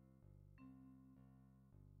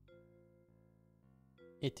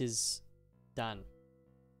 It is done.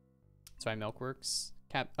 That's why milk works.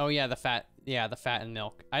 Oh yeah, the fat. Yeah, the fat and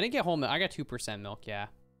milk. I didn't get whole milk. I got 2% milk. Yeah.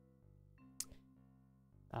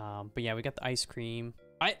 But yeah, we got the ice cream.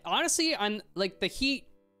 Honestly, I'm like the heat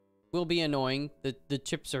will be annoying. The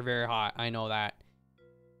chips are very hot. I know that.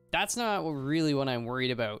 That's not really what I'm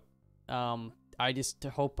worried about. I just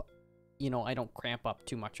hope, you know, I don't cramp up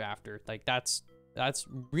too much after. Like that's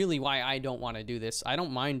really why I don't want to do this. I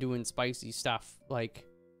don't mind doing spicy stuff. Like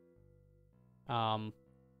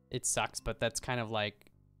It sucks, but that's kind of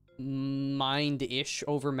like mind-ish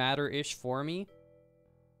over matter-ish for me.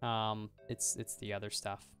 It's the other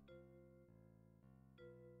stuff.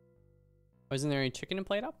 Wasn't there any chicken in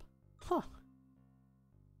PlateUp? Huh.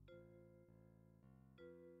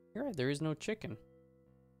 You're right, there is no chicken.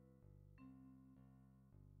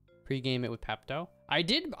 Pre-game it with Pepto. I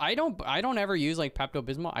don't ever use like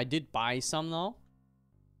Pepto-Bismol. I did buy some though.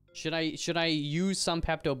 Should I use some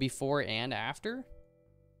Pepto before and after?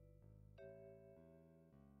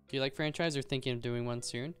 Do you like franchise or thinking of doing one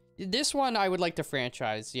soon? This one I would like to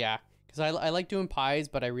franchise, yeah. Because I like doing pies,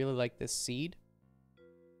 but I really like this seed.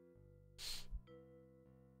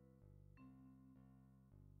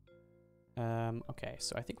 Okay,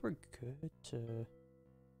 so I think we're good to...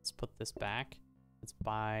 Let's put this back. Let's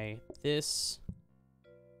buy this.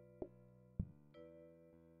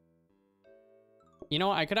 You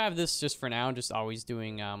know, I could have this just for now, just always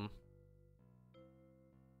doing, I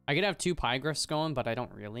could have 2 pie grifts going, but I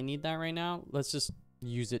don't really need that right now. Let's just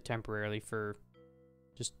use it temporarily for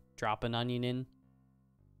just drop an onion in.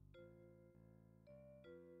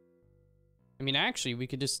 I mean, actually, we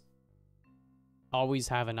could just always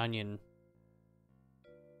have an onion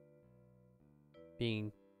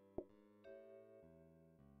being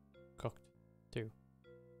cooked too.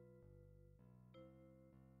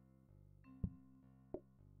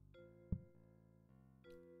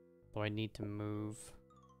 Though I need to move.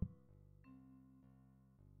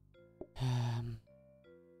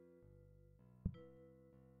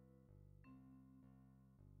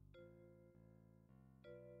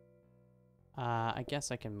 I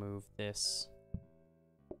guess I can move this.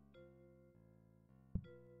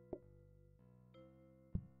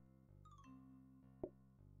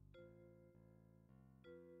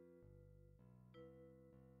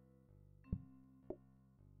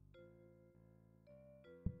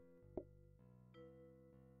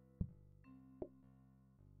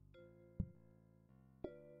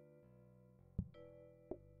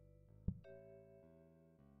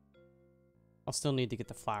 I'll still need to get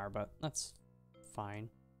the flour, but that's fine.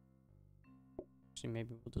 Actually,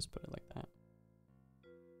 maybe we'll just put it like that.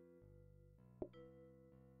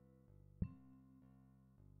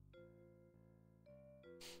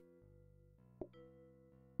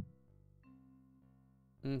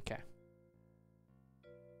 Okay.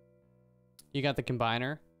 You got the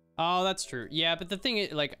combiner? Oh, that's true. Yeah, but the thing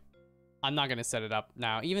is, like, I'm not gonna set it up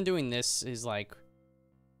now. Even doing this is like,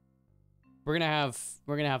 we're gonna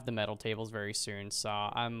have the metal tables very soon. So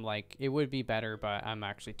I'm like, it would be better, but I'm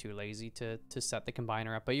actually too lazy to set the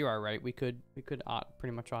combiner up. But you are right. We could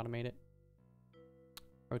pretty much automate it.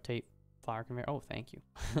 Rotate flour conveyor. Oh, thank you.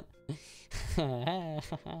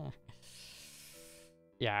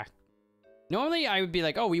 Yeah. Normally I would be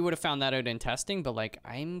like, oh, we would have found that out in testing, but like,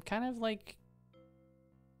 I'm kind of like,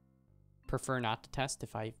 prefer not to test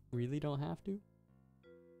if I really don't have to.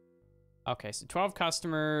 Okay, so 12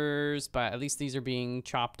 customers, but at least these are being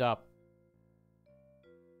chopped up.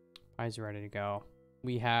 Pies are ready to go.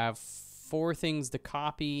 We have 4 things to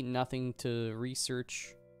copy, nothing to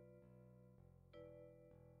research.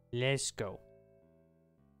 Let's go.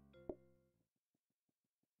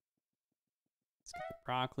 Let's get the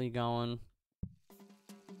broccoli going.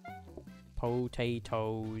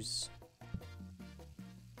 Potatoes.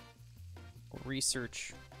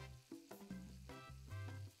 Research.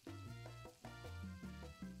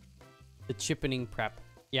 The chippening prep.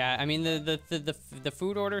 Yeah, I mean the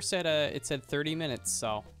food order said it said 30 minutes,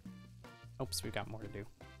 so oops, we got more to do.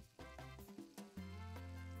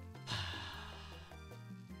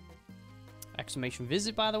 Exclamation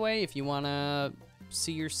visit, by the way, if you wanna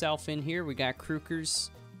see yourself in here, we got Crookers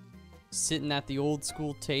sitting at the old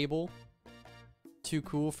school table. Too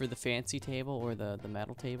cool for the fancy table or the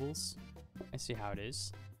metal tables. I see how it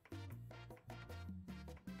is.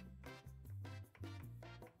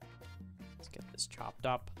 Let's get this chopped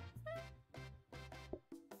up.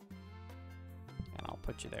 And I'll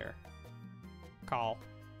put you there.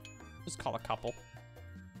 Just call a couple.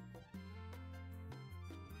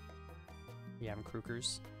 We have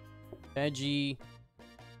Crookers. Veggie.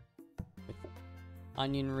 With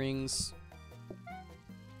onion rings.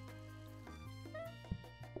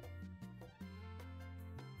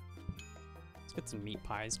 Let's get some meat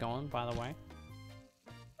pies going, by the way.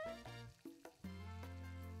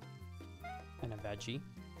 And a veggie.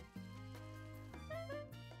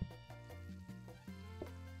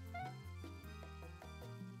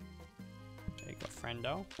 There you go,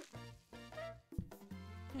 friendo.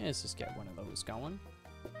 Yeah, let's just get one of those going.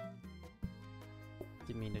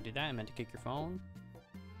 Didn't mean to do that, I meant to kick your phone.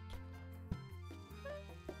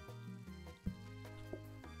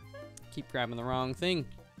 Keep grabbing the wrong thing.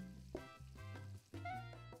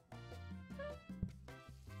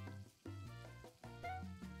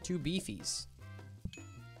 Two beefies.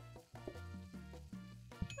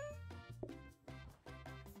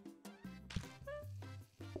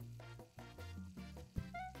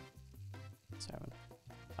 Seven.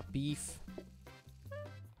 A beef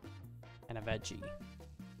and a veggie.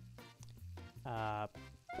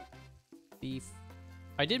 Beef.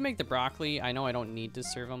 I did make the broccoli. I know I don't need to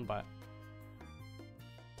serve them, but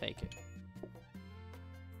take it.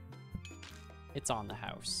 It's on the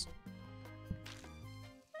house.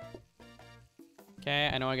 Okay,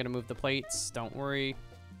 I know I gotta move the plates. Don't worry.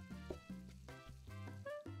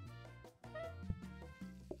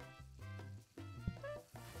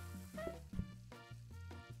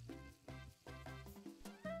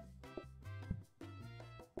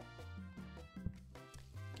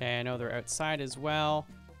 Okay, I know they're outside as well.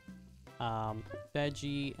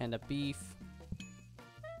 Veggie and a beef.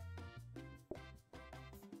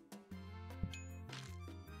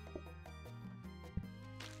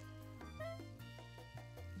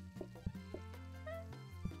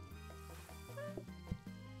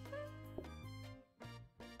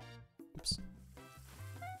 Oops.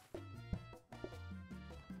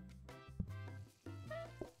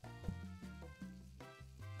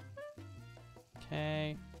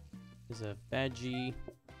 Okay. There's a veggie.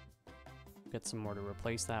 Get some more to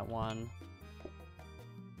replace that one.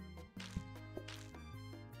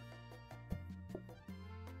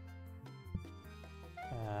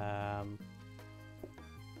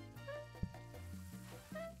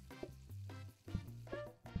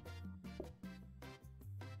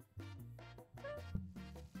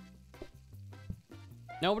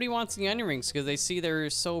 Nobody wants the onion rings because they see they're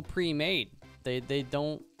so pre-made. They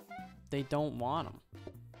don't want them.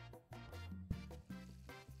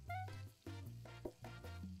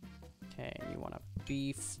 Okay, you want a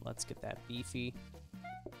beef? Let's get that beefy.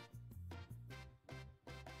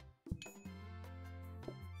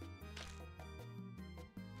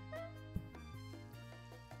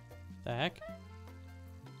 The heck?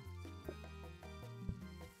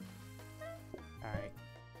 All right,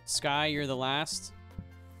 Sky, you're the last.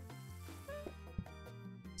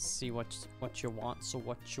 See what you want. So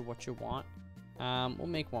what you want? We'll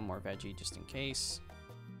make one more veggie just in case.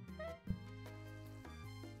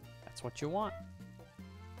 That's what you want.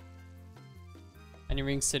 Onion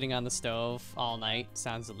rings sitting on the stove all night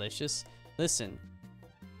sounds delicious. Listen,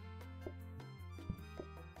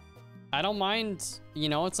 I don't mind. You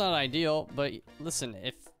know, it's not ideal, but listen,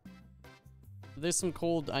 if there's some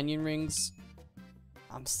cold onion rings,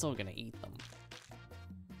 I'm still gonna eat them.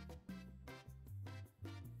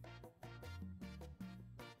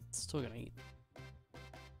 Still gonna eat.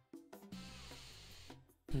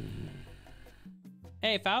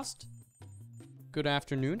 Hey, Faust. Good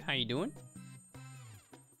afternoon. How you doing?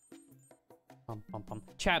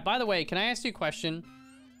 Chat, by the way, can I ask you a question?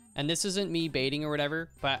 And this isn't me baiting or whatever,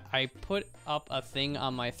 but I put up a thing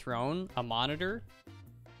on my throne, a monitor.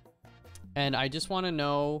 And I just want to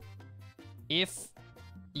know if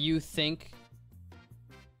you think...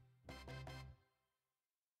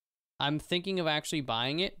 I'm thinking of actually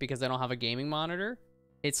buying it because I don't have a gaming monitor.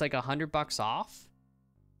 It's like $100 off.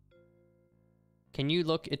 Can you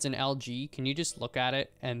look? It's an LG. Can you just look at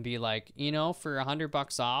it and be like, you know, for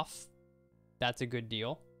 $100 off, that's a good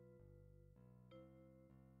deal?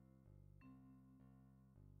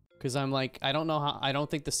 Because I'm like, I don't know how. I don't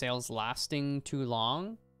think the sale's lasting too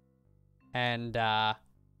long. And the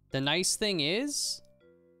nice thing is,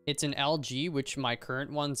 it's an LG, which my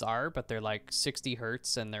current ones are, but they're like 60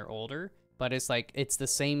 hertz and they're older. But it's like, it's the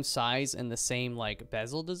same size and the same like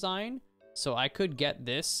bezel design. So I could get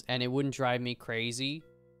this and it wouldn't drive me crazy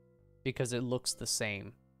because it looks the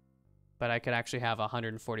same. But I could actually have a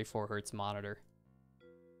 144 hertz monitor.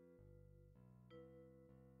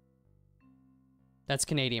 That's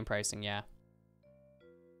Canadian pricing, yeah.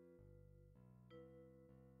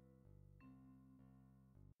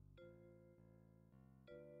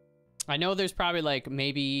 I know there's probably like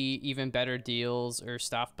maybe even better deals or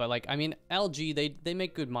stuff, but like, I mean, LG, they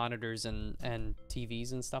make good monitors and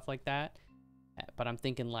TVs and stuff like that. But I'm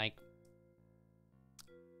thinking like,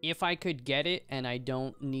 if I could get it and I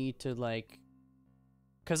don't need to like,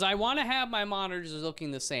 cause I want to have my monitors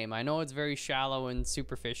looking the same. I know it's very shallow and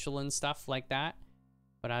superficial and stuff like that.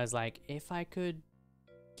 But I was like, if I could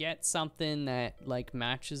get something that like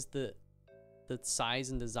matches the size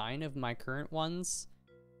and design of my current ones,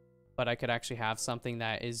 but I could actually have something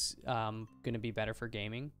that is going to be better for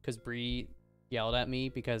gaming. Because Bree yelled at me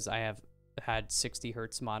because I have had 60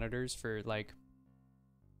 hertz monitors for like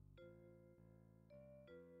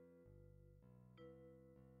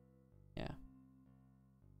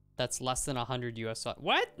That's less than 100 US.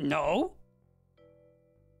 What? No.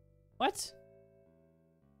 What?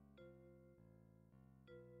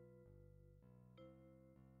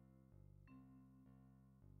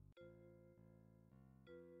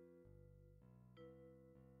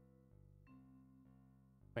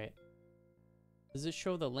 Wait. Does it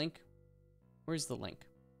show the link? Where's the link?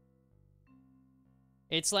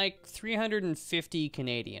 It's like 350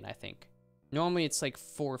 Canadian, I think. Normally it's like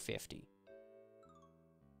 450.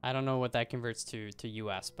 I don't know what that converts to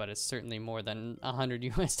US, but it's certainly more than 100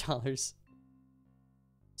 US dollars.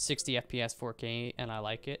 60 FPS 4K, and I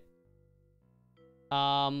like it.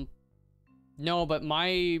 No, but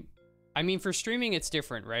I mean, for streaming, it's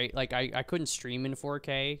different, right? Like, I couldn't stream in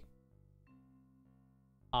 4K.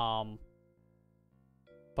 But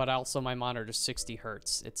also my monitor's 60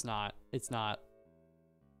 hertz.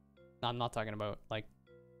 I'm not talking about like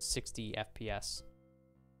 60 FPS.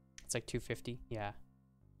 It's like 250, yeah.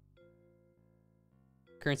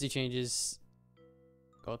 Currency changes.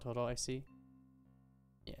 Gold total, I see.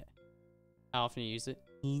 Yeah. How often you use it?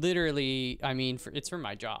 Literally, I mean, it's for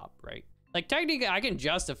my job, right? Like, technically, I can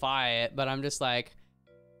justify it, but I'm just like,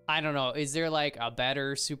 I don't know. Is there like a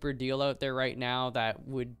better super deal out there right now that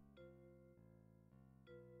would...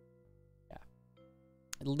 Yeah.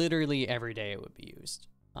 Literally every day it would be used.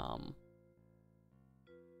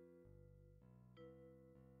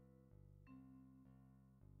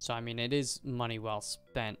 So, I mean, it is money well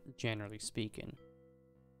spent, generally speaking.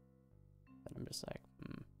 But I'm just like,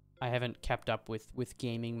 I haven't kept up with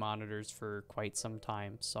gaming monitors for quite some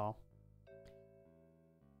time, so...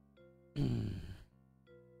 Okay,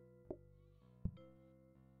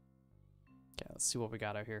 let's see what we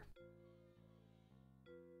got out here.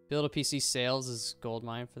 Build a PC sales is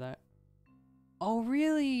goldmine for that. Oh,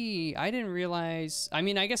 really? I didn't realize. I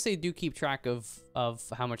mean, I guess they do keep track of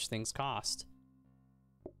how much things cost.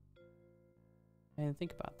 I didn't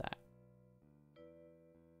think about that.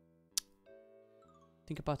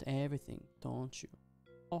 Think about everything, don't you?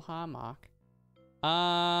 Oh, hi, Mark.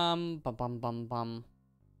 Bum bum bum bum.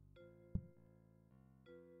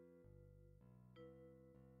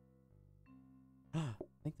 I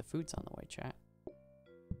think the food's on the way, chat.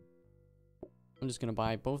 I'm just gonna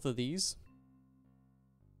buy both of these.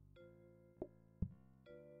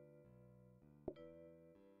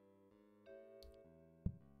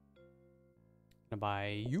 Gonna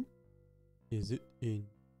buy you. Is it in?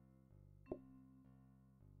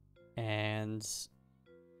 And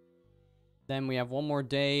then we have one more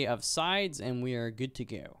day of sides and we are good to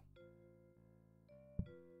go.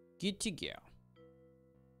 Good to go.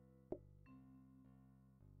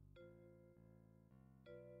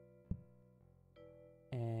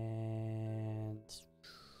 And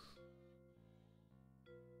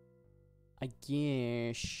I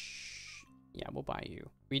guess, yeah, we'll buy you.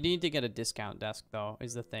 We need to get a discount desk though,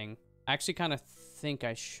 is the thing. I actually kind of think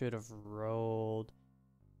I should have rolled.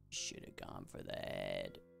 Should have gone for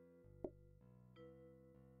that.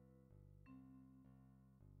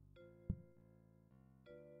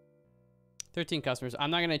 $13 customers.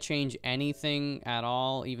 I'm not going to change anything at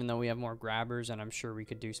all, even though we have more grabbers, and I'm sure we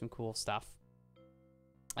could do some cool stuff.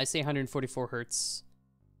 I say 144 hertz.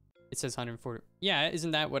 It says 140. Yeah,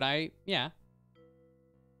 isn't that what yeah.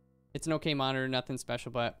 It's an okay monitor, nothing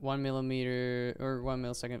special, but 1 millimeter or 1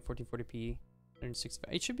 millisecond, 1440p,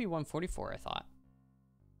 165. It should be 144, I thought.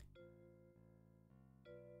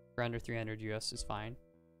 For under 300 US is fine.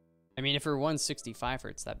 I mean, if it were 165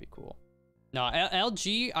 hertz, that'd be cool. No,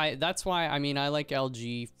 LG, that's why, I mean, I like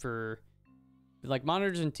LG for, like,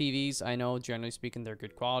 monitors and TVs. I know, generally speaking, they're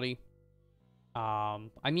good quality.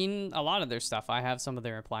 I mean, a lot of their stuff. I have some of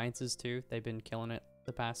their appliances, too. They've been killing it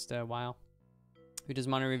the past while. Who does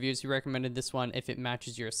monitor reviews? He recommended this one if it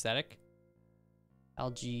matches your aesthetic.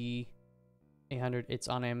 LG 800. It's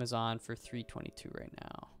on Amazon for $322 right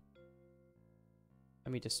now.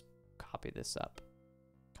 Let me just copy this up.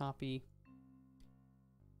 Copy.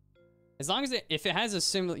 As long as if it has a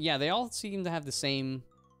similar, yeah, they all seem to have the same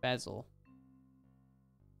bezel.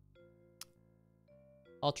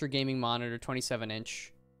 Ultra gaming monitor,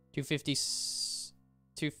 27-inch, 250,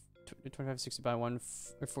 2560 by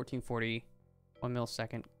 1440, 1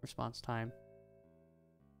 millisecond response time.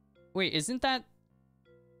 Wait, isn't that?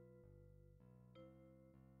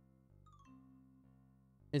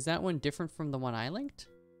 Is that one different from the one I linked?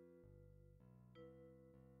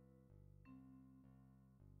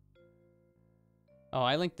 Oh,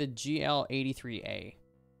 I linked the GL83A.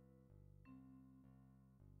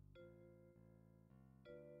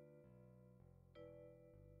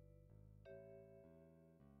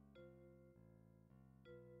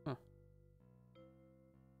 Huh.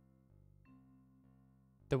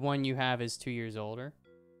 The one you have is 2 years older.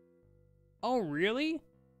 Oh, really?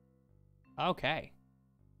 Okay.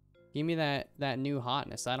 Give me that new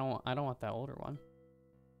hotness. I don't want that older one.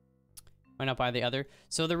 Why not buy the other?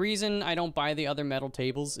 So the reason I don't buy the other metal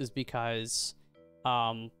tables is because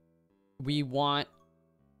we want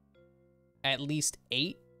at least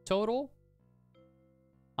 8 total.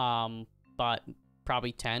 But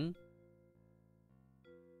probably 10.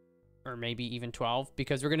 Or maybe even 12,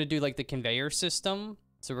 because we're going to do like the conveyor system.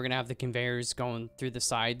 So we're going to have the conveyors going through the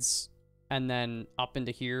sides and then up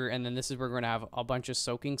into here. And then this is where we're going to have a bunch of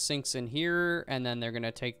soaking sinks in here. And then they're going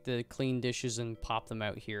to take the clean dishes and pop them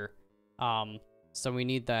out here. So we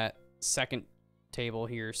need that second table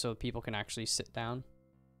here so people can actually sit down.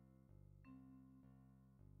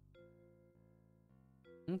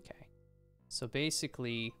 Okay. So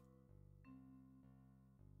basically,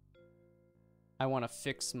 I want to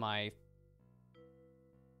fix my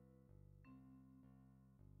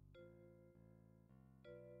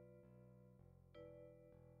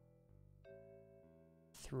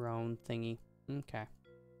throne thingy. Okay.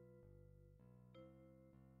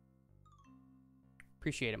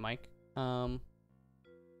 Appreciate it, Mike.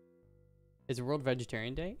 Is it World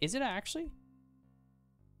Vegetarian Day? Is it actually?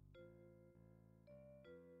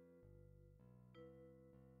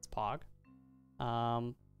 It's Pog.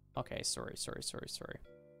 Okay, sorry.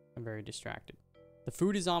 I'm very distracted. The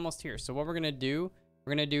food is almost here. So what we're gonna do,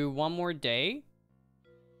 we're gonna do one more day,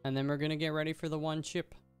 and then we're gonna get ready for the 1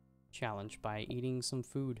 chip challenge by eating some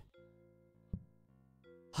food.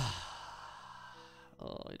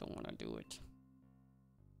 Oh, I don't want to do it.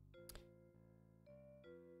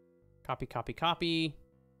 Copy.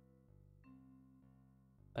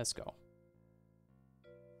 Let's go.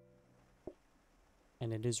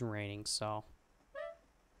 And it is raining, so.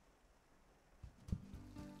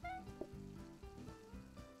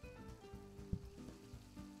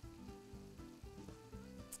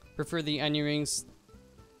 Prefer the onion rings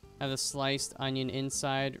have the sliced onion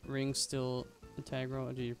inside, rings still integral,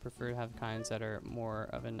 or do you prefer to have kinds that are more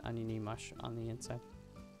of an oniony mush on the inside?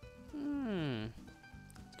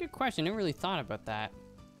 It's a good question. I never really thought about that.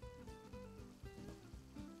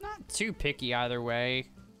 Not too picky either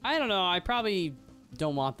way. I don't know. I probably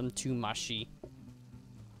don't want them too mushy.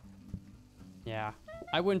 Yeah.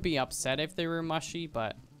 I wouldn't be upset if they were mushy,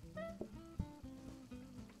 but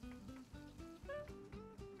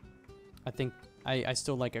I think I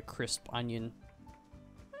still like a crisp onion.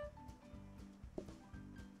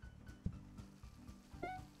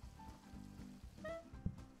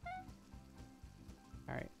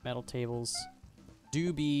 All right, metal tables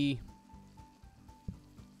do be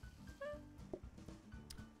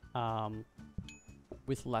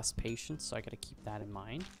with less patience, so I gotta keep that in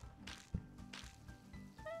mind.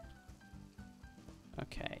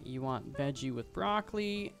 Okay, you want veggie with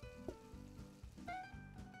broccoli.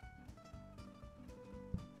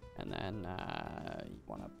 And then you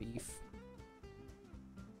want a beef.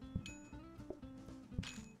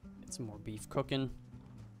 Get some more beef cooking.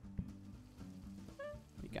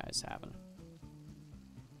 What you guys having?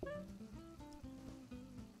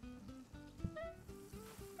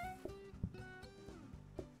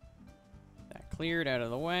 That cleared out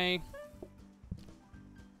of the way.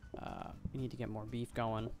 We need to get more beef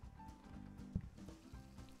going.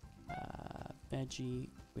 Veggie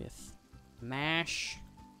with mash.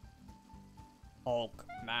 Hulk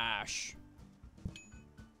mash.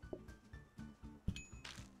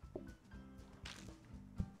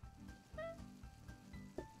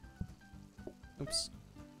 Oops.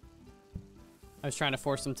 I was trying to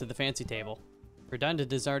force him to the fancy table.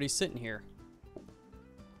 Redundant is already sitting here.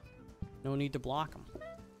 No need to block him.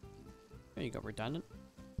 There you go, Redundant.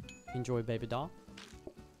 Enjoy, baby doll.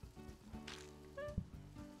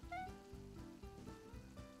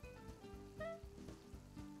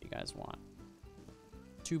 You guys want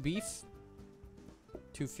 2 beef?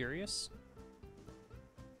 2 furious?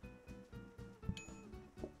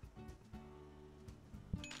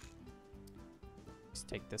 Let's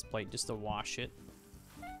take this plate just to wash it.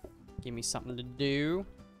 Give me something to do.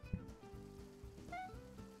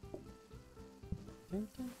 Dun,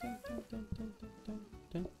 dun, dun, dun, dun, dun, dun,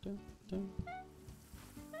 dun, dun, dun.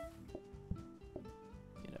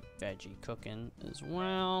 Get a veggie cooking as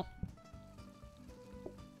well.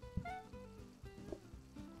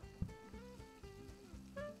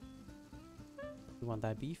 You want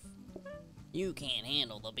that beef? You can't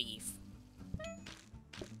handle the beef.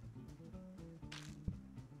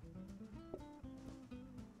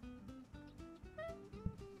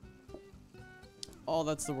 Oh,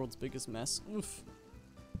 that's the world's biggest mess. Oof.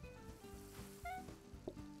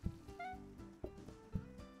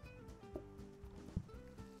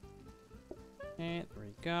 Okay, there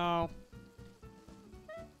we go.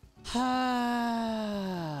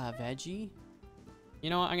 Veggie. You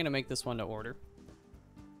know what? I'm gonna make this one to order.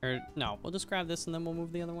 Or no, we'll just grab this and then we'll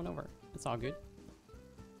move the other one over. It's all good.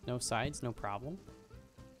 No sides, no problem.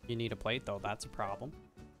 You need a plate though, that's a problem.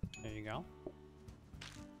 There you go.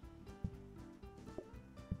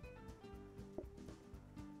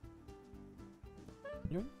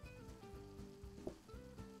 Yep.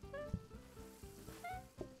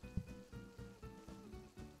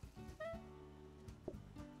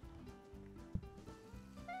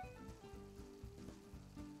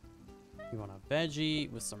 You want a veggie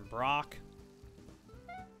with some brock.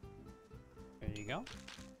 There you go.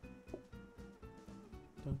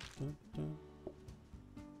 Dun, dun, dun.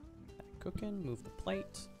 That cooking, move the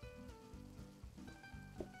plate.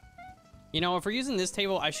 You know, if we're using this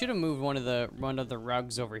table, I should have moved one of the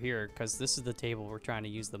rugs over here because this is the table we're trying to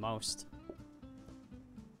use the most.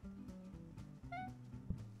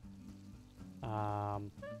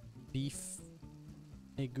 Beef.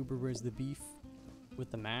 Hey Goober, where's the beef with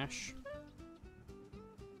the mash?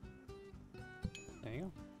 There you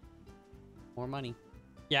go. More money.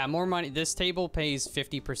 Yeah, more money. This table pays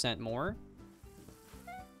 50% more.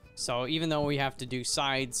 So even though we have to do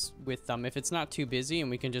sides with them, if it's not too busy and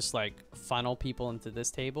we can just like funnel people into this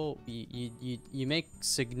table, you make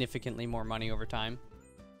significantly more money over time.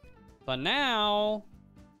 But now,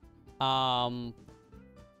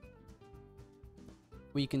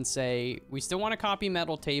 we can say we still want to copy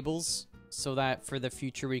metal tables so that for the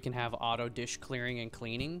future we can have auto dish clearing and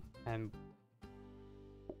cleaning, and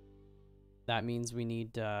that means we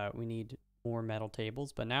need more metal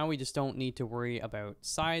tables. But now we just don't need to worry about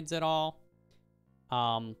sides at all.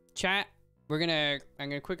 Chat, I'm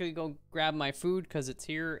gonna quickly go grab my food because it's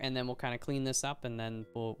here, and then we'll kind of clean this up, and then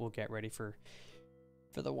we'll get ready for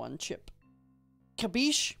the one chip.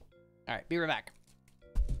 Kabish? All right, be right back.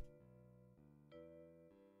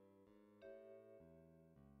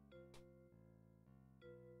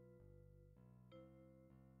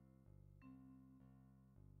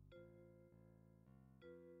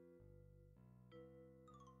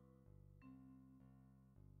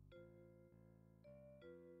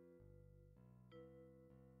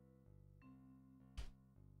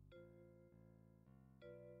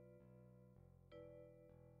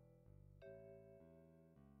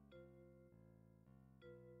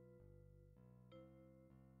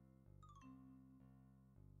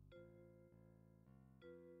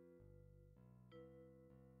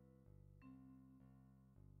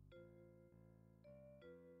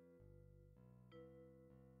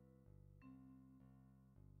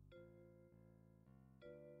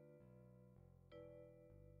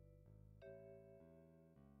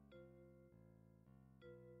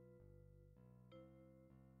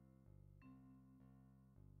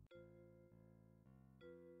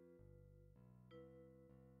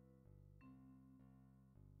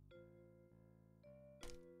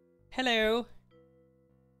 Hello.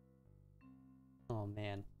 Oh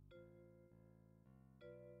man.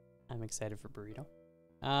 I'm excited for burrito.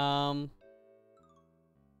 I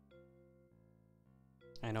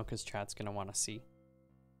know because chat's gonna want to see.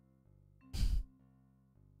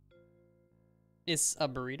 It's a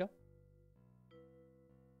burrito.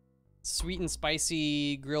 Sweet and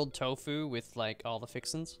spicy grilled tofu with like all the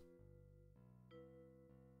fixins.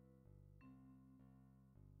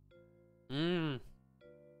 Mmm.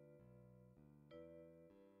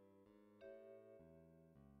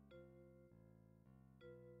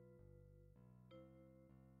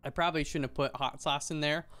 I probably shouldn't have put hot sauce in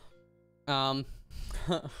there.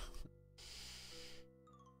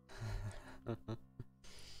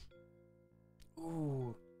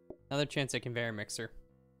 Ooh, another chance at conveyor mixer.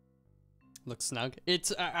 Looks snug.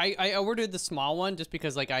 It's I ordered the small one just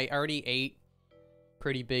because like I already ate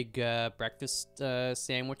pretty big breakfast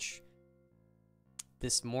sandwich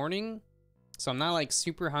this morning, so I'm not like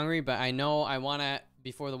super hungry. But I know I wanna,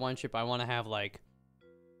 before the one chip, I wanna have like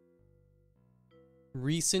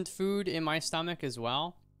recent food in my stomach as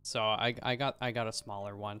well. So I got a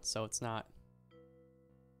smaller one, so it's not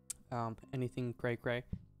anything cray.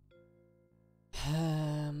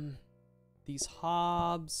 These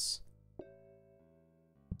hobs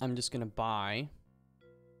I'm just gonna buy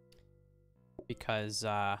because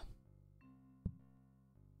I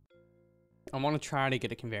want to try to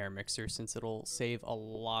get a conveyor mixer since it'll save a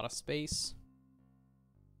lot of space.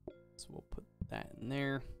 So we'll put that in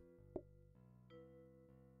there.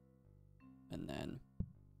 And then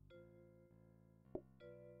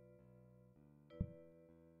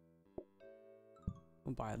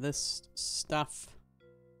we'll buy this stuff.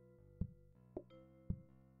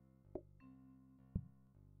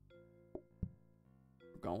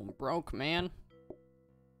 going broke, man.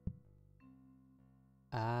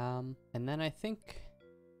 And then I think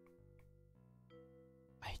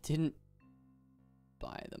I didn't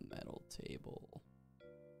buy the metal table.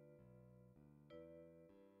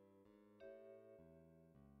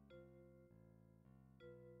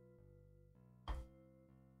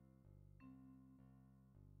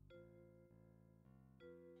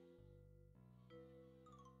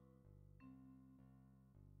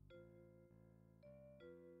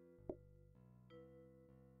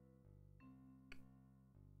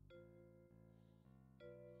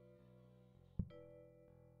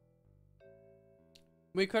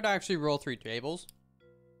 We could actually roll 3 tables.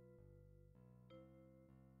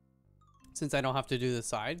 Since I don't have to do the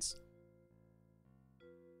sides.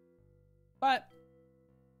 But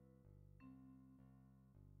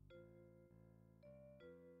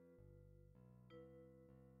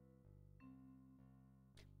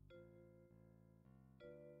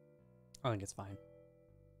I think it's fine.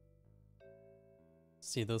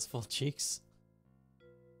 See those full cheeks?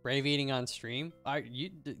 Brave eating on stream?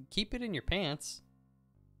 Keep it in your pants.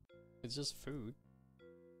 It's just food.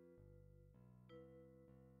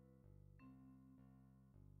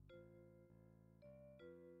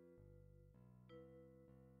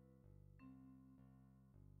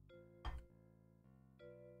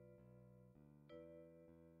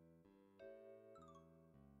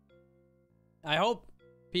 I hope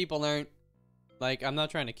people aren't, like, I'm not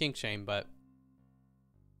trying to kink shame, but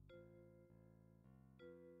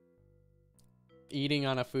eating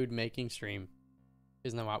on a food making stream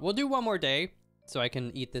isn't that wild. We'll do one more day so I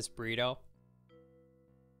can eat this burrito.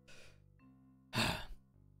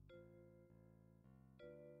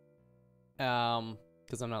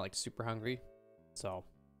 Because I'm not like super hungry, so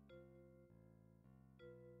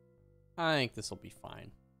I think this will be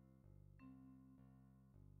fine.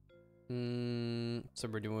 So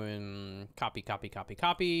we're doing copy.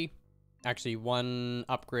 Actually, 1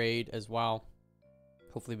 upgrade as well.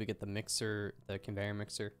 Hopefully we get the mixer, the conveyor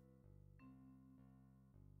mixer.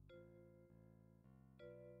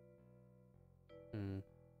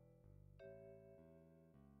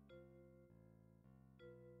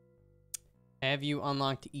 Have you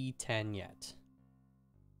unlocked E10 yet?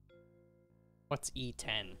 What's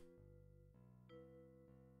E10?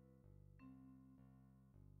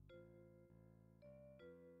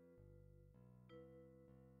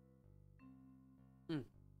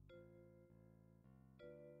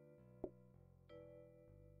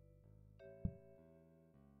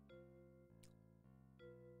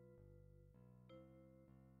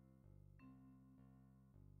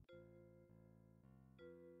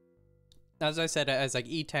 As I said, as like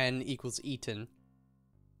E10 equals eaten.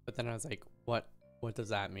 But then I was like, what does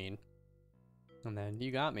that mean? And then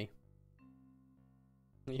you got me.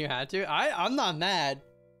 You had to? I'm not mad.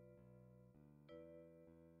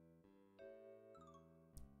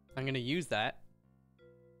 I'm gonna use that.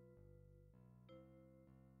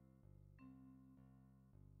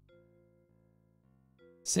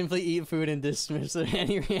 Simply eat food and dismiss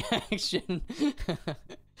any reaction.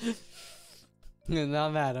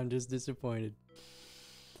 Not mad, I'm just disappointed.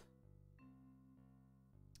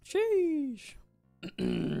 Sheesh.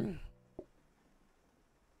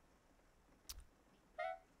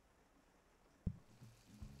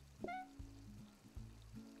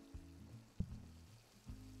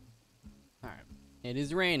 Alright. It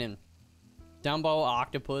is raining. Dumbo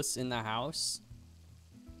octopus in the house.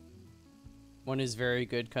 One is very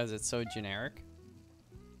good because it's so generic.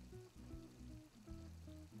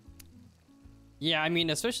 Yeah, I mean,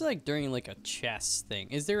 especially like during like a chess thing.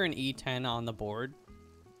 Is there an E10 on the board?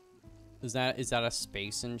 Is that a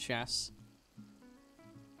space in chess?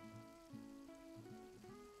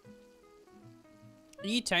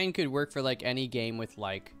 E10 could work for like any game with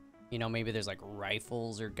like, you know, maybe there's like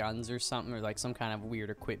rifles or guns or something, or like some kind of weird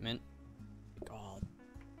equipment. Like, oh,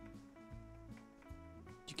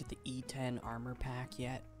 did you get the E10 armor pack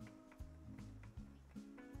yet?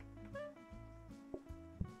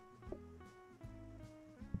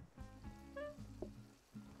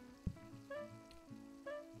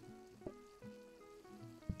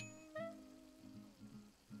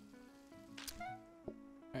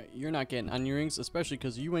 You're not getting onion rings, especially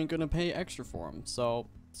because you ain't gonna pay extra for them. So,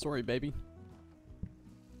 sorry, baby.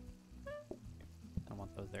 I don't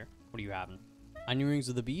want those there. What are you having? Onion rings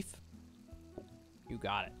with the beef? You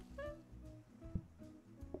got it.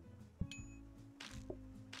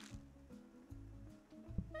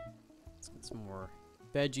 Let's get some more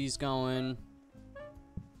veggies going.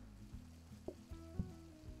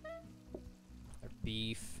 Their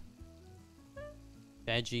beef.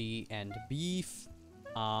 Veggie and beef.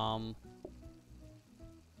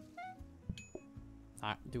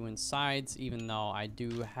 Not doing sides, even though I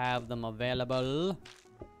do have them available.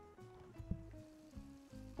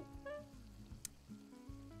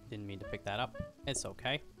 Didn't mean to pick that up. It's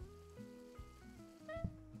okay.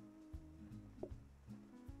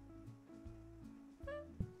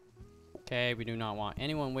 Okay, we do not want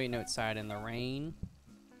anyone waiting outside in the rain.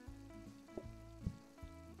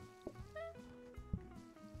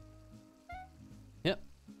 Yep.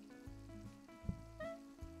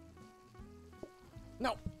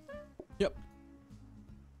 No. Yep.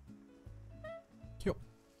 Yep.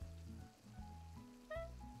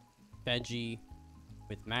 Veggie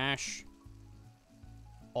with mash.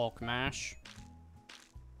 Hulk mash.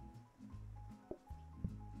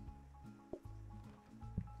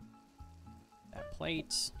 That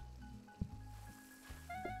plate.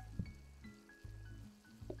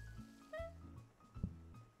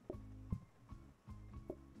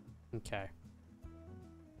 Okay.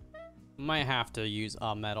 Might have to use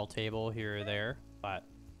a metal table here or there, but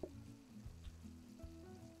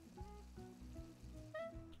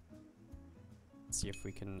let's see if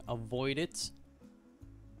we can avoid it.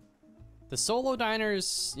 The solo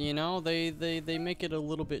diners, you know, they make it a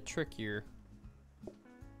little bit trickier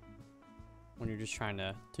when you're just trying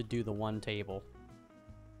to do the one table.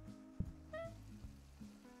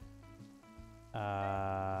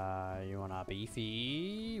 You want a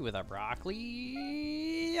beefy with a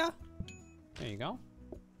broccoli? There you go.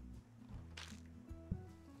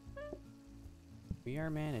 We are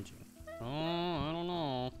managing. Oh, I don't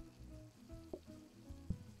know.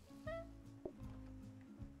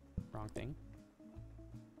 Wrong thing.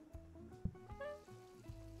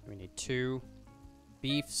 We need 2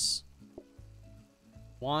 beefs.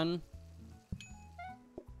 1,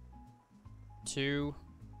 2.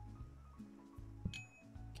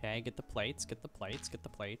 Okay, get the plates, get the plates, get the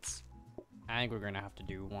plates. I think we're gonna have to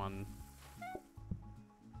do one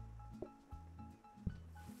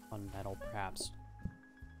metal, perhaps.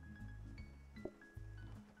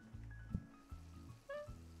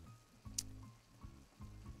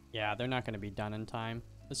 Yeah, they're not gonna be done in time.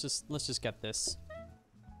 Let's just get this.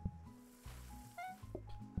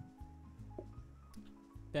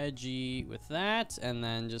 Veggie with that, and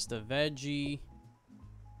then just a veggie.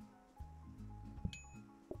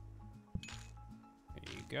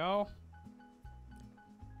 There you go.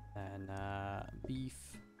 And beef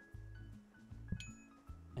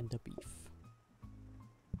and a beef.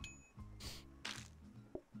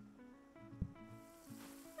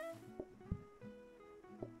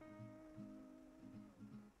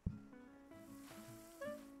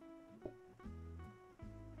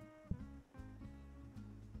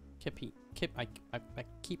 I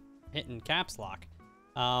keep hitting caps lock.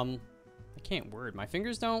 I can't word. My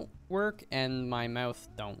fingers don't work and my mouth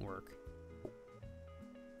don't work.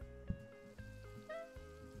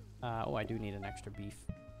 Oh, I do need an extra beef.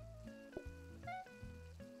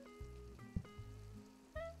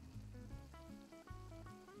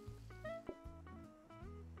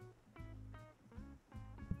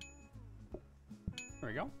 There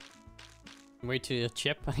we go. Wait to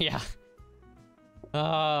chip. Yeah.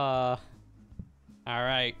 All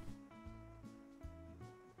right.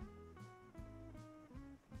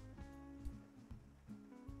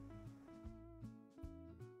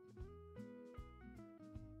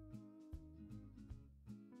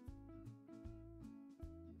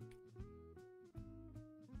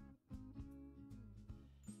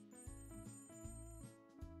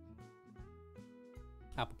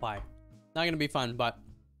 Apple pie. Not gonna be fun, but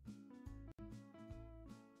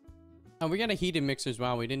oh, we got a heated mixer as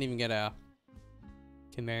well. We didn't even get a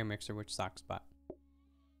conveyor mixer, which sucks, but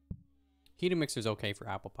heated mixer's okay for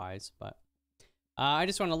apple pies, but I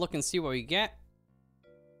just want to look and see what we get.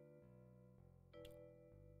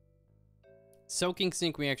 Soaking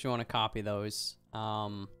sink, we actually want to copy those.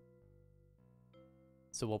 So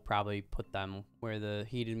we'll probably put them where the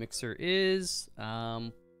heated mixer is.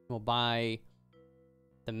 We'll buy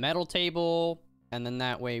the metal table, and then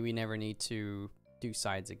that way we never need to do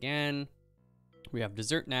sides again. We have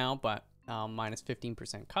dessert now, but minus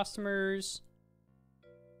 15% customers.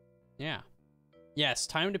 Yeah. Yes,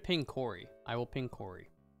 time to ping Corey. I will ping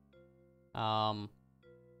Corey.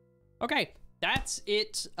 Okay, that's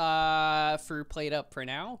it for PlateUp for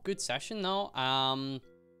now. Good session though.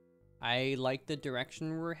 I like the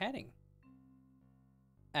direction we're heading.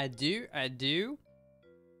 I do.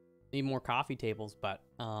 Need more coffee tables, but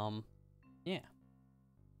yeah.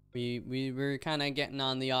 We were kind of getting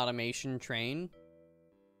on the automation train.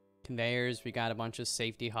 Conveyors, we got a bunch of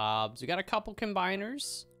safety hobs. We got a couple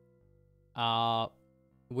combiners.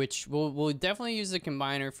 Which we'll definitely use the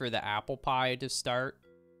combiner for the apple pie to start.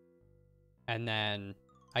 And then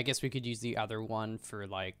I guess we could use the other one for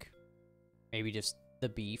like maybe just the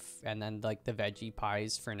beef, and then like the veggie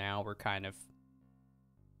pies for now we're kind of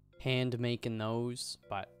hand making those,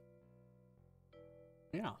 but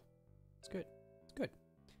yeah, it's good. It's good.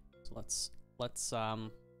 So let's